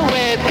better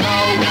with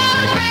Coke.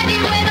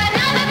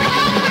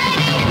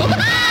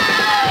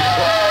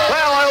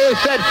 Well, I always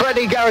said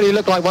Freddie Garrity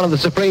looked like one of the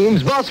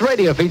Supremes. Boss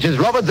Radio features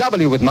Robert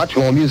W. with much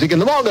more music in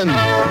the morning.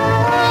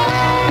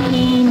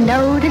 He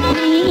noticed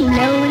me, he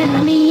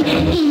noticed me,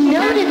 he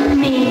noticed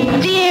me.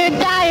 Dear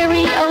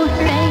diary, oh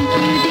thank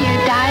you, dear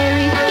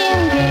diary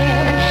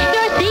skincare.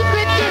 Your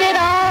secret did it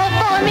all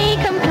for me,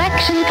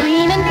 complexion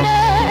clean and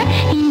fair.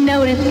 He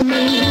noticed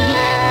me,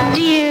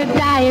 dear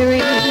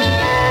diary skincare.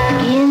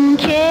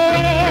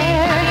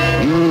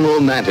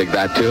 Romantic,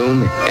 that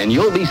tune. And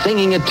you'll be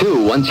singing it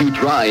too once you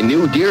try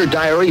new Dear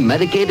Diary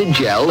medicated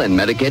gel and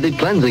medicated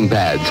cleansing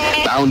pads,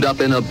 bound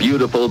up in a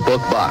beautiful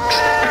book box.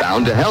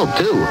 Bound to help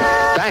too.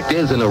 Fact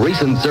is, in a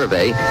recent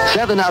survey,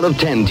 7 out of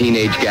 10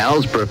 teenage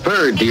gals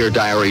preferred Dear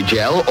Diary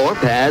gel or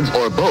pads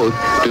or both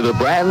to the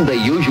brand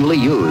they usually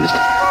used.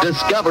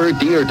 Discover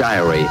Dear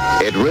Diary.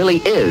 It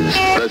really is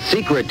the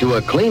secret to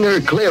a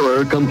cleaner,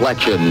 clearer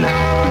complexion.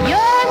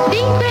 Your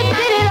secret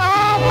did it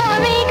all for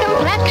me,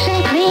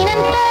 complexion clean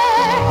and fair.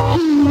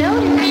 He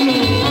noticed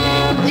me,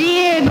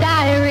 dear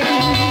diary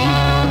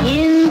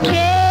in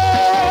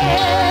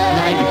care.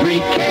 93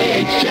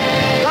 KHJ.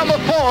 Number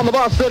 4 on the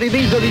Boss 30,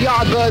 these are the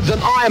Yardbirds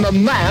and I'm a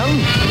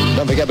Man.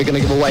 Don't forget we're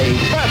going to give away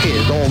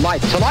turkeys all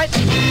night tonight.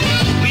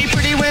 We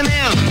pretty women.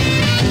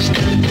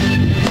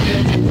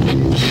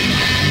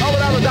 Oh,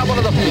 without a doubt, one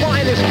of the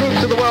finest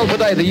groups in the world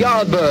today, the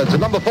Yardbirds, at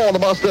number 4 on the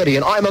Boss 30,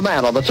 and I'm a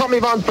Man. On the Tommy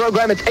Vaughn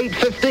program, it's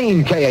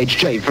 8:15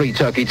 KHJ Free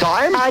Turkey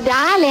Time. Oh,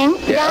 darling,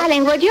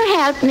 darling, would you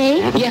help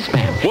me? Yes,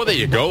 ma'am. Well, there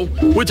you go.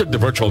 We took the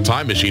virtual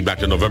time machine back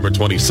to November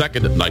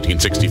 22nd,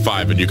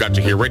 1965, and you got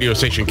to hear radio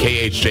station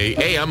KHJ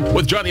AM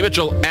with Johnny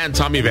Mitchell and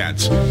Tommy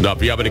Vance. Now,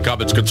 if you have any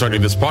comments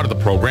concerning this part of the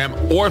program,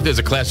 or if there's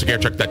a classic air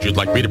check that you'd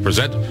like me to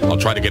present, I'll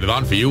try to get it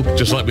on for you.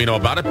 Just let me know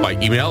about it by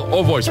email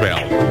or voicemail.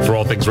 For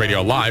All Things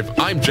Radio Live,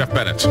 I'm Jeff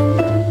Bennett.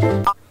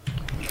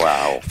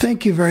 Wow.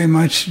 Thank you very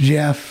much,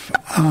 Jeff.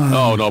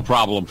 Oh, no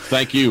problem.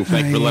 Thank you.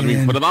 Thank you for letting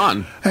me put it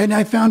on. And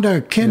I found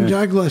a Ken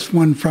Douglas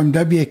one from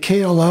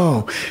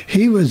WKLO.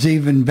 He was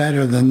even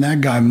better than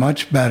that guy,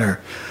 much better,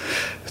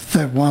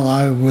 that while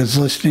I was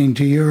listening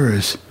to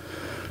yours.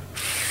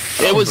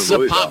 It was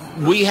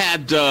we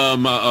had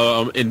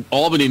in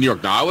Albany, New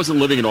York. Now, I wasn't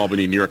living in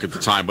Albany, New York at the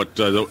time, but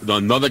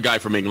another guy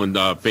from England,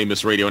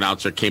 famous radio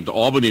announcer, came to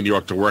Albany, New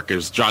York to work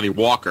as Johnny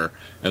Walker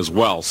as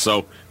well.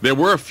 So there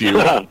were a few.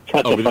 That's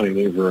a funny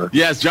name for her.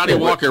 Yes, Johnny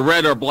Walker,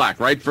 red or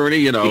black, right, Fernie?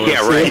 You know.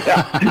 Yeah, right.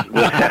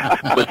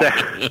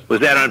 was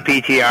that on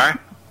PTR?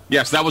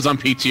 Yes, that was on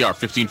PTR,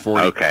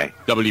 1540. Okay.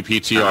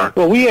 WPTR.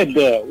 Well, we had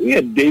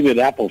David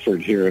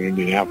Appleford here in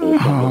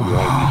Indianapolis on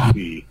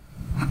WIBC.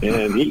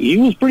 And he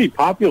was pretty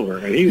popular,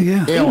 and he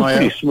was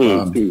pretty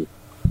smooth, too.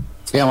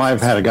 Yeah, well,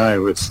 I've had a guy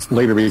who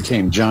later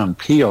became John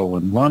Peel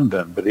in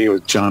London, but he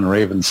was John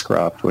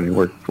Ravenscroft when he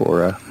worked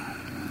for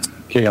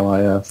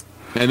KLIS.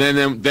 And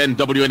then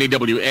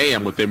WNAW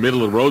AM with their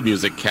middle of the road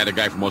music had a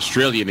guy from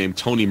Australia named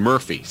Tony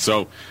Murphy.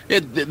 So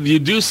you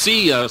do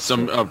see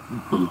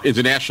some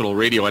international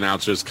radio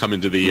announcers come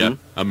into the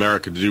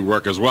America to do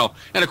work as well.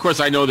 And of course,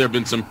 I know there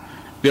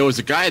was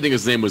a guy, I think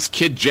his name was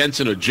Kid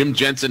Jensen or Jim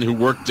Jensen, who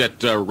worked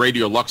at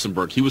Radio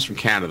Luxembourg. He was from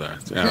Canada,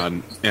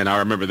 and I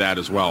remember that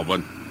as well.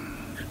 But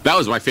that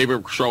was my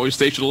favorite shortwave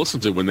station to listen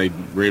to when they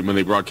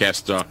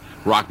broadcast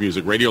rock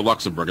music. Radio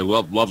Luxembourg. I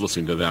love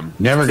listening to them.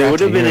 It would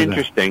have been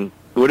interesting.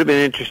 It would have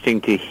been interesting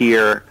to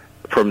hear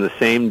from the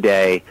same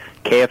day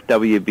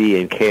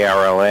KFWB and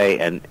KRLA,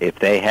 and if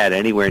they had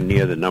anywhere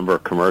near the number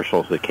of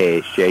commercials that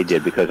KHJ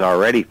did, because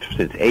already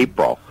since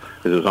April,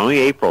 because it was only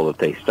April that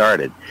they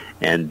started,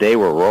 and they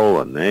were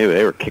rolling.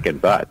 They were kicking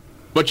butt.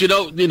 But you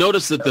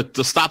notice that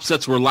the stop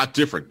sets were a lot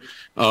different.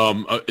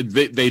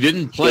 They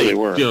didn't play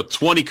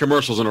 20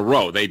 commercials in a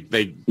row. They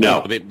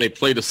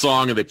played a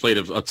song and they played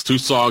two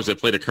songs. They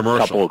played a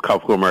commercial,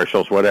 couple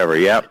commercials, whatever.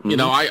 Yep.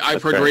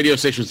 I've heard radio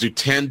stations do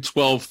 10,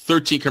 12,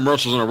 13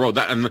 commercials in a row.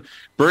 And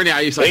Bernie,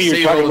 I say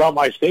you're talking about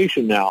my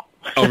station now.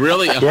 Oh,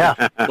 really?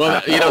 Yeah.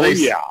 Well,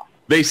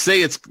 they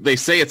say it's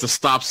a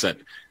stop set.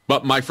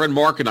 But my friend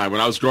Mark and I, when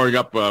I was growing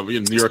up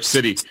in New York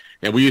City,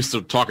 and we used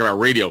to talk about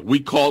radio, we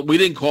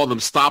didn't call them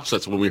stop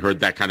sets when we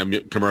heard that kind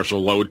of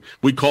commercial load.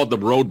 We called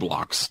them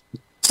roadblocks.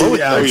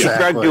 You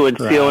started doing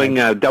stealing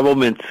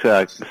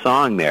Doublemint's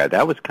song there.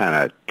 That was kind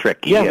of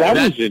tricky. Yeah, that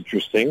was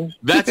interesting.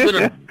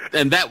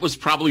 And that was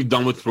probably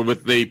done with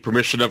the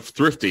permission of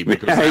Thrifty,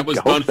 because that was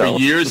done for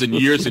years and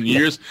years and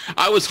years.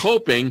 I was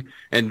hoping,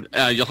 and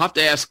you'll have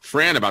to ask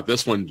Fran about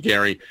this one,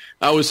 Gary.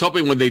 I was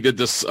hoping when they did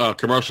this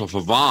commercial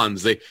for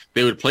Vons, they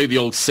would play the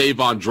old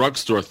Save On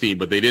drugstore theme,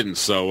 but they didn't.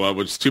 So it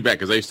was too bad,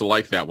 because I used to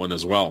like that one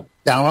as well.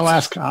 Yeah, I'll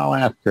ask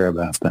her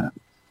about that.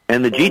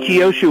 And the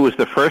GTO shoe was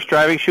the first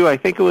driving shoe. I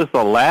think it was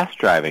the last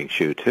driving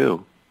shoe,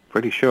 too.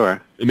 Pretty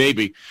sure.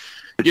 Maybe.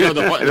 I don't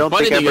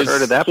think I've ever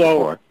heard of that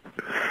before.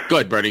 Go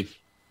ahead, Bernie.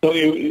 So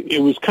it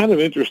was kind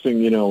of interesting,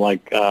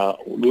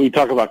 we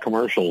talk about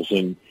commercials.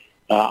 And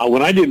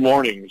when I did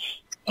mornings,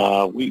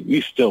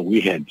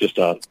 we had just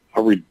a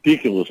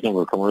ridiculous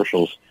number of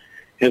commercials.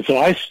 And so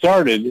I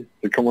started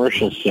the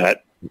commercial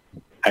set.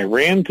 I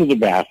ran to the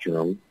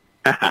bathroom,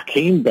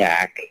 came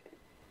back,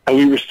 and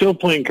we were still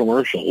playing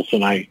commercials,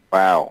 and I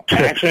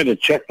actually had to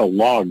check the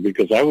log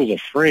because I was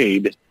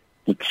afraid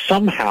that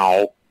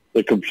somehow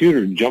the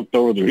computer jumped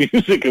over the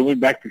music and went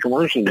back to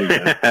commercials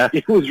again.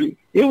 It was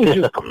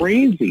just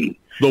crazy.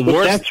 The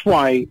worst. That's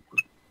why.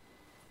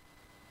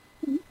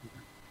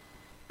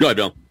 Go ahead,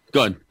 Bill.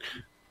 Go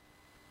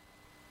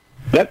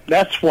ahead.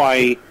 That's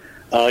why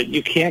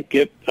you can't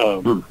get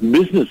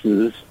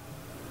businesses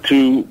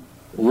to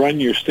run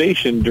your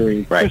station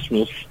during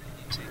Christmas,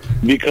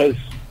 because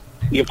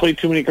you play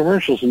too many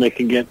commercials and they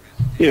can get,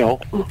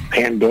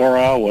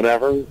 Pandora,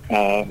 whatever,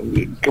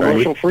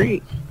 commercial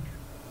free.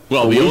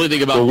 Well, the only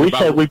thing about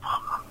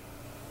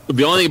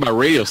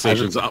radio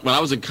stations, when I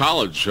was in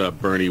college,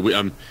 Bernie, we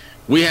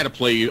had to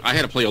play. I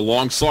had to play a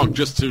long song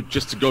just to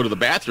go to the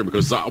bathroom,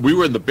 because we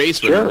were in the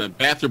basement and the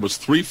bathroom was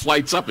 3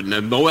 flights up and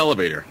no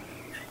elevator.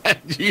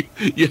 you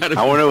had to,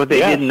 I wonder what they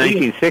did in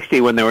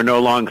 1960 when there were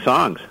no long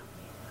songs.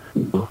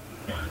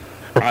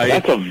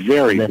 That's a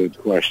very good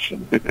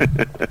question. When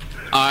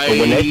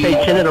they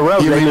say 10 in a row,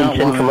 they mean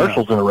 10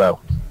 commercials in a row.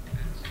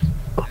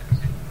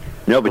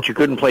 No, but you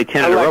couldn't play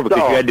 10 in a row because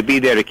you had to be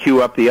there to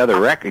queue up the other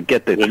record,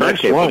 get the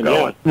turntable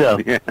going.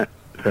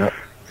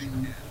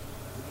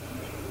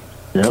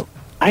 Yep.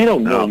 I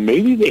don't know.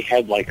 Maybe they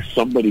had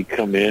somebody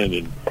come in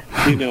and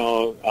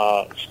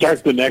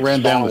start the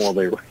next song while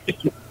they were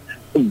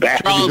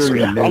back.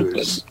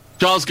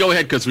 Charles, go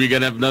ahead, because we're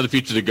going to have another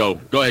feature to go.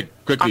 Go ahead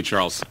quickly,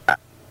 Charles.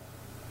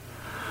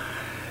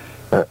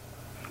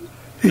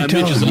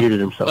 Muted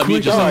himself.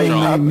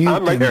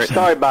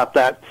 Sorry about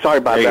that.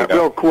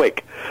 Real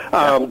quick.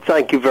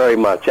 Thank you very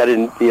much. I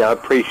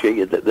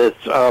appreciate this.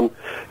 In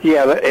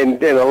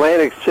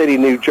Atlantic City,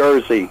 New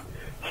Jersey,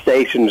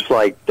 stations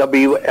like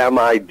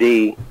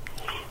WMID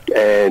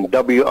and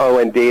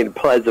WOND in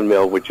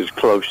Pleasantville, which is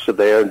close to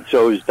there, and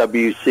so is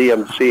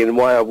WCMC in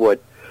Wildwood.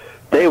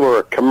 They were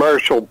a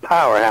commercial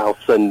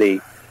powerhouse in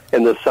the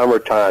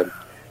summertime,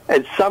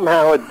 and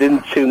somehow it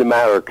didn't seem to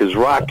matter, because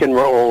rock and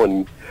roll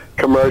and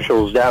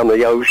commercials down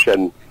the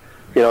ocean,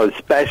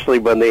 especially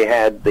when they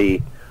had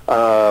the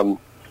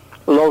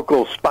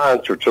local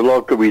sponsors or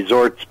local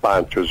resort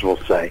sponsors, we'll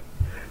say.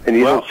 And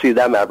you don't see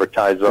them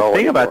advertised at all. The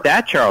thing anymore. about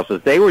that, Charles,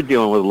 is they were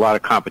dealing with a lot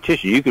of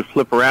competition. You could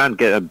flip around,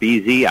 get a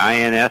BZ,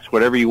 INS,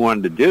 whatever you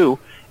wanted to do,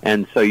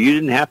 and so you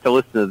didn't have to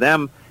listen to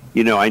them.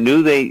 I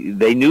knew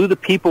they knew the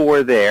people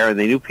were there, and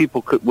they knew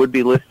people would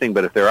be listening,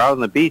 but if they're out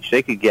on the beach,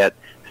 they could get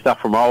stuff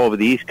from all over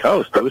the East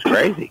Coast. It was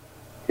crazy.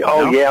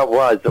 Yeah, it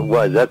was.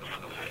 That's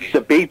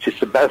the beach is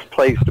the best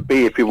place to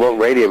be if you want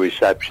radio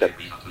reception.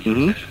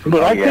 Mm-hmm.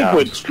 But I think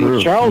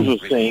what Charles was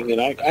saying, and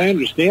I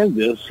understand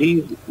this,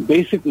 he's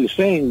basically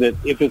saying that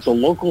if it's a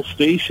local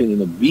station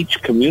in a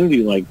beach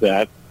community like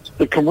that,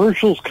 the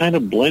commercials kind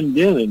of blend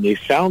in and they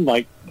sound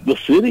like the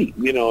city.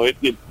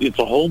 It's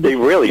a whole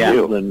different really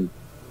deal do. than,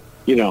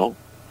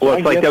 Well,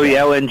 it's like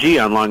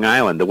WLNG on Long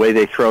Island. The way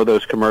they throw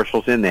those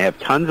commercials in, they have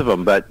tons of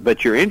them,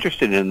 but you're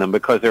interested in them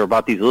because they're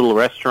about these little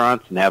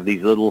restaurants and have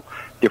these little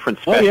different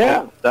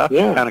special stuff.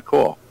 Yeah. It's kind of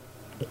cool.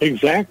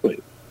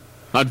 Exactly.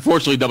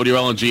 Unfortunately,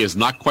 WLNG is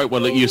not quite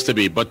what it used to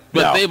be, but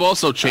they've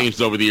also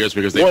changed over the years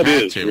because they've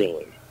had to.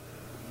 Really?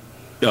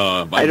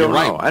 I don't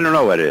know. I don't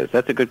know what it is.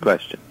 That's a good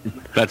question.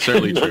 That's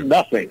certainly true.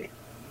 Nothing.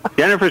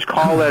 Jennifer's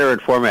call letter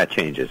and format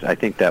changes. I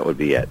think that would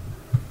be it.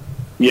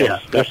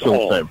 Yes, that's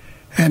all.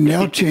 And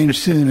they'll change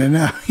soon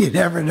enough. You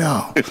never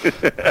know.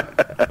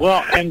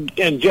 Well, and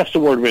just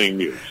award-winning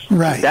news.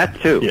 Right. That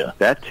too. Yeah.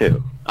 That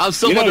too. I'm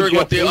still wondering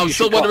what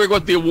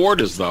the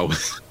award is, though.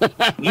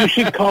 You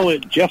should call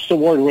it just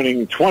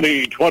award-winning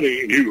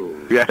 2020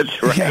 news.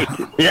 That's right.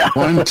 Yeah.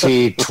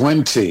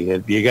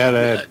 2020. You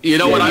gotta. You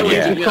know what?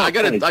 I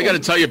gotta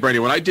tell you, Bernie.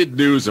 When I did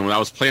news and when I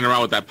was playing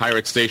around with that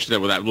pirate station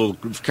and with that little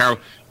Carol,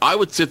 I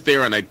would sit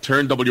there and I'd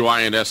turn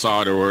WINS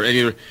on or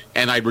any,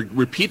 and I would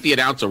repeat the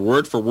announcer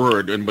word for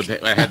word, and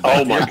I had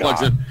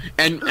earplugs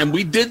in, and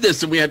we did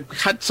this, and we had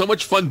so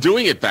much fun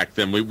doing it back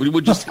then. We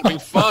were just having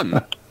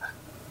fun.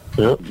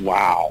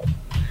 Wow.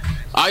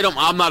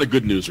 I'm not a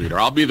good newsreader.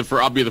 I'll be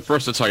the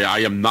first to tell you I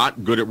am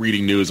not good at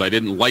reading news. I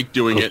didn't like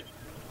doing it.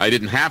 I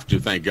didn't have to,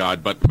 thank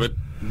God. But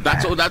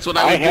that's what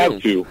I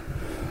would do.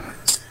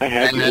 I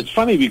had to. It's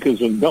funny because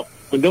when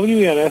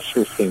WNS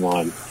first came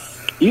on,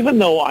 even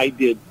though I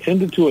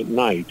tended to at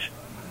night,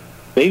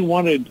 they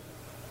wanted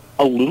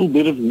a little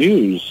bit of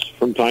news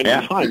from time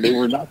to time. They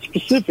were not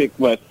specific,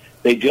 but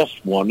they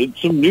just wanted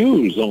some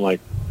news. I'm like,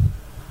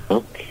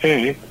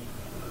 okay.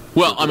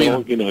 Well, I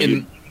mean,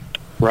 you'd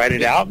write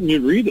it out and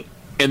you'd read it.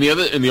 In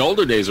the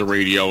older days of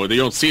radio, they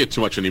don't see it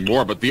too much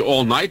anymore. But the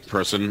all-night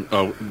person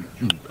in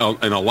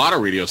a lot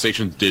of radio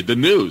stations did the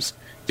news.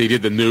 They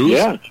did the news.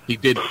 Yeah. He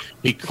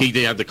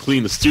had to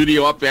clean the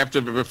studio up after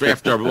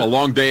a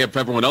long day of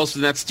everyone else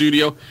in that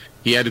studio.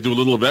 He had to do a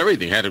little of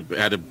everything. Had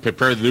to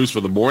prepare the news for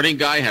the morning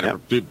guy. Had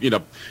to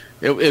do,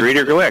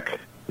 Streeter Glick.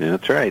 Yeah,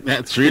 that's right.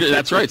 That's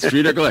right.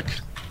 Streeter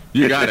Glick.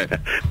 You got it.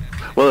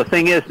 Well, the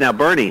thing is now,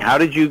 Bernie, how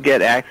did you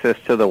get access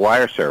to the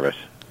wire service?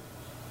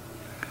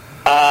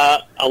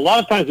 A lot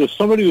of times, if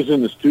somebody was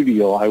in the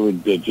studio, I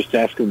would just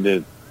ask them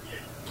to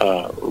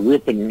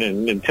rip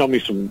and tell me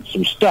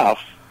some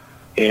stuff,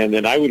 and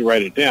then I would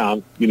write it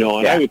down, and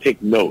I would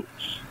take notes.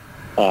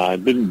 I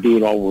didn't do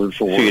it all word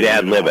for word. So you'd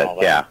ad-lib it,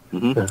 yeah.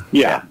 Mm-hmm.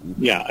 Yeah,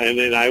 and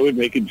then I would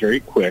make it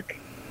very quick.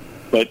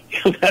 But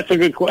that's a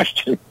good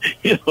question.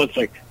 It's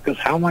like, because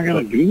how am I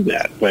going to do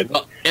that?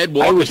 But Ed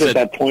Walker I was at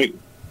that point.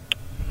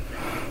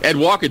 Ed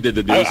Walker did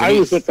the news. I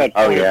was at that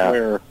point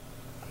where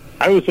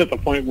I was at the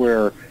point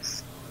where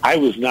I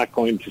was not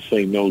going to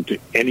say no to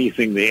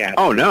anything they asked.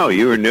 Oh no,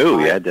 you were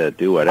new. You had to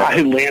do whatever.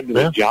 I landed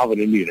a job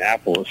in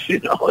Indianapolis.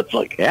 It's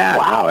like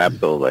wow,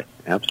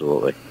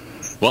 absolutely.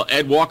 Well,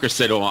 Ed Walker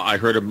said, I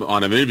heard him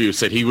on an interview,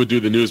 said he would do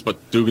the news,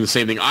 but doing the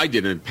same thing I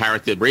did, and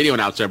parrot the radio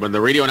announcer. When the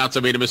radio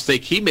announcer made a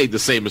mistake, he made the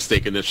same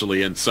mistake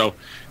initially, and so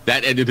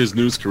that ended his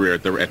news career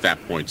at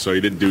that point. So he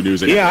didn't do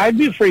news anymore. Yeah, I'd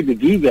be afraid to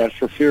do that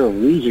for fear of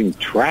losing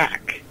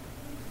track.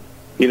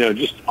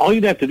 Just all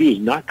you'd have to do is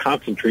not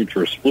concentrate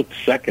for a split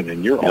second,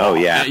 and you're off. Oh,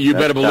 yeah. You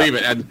better believe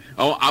it. And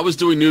I was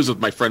doing news with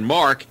my friend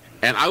Mark,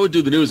 and I would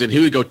do the news, and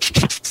he would go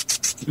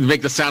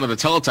make the sound of the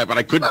teletype, and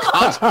I couldn't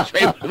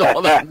concentrate with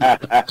all that.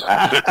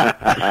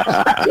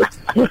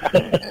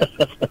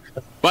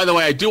 By the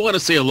way, I do want to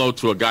say hello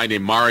to a guy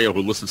named Mario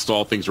who listens to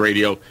All Things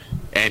Radio,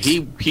 and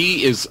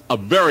he is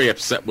very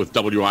upset with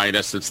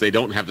WINS since they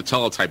don't have the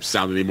teletype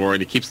sound anymore,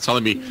 and he keeps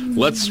telling me,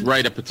 let's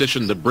write a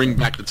petition to bring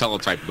back the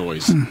teletype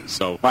noise.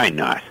 So why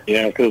not?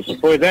 Yeah, because,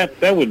 boy, that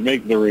would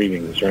make the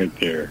ratings right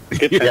there.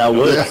 Yeah, it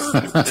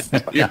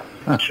would. Yeah.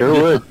 Sure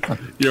would.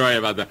 You're right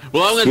about that.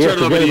 Well, I'm going to turn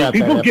it over to you.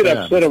 People get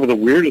upset over the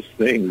weirdest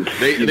things.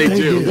 They do.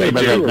 They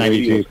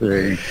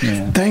do.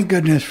 Yeah. Thank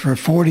goodness for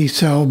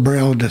 40-cell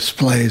braille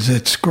displays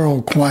that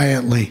scroll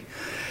quietly.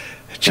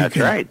 That's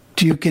right.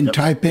 You can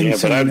type in. Yeah,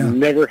 but I've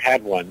never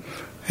had one.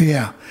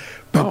 Yeah,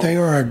 but they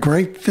are a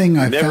great thing.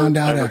 I found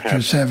out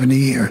after 70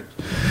 years.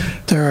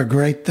 They're a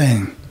great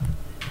thing.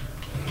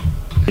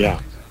 Yeah,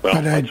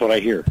 well, that's what I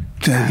hear.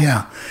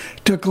 Yeah,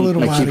 took a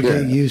little while to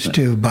get used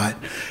to, but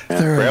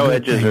they're braille a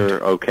good edges thing. are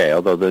okay.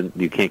 Although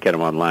you can't get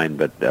them online,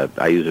 but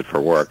I use it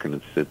for work,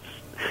 and it's.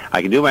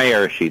 I can do my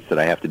error sheets that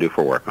I have to do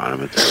for work on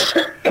them.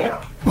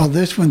 Well,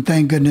 this one,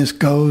 thank goodness,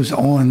 goes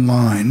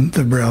online,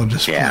 the braille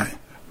display. Yeah.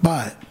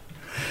 But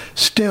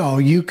still,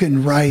 you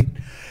can write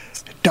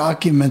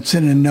documents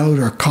in a note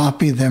or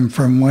copy them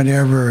from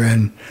whatever,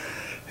 and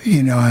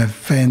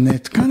and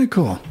it's kind of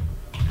cool.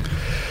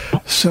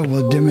 So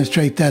we'll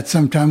demonstrate that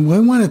sometime. We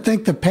want to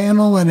thank the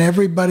panel and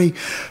everybody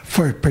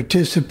for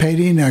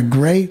participating. A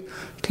great,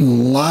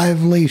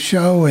 lively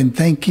show, and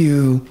thank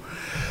you.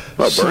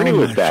 Well, Bernie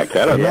was back.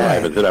 That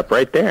livens it up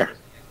right there.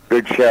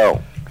 Good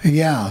show.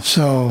 Yeah,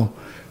 so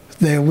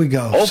there we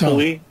go.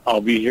 Hopefully,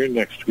 I'll be here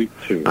next week,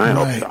 too. I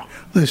hope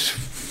so.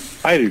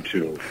 I do,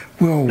 too.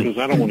 Because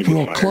I don't want to get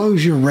we'll fired.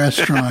 close your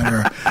restaurant,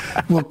 or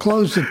we'll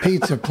close the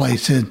pizza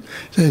place.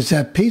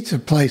 That pizza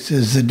place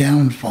is the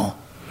downfall.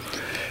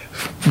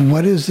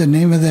 What is the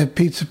name of that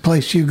pizza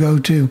place you go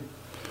to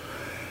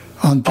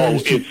on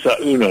Thursday? It's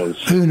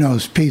Uno's.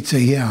 Uno's Pizza,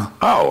 yeah.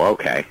 Oh,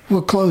 okay.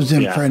 We'll close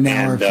in for an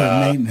hour for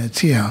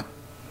maintenance, yeah.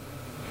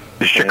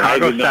 The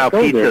Chicago-style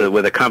pizza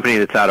with a company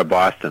that's out of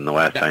Boston, the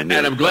last I knew.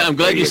 And I'm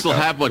glad you still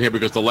have one here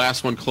because the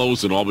last one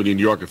closed in Albany,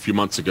 New York a few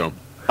months ago.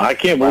 I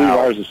can't believe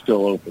ours is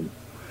still open.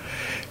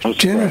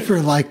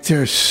 Jennifer liked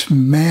their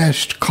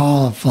smashed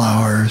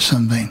cauliflower or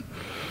something.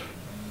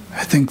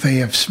 I think they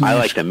have smashed. I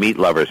like the Meat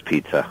Lovers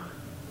pizza.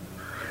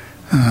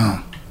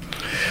 Oh.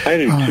 I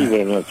do too,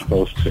 but I'm not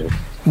supposed to.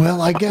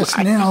 Well, I guess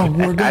now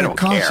we're going to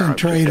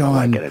concentrate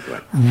on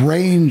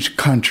range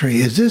country.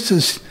 Is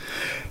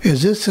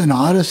this an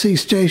Odyssey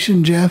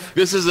station, Jeff?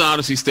 This is an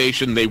Odyssey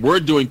station. They were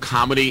doing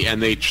comedy,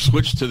 and they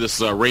switched to this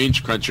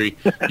range country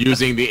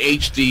using the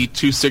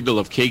HD2 signal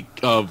of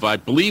I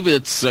believe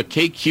it's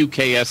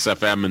KQKS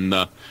FM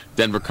in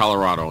Denver,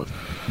 Colorado.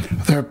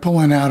 They're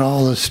pulling out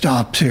all the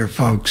stops here,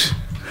 folks.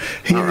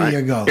 Here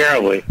you go.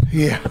 Barely.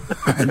 Yeah.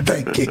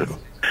 Thank you.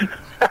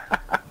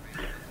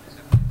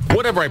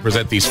 Whenever I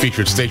present these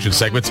featured station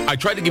segments, I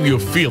try to give you a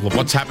feel of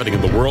what's happening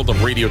in the world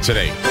of radio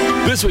today.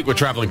 This week we're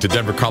traveling to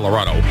Denver,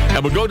 Colorado,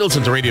 and we're going to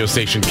listen to radio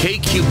station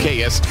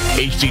KQKS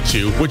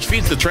HD2, which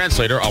feeds the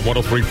translator on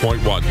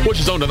 103.1, which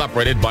is owned and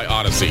operated by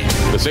Odyssey.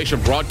 The station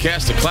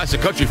broadcasts a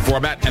classic country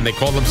format, and they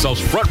call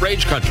themselves Front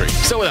Range Country.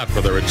 So without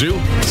further ado,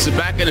 sit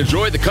back and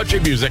enjoy the country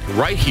music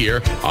right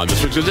here on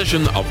this week's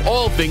edition of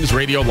All Things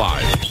Radio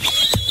Live.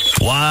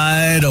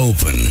 Wide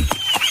open,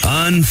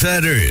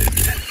 unfettered,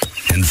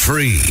 and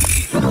free.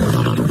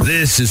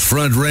 This is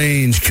Front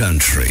Range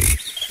Country,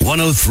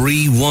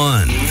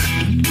 103.1.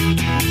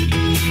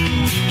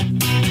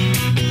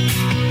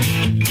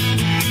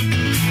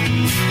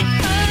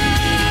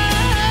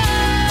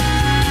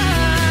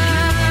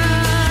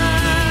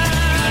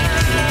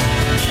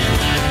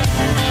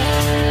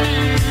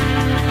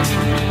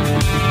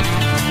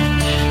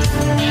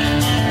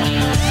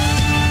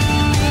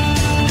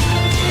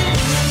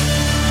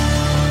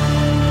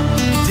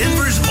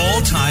 Denver's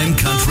all-time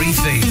country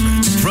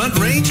favorites. Front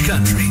Range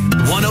Country,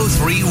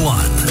 103.1.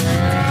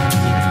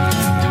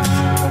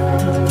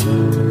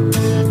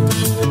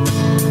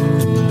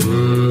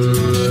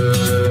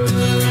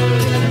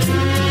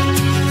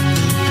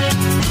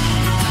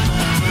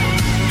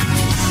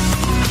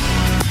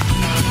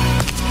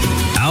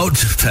 Out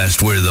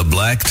past where the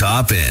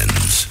blacktop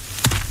ends.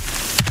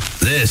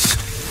 This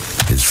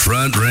is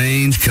Front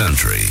Range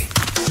Country.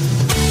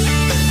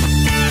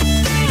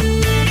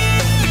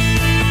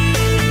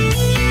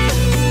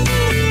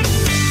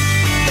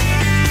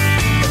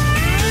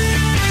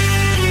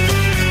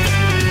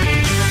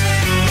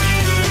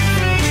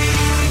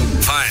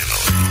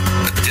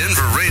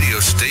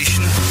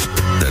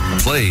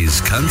 Plays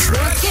country.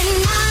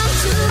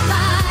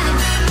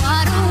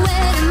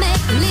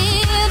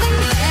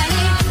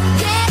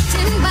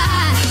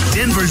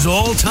 Denver's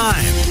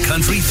all-time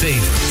country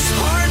favorites.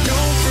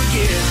 Don't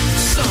forget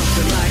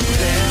something like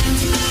that.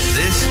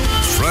 This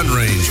is Front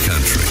Range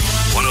Country,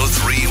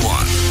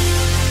 103.1.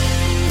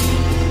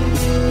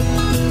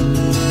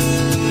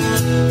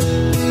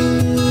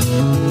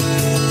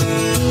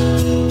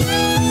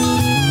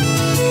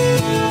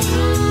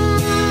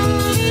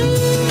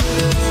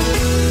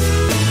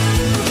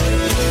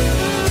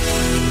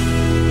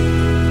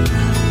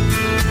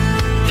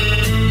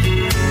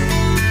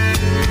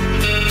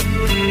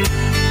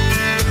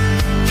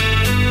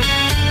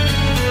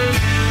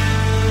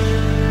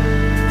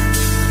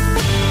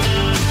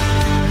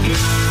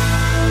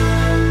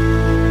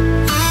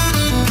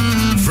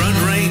 Front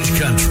Range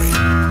Country,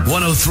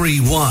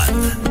 103.1.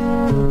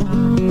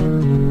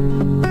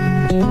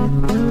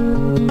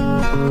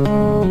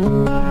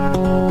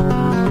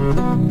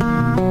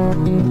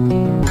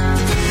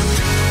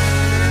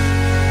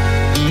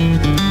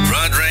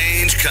 Front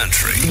Range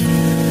Country,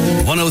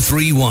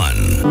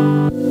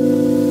 103.1.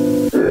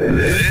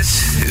 This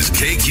is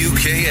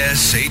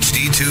KQKS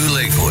HD2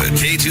 Lakewood,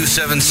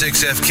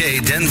 K276FK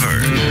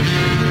Denver.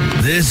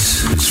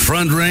 This is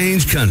Front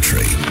Range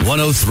Country,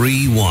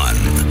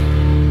 103.1.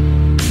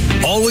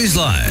 Always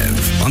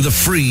live on the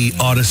free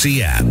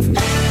Odyssey app.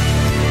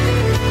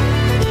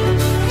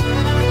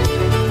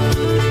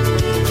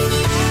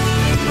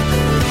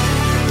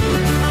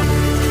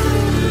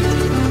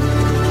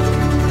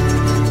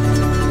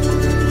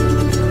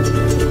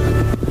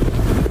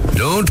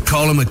 Don't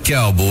call him a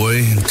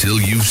cowboy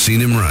until you've seen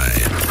him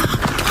ride.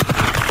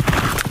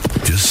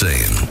 Just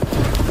saying.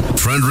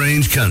 Front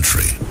Range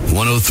Country,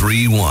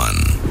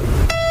 103.1.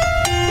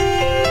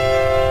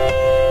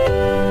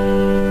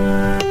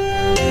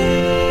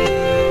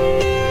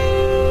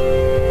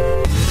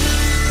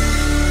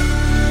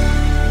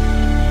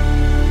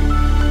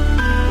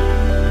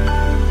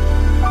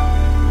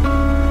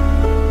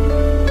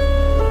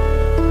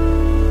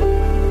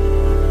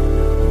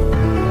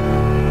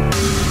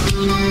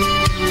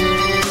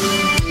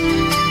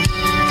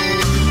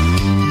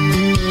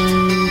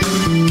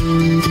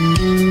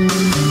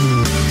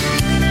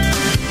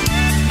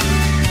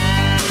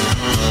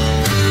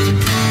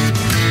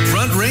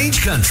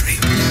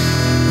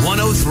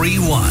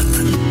 1031.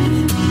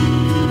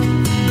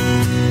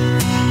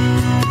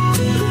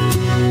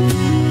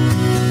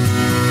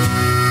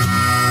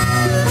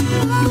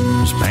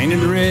 It's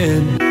painted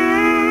red.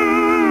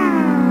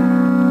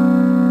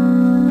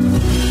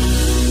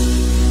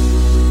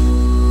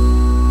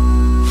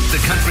 The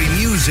country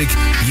music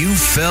you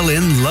fell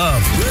in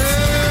love with.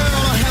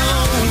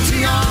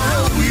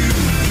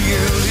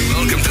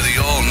 Welcome to the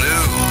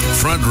all-new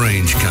Front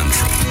Range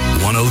Country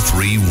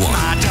 1031.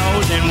 I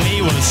told them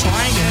we were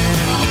swinging.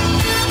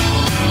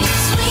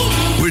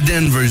 We're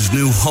Denver's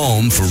new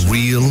home for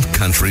real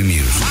country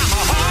music.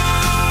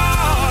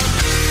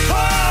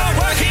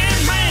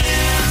 Hard-working man.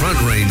 Front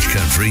Range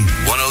Country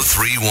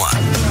 1031.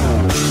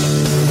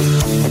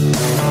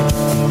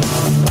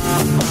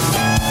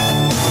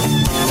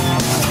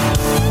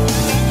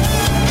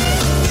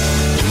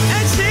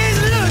 And she's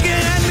looking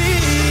at me.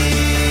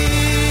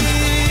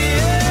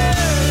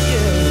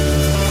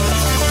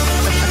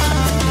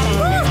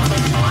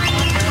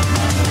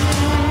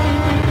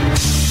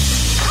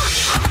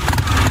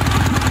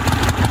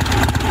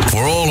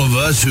 For all of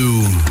us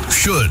who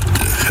should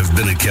have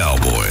been a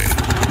cowboy,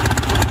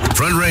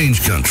 Front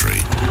Range Country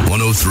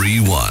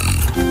 1031.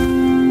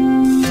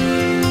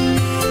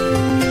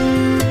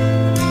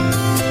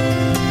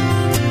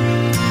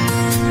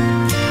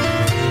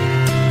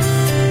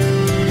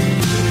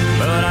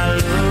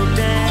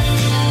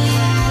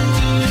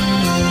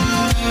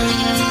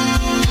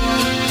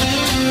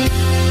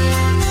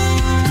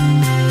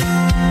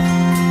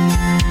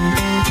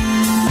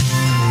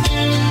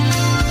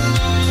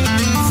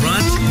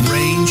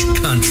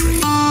 Country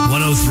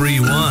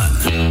 1031.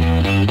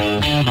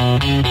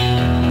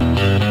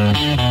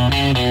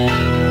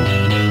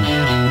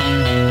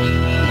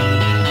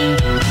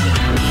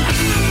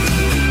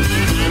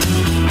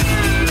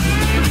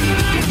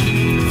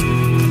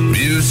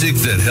 Music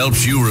that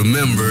helps you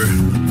remember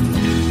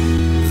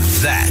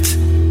that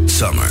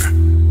summer.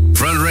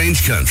 Front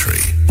Range Country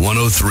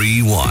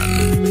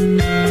 1031.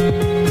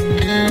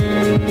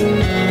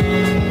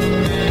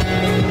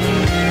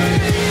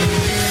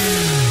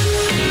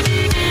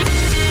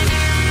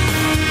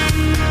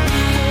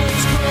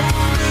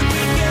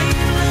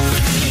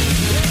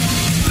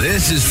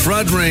 This is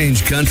Front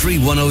Range Country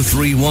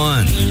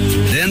 1031.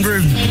 Denver,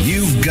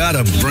 you've got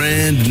a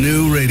brand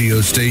new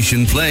radio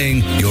station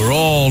playing your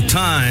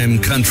all-time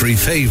country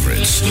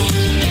favorites.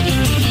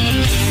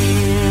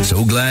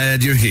 So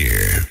glad you're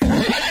here.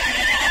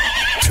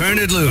 Turn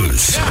it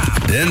loose.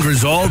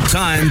 Denver's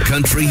all-time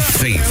country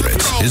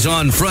favorites is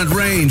on Front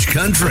Range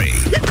Country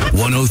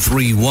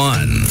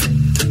 1031.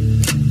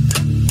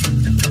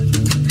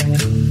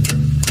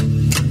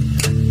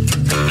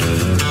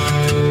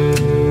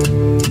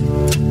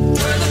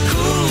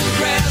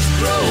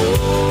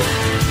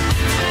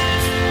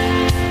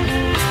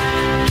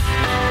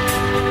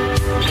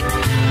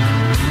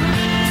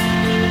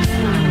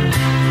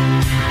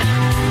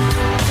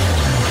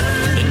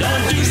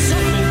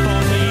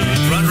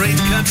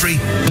 Country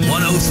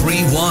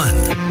 1031.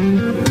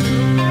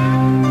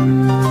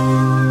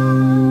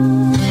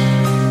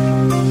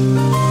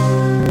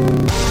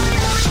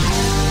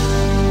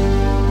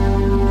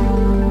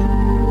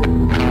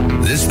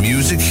 This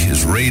music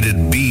is rated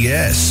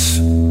BS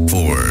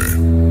for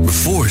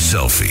before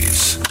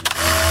selfies.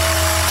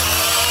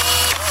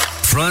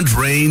 Front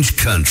Range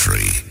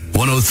Country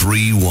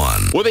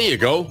 1031. Well, there you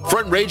go.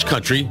 Front Range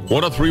Country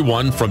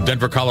 1031 from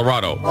Denver,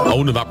 Colorado.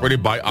 Owned and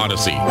operated by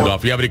Odyssey. Now,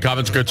 if you have any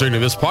comments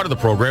concerning this part of the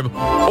program,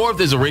 or if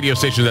there's a radio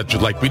station that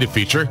you'd like me to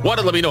feature, why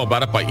don't let me know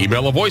about it by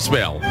email or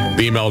voicemail.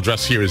 The email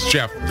address here is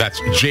Jeff. That's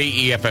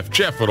Jeff,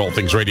 Jeff at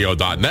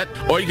allthingsradio.net.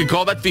 Or you can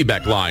call that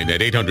feedback line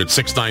at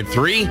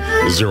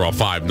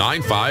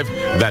 800-693-0595.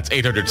 That's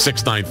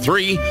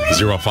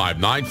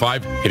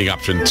 800-693-0595. Hitting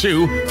option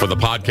 2 for the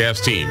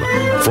podcast team.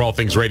 For All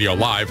Things Radio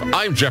Live,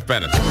 I'm Jeff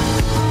Bennett.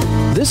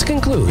 This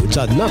concludes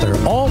another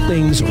All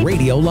Things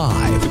Radio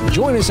Live.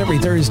 Join us every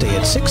Thursday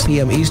at 6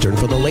 p.m. Eastern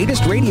for the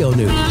latest radio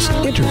news,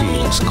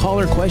 interviews,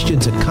 caller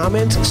questions and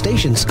comments,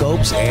 station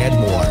scopes, and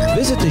more.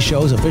 Visit the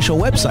show's official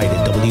website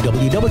at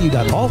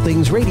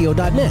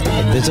www.allthingsradio.net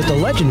and visit the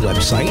Legend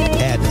website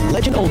at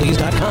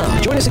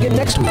legendoldies.com. Join us again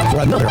next week for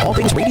another All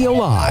Things Radio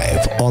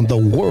Live on the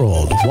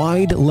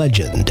Worldwide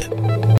Legend.